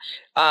something like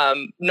that.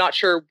 Not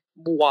sure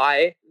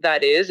why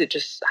that is. It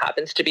just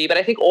happens to be, but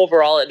I think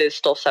overall it is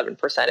still 7%.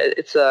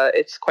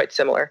 It's quite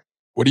similar.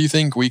 What do you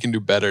think we can do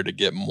better to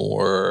get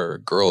more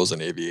girls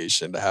in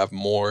aviation, to have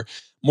more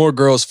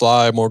girls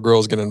fly, more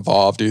girls get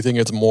involved? Do you think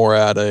it's more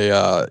at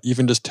a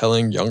even just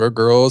telling younger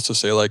girls to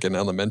say like in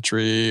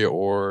elementary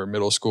or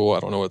middle school, I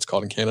don't know what it's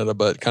called in Canada,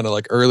 but kind of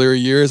like earlier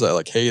years,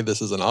 like, hey,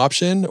 this is an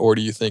option? Or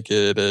do you think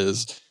it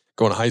is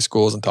going to high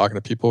schools and talking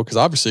to people? Because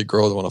obviously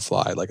girls want to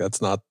fly. Like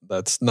that's not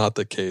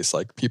the case.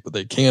 Like people,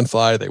 they can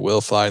fly, they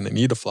will fly, and they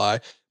need to fly.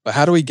 But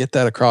how do we get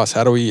that across?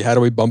 How do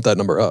we bump that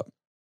number up?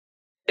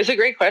 It's a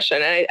great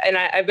question.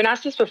 I've been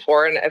asked this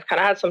before, and I've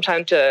kind of had some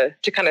time to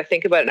kind of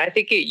think about it. And I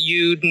think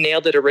you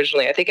nailed it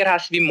originally. I think it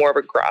has to be more of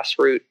a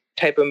grassroots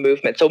type of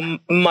movement. So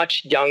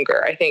much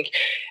younger. I think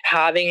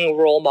having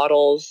role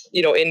models,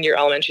 in your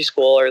elementary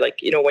school, or like,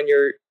 when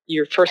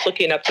you're first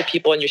looking up to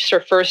people and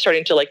you're first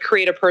starting to like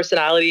create a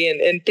personality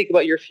and think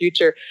about your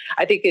future.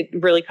 I think it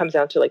really comes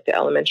down to like the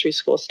elementary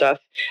school stuff.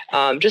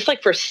 Just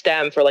like for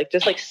STEM, for like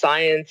just like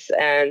science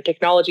and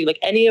technology, like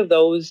any of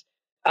those,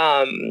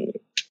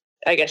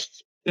 I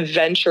guess,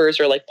 ventures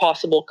or like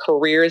possible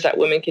careers that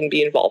women can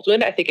be involved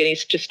in. I think it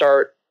needs to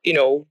start,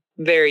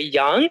 very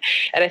young.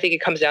 And I think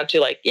it comes down to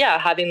like, yeah,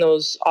 having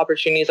those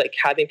opportunities, like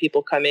having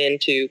people come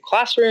into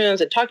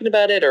classrooms and talking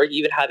about it, or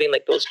even having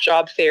like those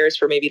job fairs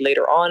for maybe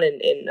later on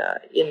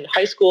in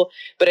high school.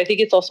 But I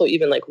think it's also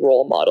even like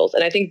role models.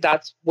 And I think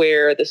that's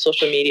where the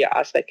social media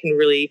aspect can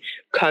really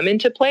come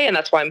into play. And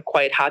that's why I'm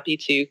quite happy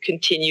to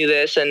continue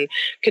this and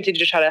continue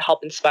to try to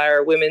help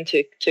inspire women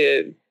to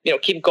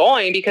keep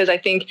going, because I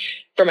think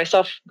for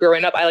myself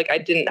growing up, I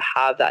didn't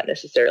have that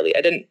necessarily.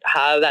 I didn't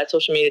have that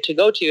social media to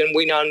go to. And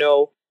we now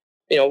know,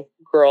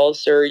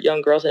 girls or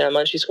young girls in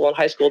elementary school and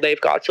high school, they've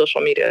got social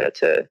media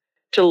to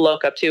to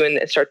look up to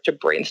and start to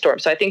brainstorm.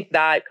 So I think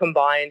that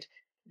combined,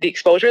 the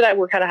exposure that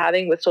we're kind of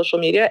having with social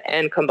media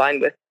and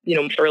combined with,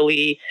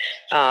 early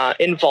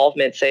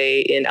involvement,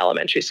 say in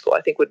elementary school,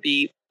 I think would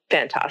be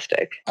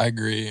fantastic. I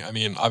agree. I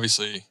mean,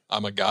 obviously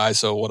I'm a guy,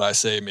 so what I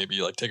say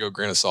maybe like take a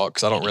grain of salt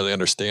because I don't really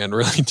understand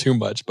really too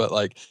much, but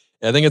like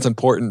I think it's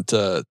important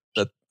that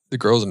the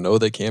girls know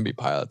they can be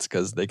pilots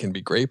because they can be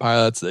great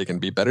pilots. They can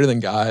be better than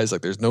guys.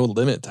 Like there's no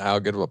limit to how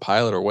good of a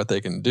pilot or what they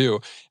can do.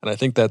 And I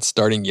think that's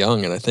starting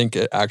young. And I think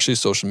actually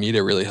social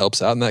media really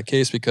helps out in that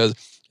case because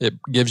it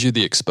gives you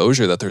the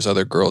exposure that there's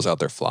other girls out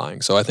there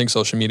flying. So I think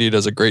social media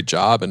does a great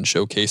job in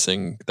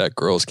showcasing that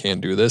girls can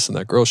do this and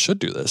that girls should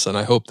do this. And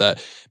I hope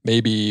that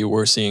maybe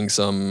we're seeing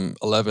some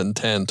 11,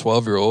 10,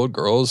 12-year-old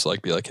girls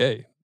like be like,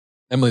 hey,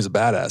 Emilie's a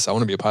badass. I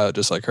want to be a pilot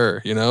just like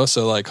her,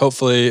 So like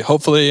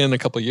hopefully in a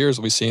couple of years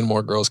we'll be seeing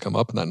more girls come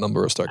up and that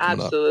number will start coming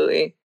up.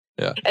 Absolutely.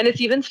 Yeah. And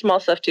it's even small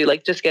stuff too,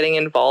 like just getting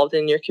involved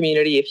in your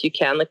community if you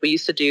can. Like we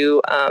used to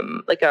do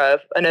like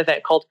an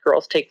event called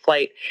Girls Take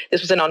Flight. This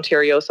was in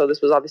Ontario, so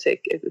this was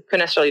obviously, couldn't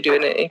necessarily do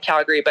it in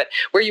Calgary, but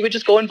where you would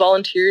just go and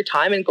volunteer your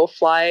time and go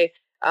fly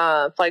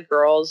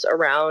girls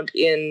around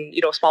in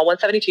small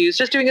 172s,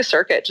 just doing a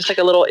circuit, just like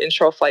a little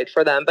intro flight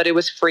for them. But it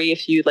was free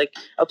if you like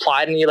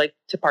applied and you like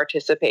to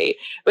participate.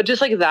 But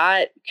just like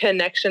that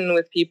connection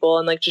with people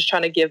and like just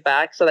trying to give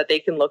back so that they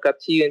can look up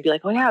to you and be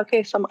like, oh yeah,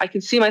 okay, I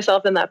can see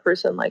myself in that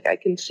person. Like I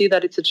can see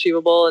that it's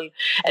achievable,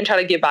 and try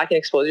to give back and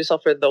expose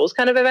yourself for those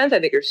kind of events.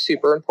 I think are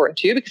super important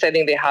too, because I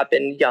think they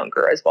happen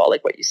younger as well,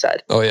 like what you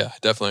said. Oh yeah,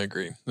 definitely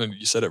agree. And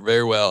you said it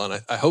very well,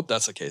 and I hope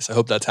that's the case. I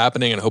hope that's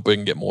happening, and I hope we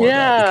can get more of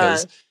that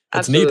because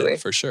it's needed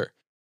for sure.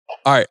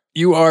 All right.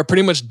 You are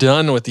pretty much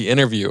done with the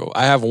interview.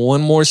 I have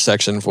one more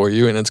section for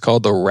you, and it's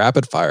called the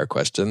rapid fire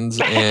questions.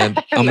 And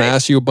I'm going to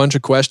ask you a bunch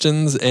of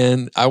questions,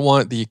 and I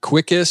want the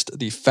quickest,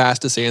 the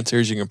fastest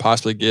answers you can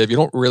possibly give. You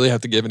don't really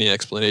have to give any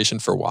explanation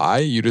for why.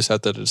 You just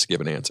have to just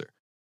give an answer.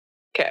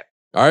 Okay.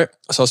 All right.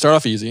 So I'll start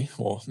off easy.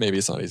 Well, maybe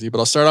it's not easy, but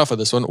I'll start off with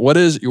this one. What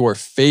is your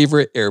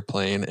favorite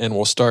airplane? And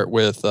we'll start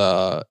with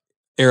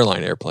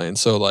airline airplane.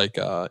 So like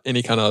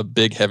any kind of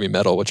big heavy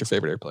metal. What's your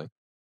favorite airplane?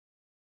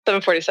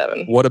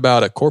 747. What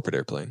about a corporate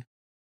airplane?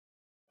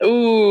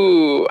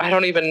 Ooh, I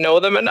don't even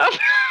know them enough.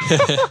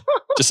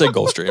 Just say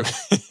Gulfstream.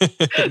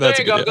 There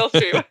you go,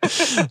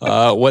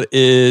 Gulfstream. What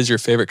is your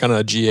favorite kind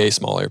of GA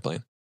small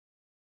airplane?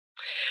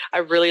 I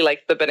really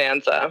like the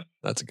Bonanza.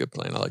 That's a good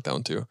plane. I like that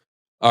one too.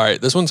 All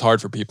right, this one's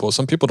hard for people.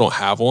 Some people don't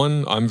have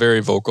one. I'm very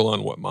vocal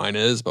on what mine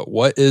is, but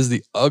what is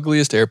the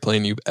ugliest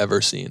airplane you've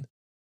ever seen?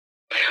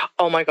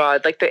 Oh my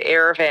God, like the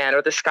Airvan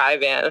or the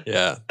Skyvan.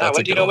 Yeah. That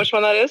one. Do you know which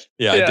one that is?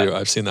 Yeah, I do.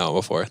 I've seen that one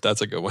before.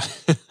 That's a good one.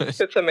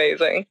 It's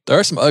amazing. There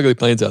are some ugly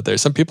planes out there.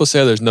 Some people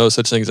say there's no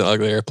such thing as an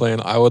ugly airplane.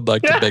 I would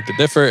like to beg to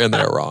differ, and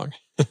they're wrong.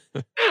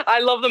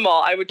 I love them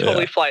all. I would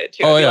totally fly it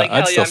too. Oh yeah, like,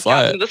 I'd still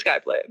fly it. The sky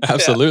plane.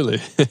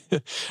 Absolutely. All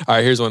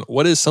right, here's one.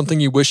 What is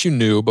something you wish you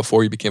knew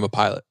before you became a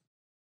pilot?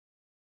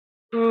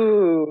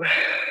 Ooh.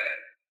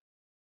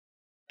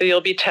 You'll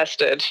be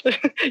tested.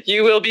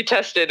 You will be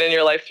tested in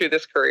your life through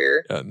this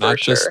career. Yeah, not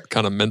just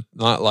kind of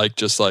not like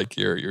just like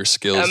your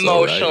skills.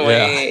 Emotionally,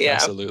 though, right? Yeah,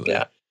 absolutely.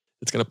 Yeah.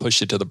 It's going to push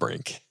you to the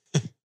brink.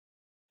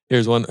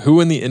 Here's one. Who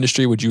in the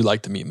industry would you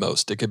like to meet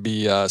most? It could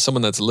be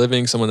someone that's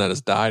living, someone that has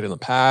died in the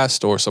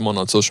past, or someone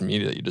on social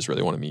media that you just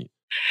really want to meet.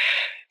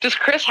 Does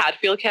Chris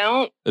Hadfield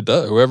count? It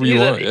does. Whoever you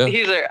want.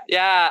 He's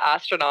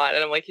astronaut,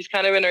 and I'm like, he's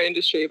kind of in our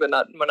industry, but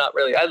not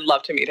really. I'd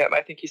love to meet him.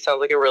 I think he sounds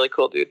like a really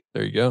cool dude.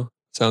 There you go.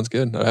 Sounds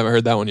good. I haven't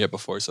heard that one yet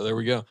before, so there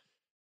we go.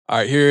 All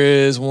right, here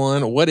is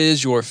one. What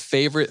is your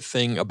favorite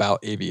thing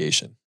about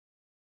aviation?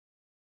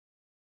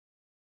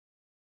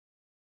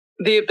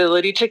 The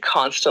ability to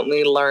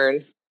constantly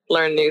learn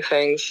new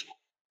things.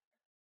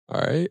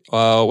 All right.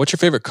 What's your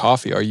favorite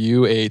coffee? Are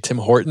you a Tim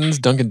Hortons,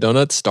 Dunkin'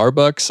 Donuts,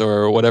 Starbucks,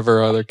 or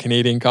whatever other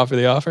Canadian coffee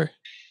they offer?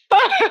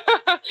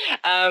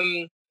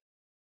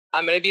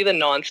 I'm going to be the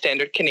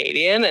non-standard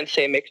Canadian and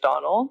say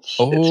McDonald's.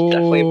 Oh, it's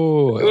definitely,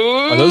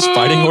 are those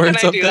fighting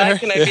words up there?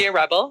 Can I be a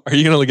rebel? Are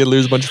you going to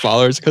lose a bunch of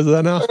followers because of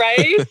that now?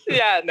 Right?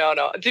 Yeah, no.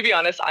 To be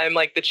honest, I'm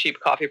like the cheap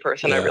coffee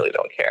person. Yeah. I really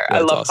don't care.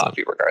 I love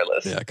coffee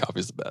regardless. Yeah,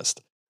 coffee's the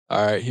best.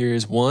 All right,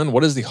 here's one.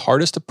 What is the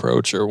hardest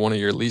approach or one of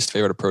your least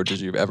favorite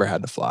approaches you've ever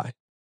had to fly?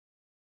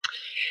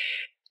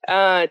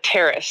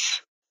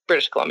 Terrace,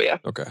 British Columbia.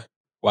 Okay.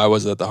 Why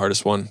was that the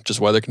hardest one? Just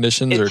weather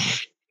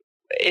conditions?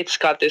 It's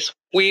got this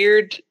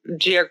weird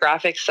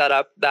geographic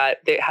setup that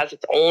it has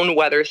its own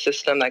weather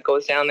system that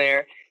goes down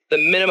there. The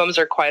minimums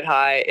are quite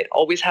high. It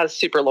always has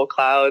super low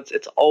clouds.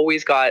 It's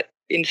always got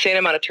insane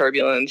amount of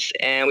turbulence,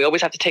 and we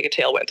always have to take a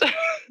tailwind.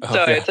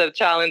 It's a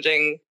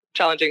challenging,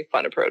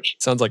 fun approach.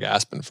 Sounds like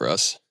Aspen for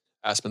us.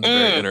 Aspen's a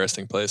very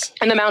interesting place.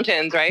 In the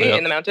mountains, right? Yep.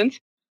 In the mountains.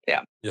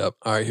 Yeah. Yep.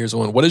 All right, here's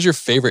one. What is your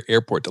favorite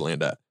airport to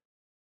land at?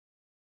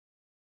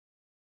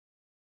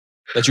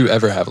 That you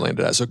ever have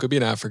landed at. So it could be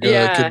in Africa.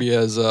 Yeah. It could be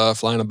as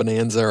flying a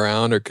Bonanza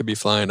around, or it could be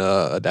flying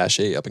a Dash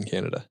 8 up in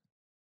Canada.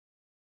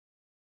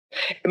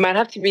 It might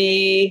have to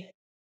be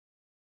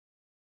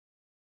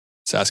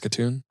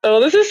Saskatoon? Oh,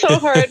 this is so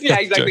hard. Yeah,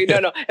 exactly.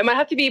 No. It might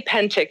have to be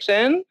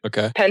Penticton.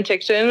 Okay.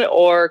 Penticton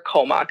or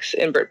Comox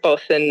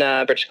both in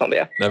British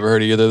Columbia. Never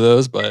heard of either of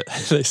those, but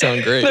they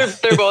sound great.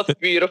 They're both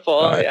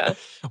beautiful. Right. Yeah.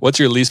 What's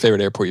your least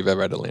favorite airport you've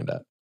ever had to land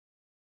at?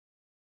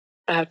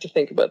 I have to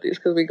think about these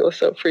because we go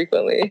so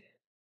frequently.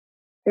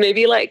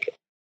 Maybe like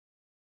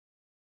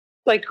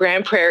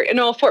Grand Prairie.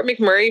 No, Fort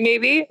McMurray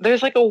maybe.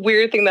 There's like a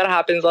weird thing that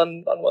happens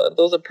on one of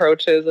those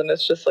approaches, and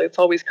it's just like it's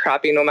always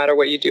crappy no matter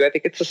what you do. I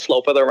think it's the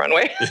slope of the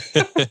runway.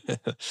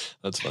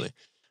 That's funny.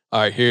 All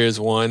right, here's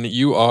one.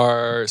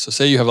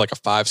 Say you have like a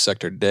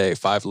 5-sector day,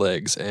 5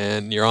 legs,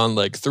 and you're on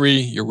leg 3,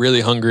 you're really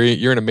hungry,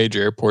 you're in a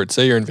major airport,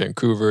 say you're in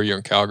Vancouver, you're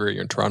in Calgary,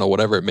 you're in Toronto,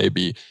 whatever it may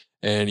be,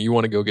 and you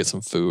want to go get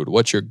some food.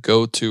 What's your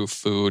go-to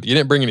food? You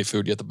didn't bring any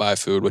food, you have to buy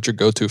food. What's your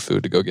go-to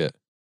food to go get?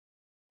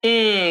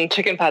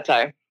 Chicken pad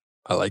thai.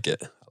 I like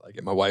it.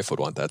 My wife would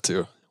want that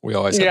too. We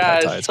always have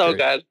pad thai. It's so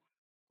good.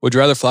 Would you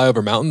rather fly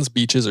over mountains,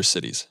 beaches, or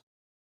cities?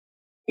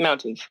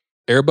 Mountains.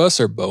 Airbus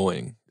or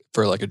Boeing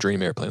for like a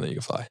dream airplane that you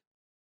can fly?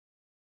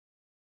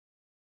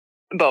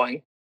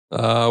 Boeing.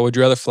 Would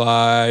you rather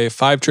fly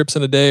 5 trips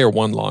in a day or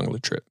 1 long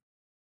trip?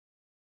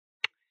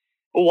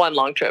 1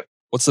 long trip.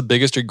 What's the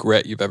biggest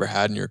regret you've ever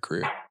had in your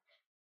career?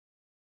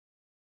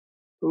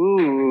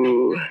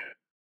 Ooh.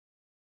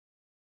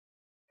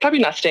 Probably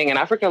not staying in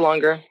Africa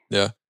longer.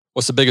 Yeah.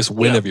 What's the biggest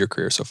win of your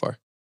career so far?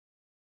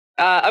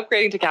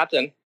 Upgrading to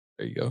captain.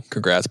 There you go.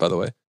 Congrats, by the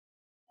way.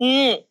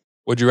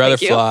 Would you rather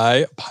Thank you.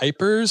 fly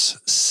Pipers,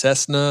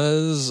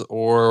 Cessnas,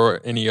 or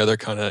any other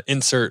kind of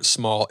insert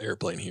small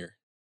airplane here?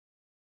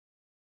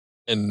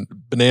 And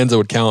Bonanza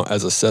would count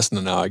as a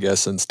Cessna now, I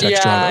guess, since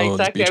Textron owns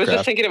exactly. Beechcraft. I was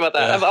just thinking about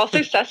that. Yeah. I'll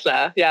say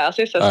Cessna. Yeah, I'll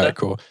say Cessna. All right,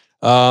 cool.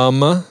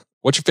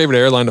 What's your favorite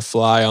airline to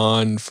fly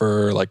on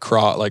for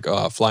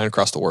flying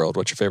across the world?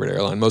 What's your favorite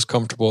airline? Most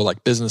comfortable,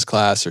 like business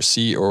class or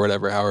seat or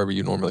whatever, however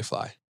you normally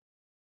fly?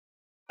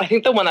 I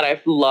think the one that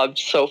I've loved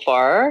so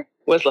far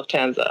was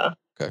Lufthansa.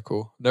 Okay,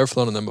 cool. Never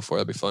flown on them before.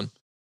 That'd be fun.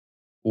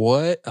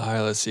 What? All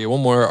right, let's see.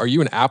 One more. Are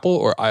you an Apple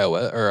or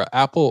iOS or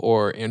Apple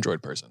or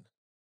Android person?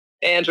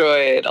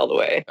 Android all the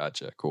way.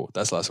 Gotcha. Cool.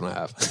 That's the last one I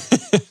have.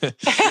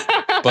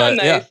 But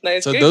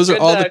nice. So those are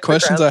all the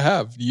questions I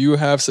have. You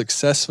have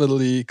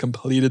successfully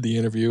completed the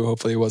interview.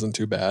 Hopefully it wasn't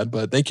too bad.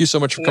 But thank you so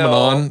much for coming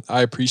on.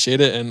 I appreciate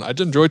it. And I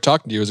just enjoyed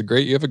talking to you.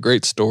 You have a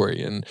great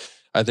story. And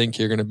I think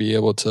you're going to be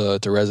able to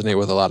resonate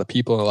with a lot of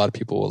people. And a lot of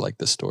people will like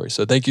this story.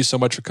 So thank you so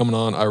much for coming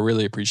on. I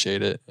really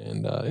appreciate it.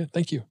 And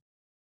thank you.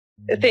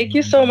 Thank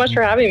you so much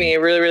for having me. I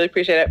really, really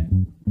appreciate it.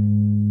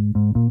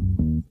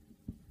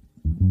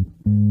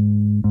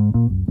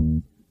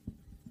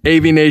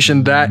 AV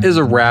Nation, that is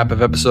a wrap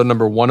of episode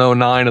number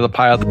 109 of the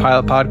Pilot the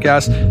Pilot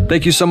podcast.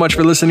 Thank you so much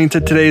for listening to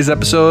today's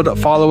episode.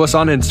 Follow us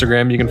on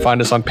Instagram. You can find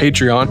us on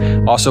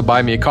Patreon. Also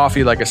buy me a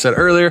coffee, like I said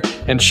earlier,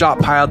 and shop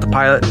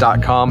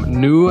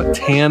pilotthepilot.com. New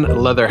tan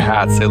leather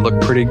hats. They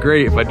look pretty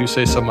great if I do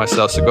say so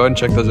myself. So go ahead and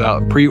check those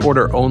out.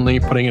 Pre-order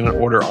only, putting in an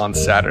order on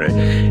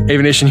Saturday.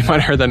 AV Nation, you might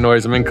have heard that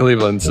noise. I'm in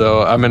Cleveland,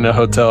 so I'm in a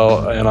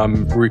hotel and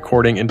I'm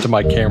recording into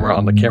my camera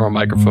on the camera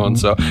microphone.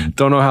 So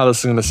don't know how this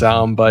is going to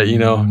sound, but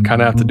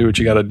kind of have to do what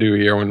you got to do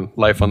here when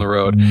life on the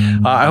road.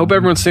 I hope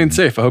everyone's staying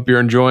safe. I hope you're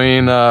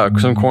enjoying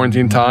some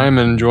quarantine time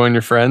and enjoying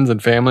your friends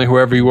and family,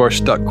 whoever you are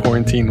stuck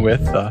quarantined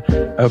with.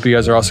 I hope you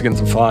guys are also getting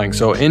some flying.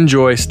 So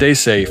enjoy, stay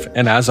safe,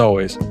 and as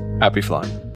always, happy flying.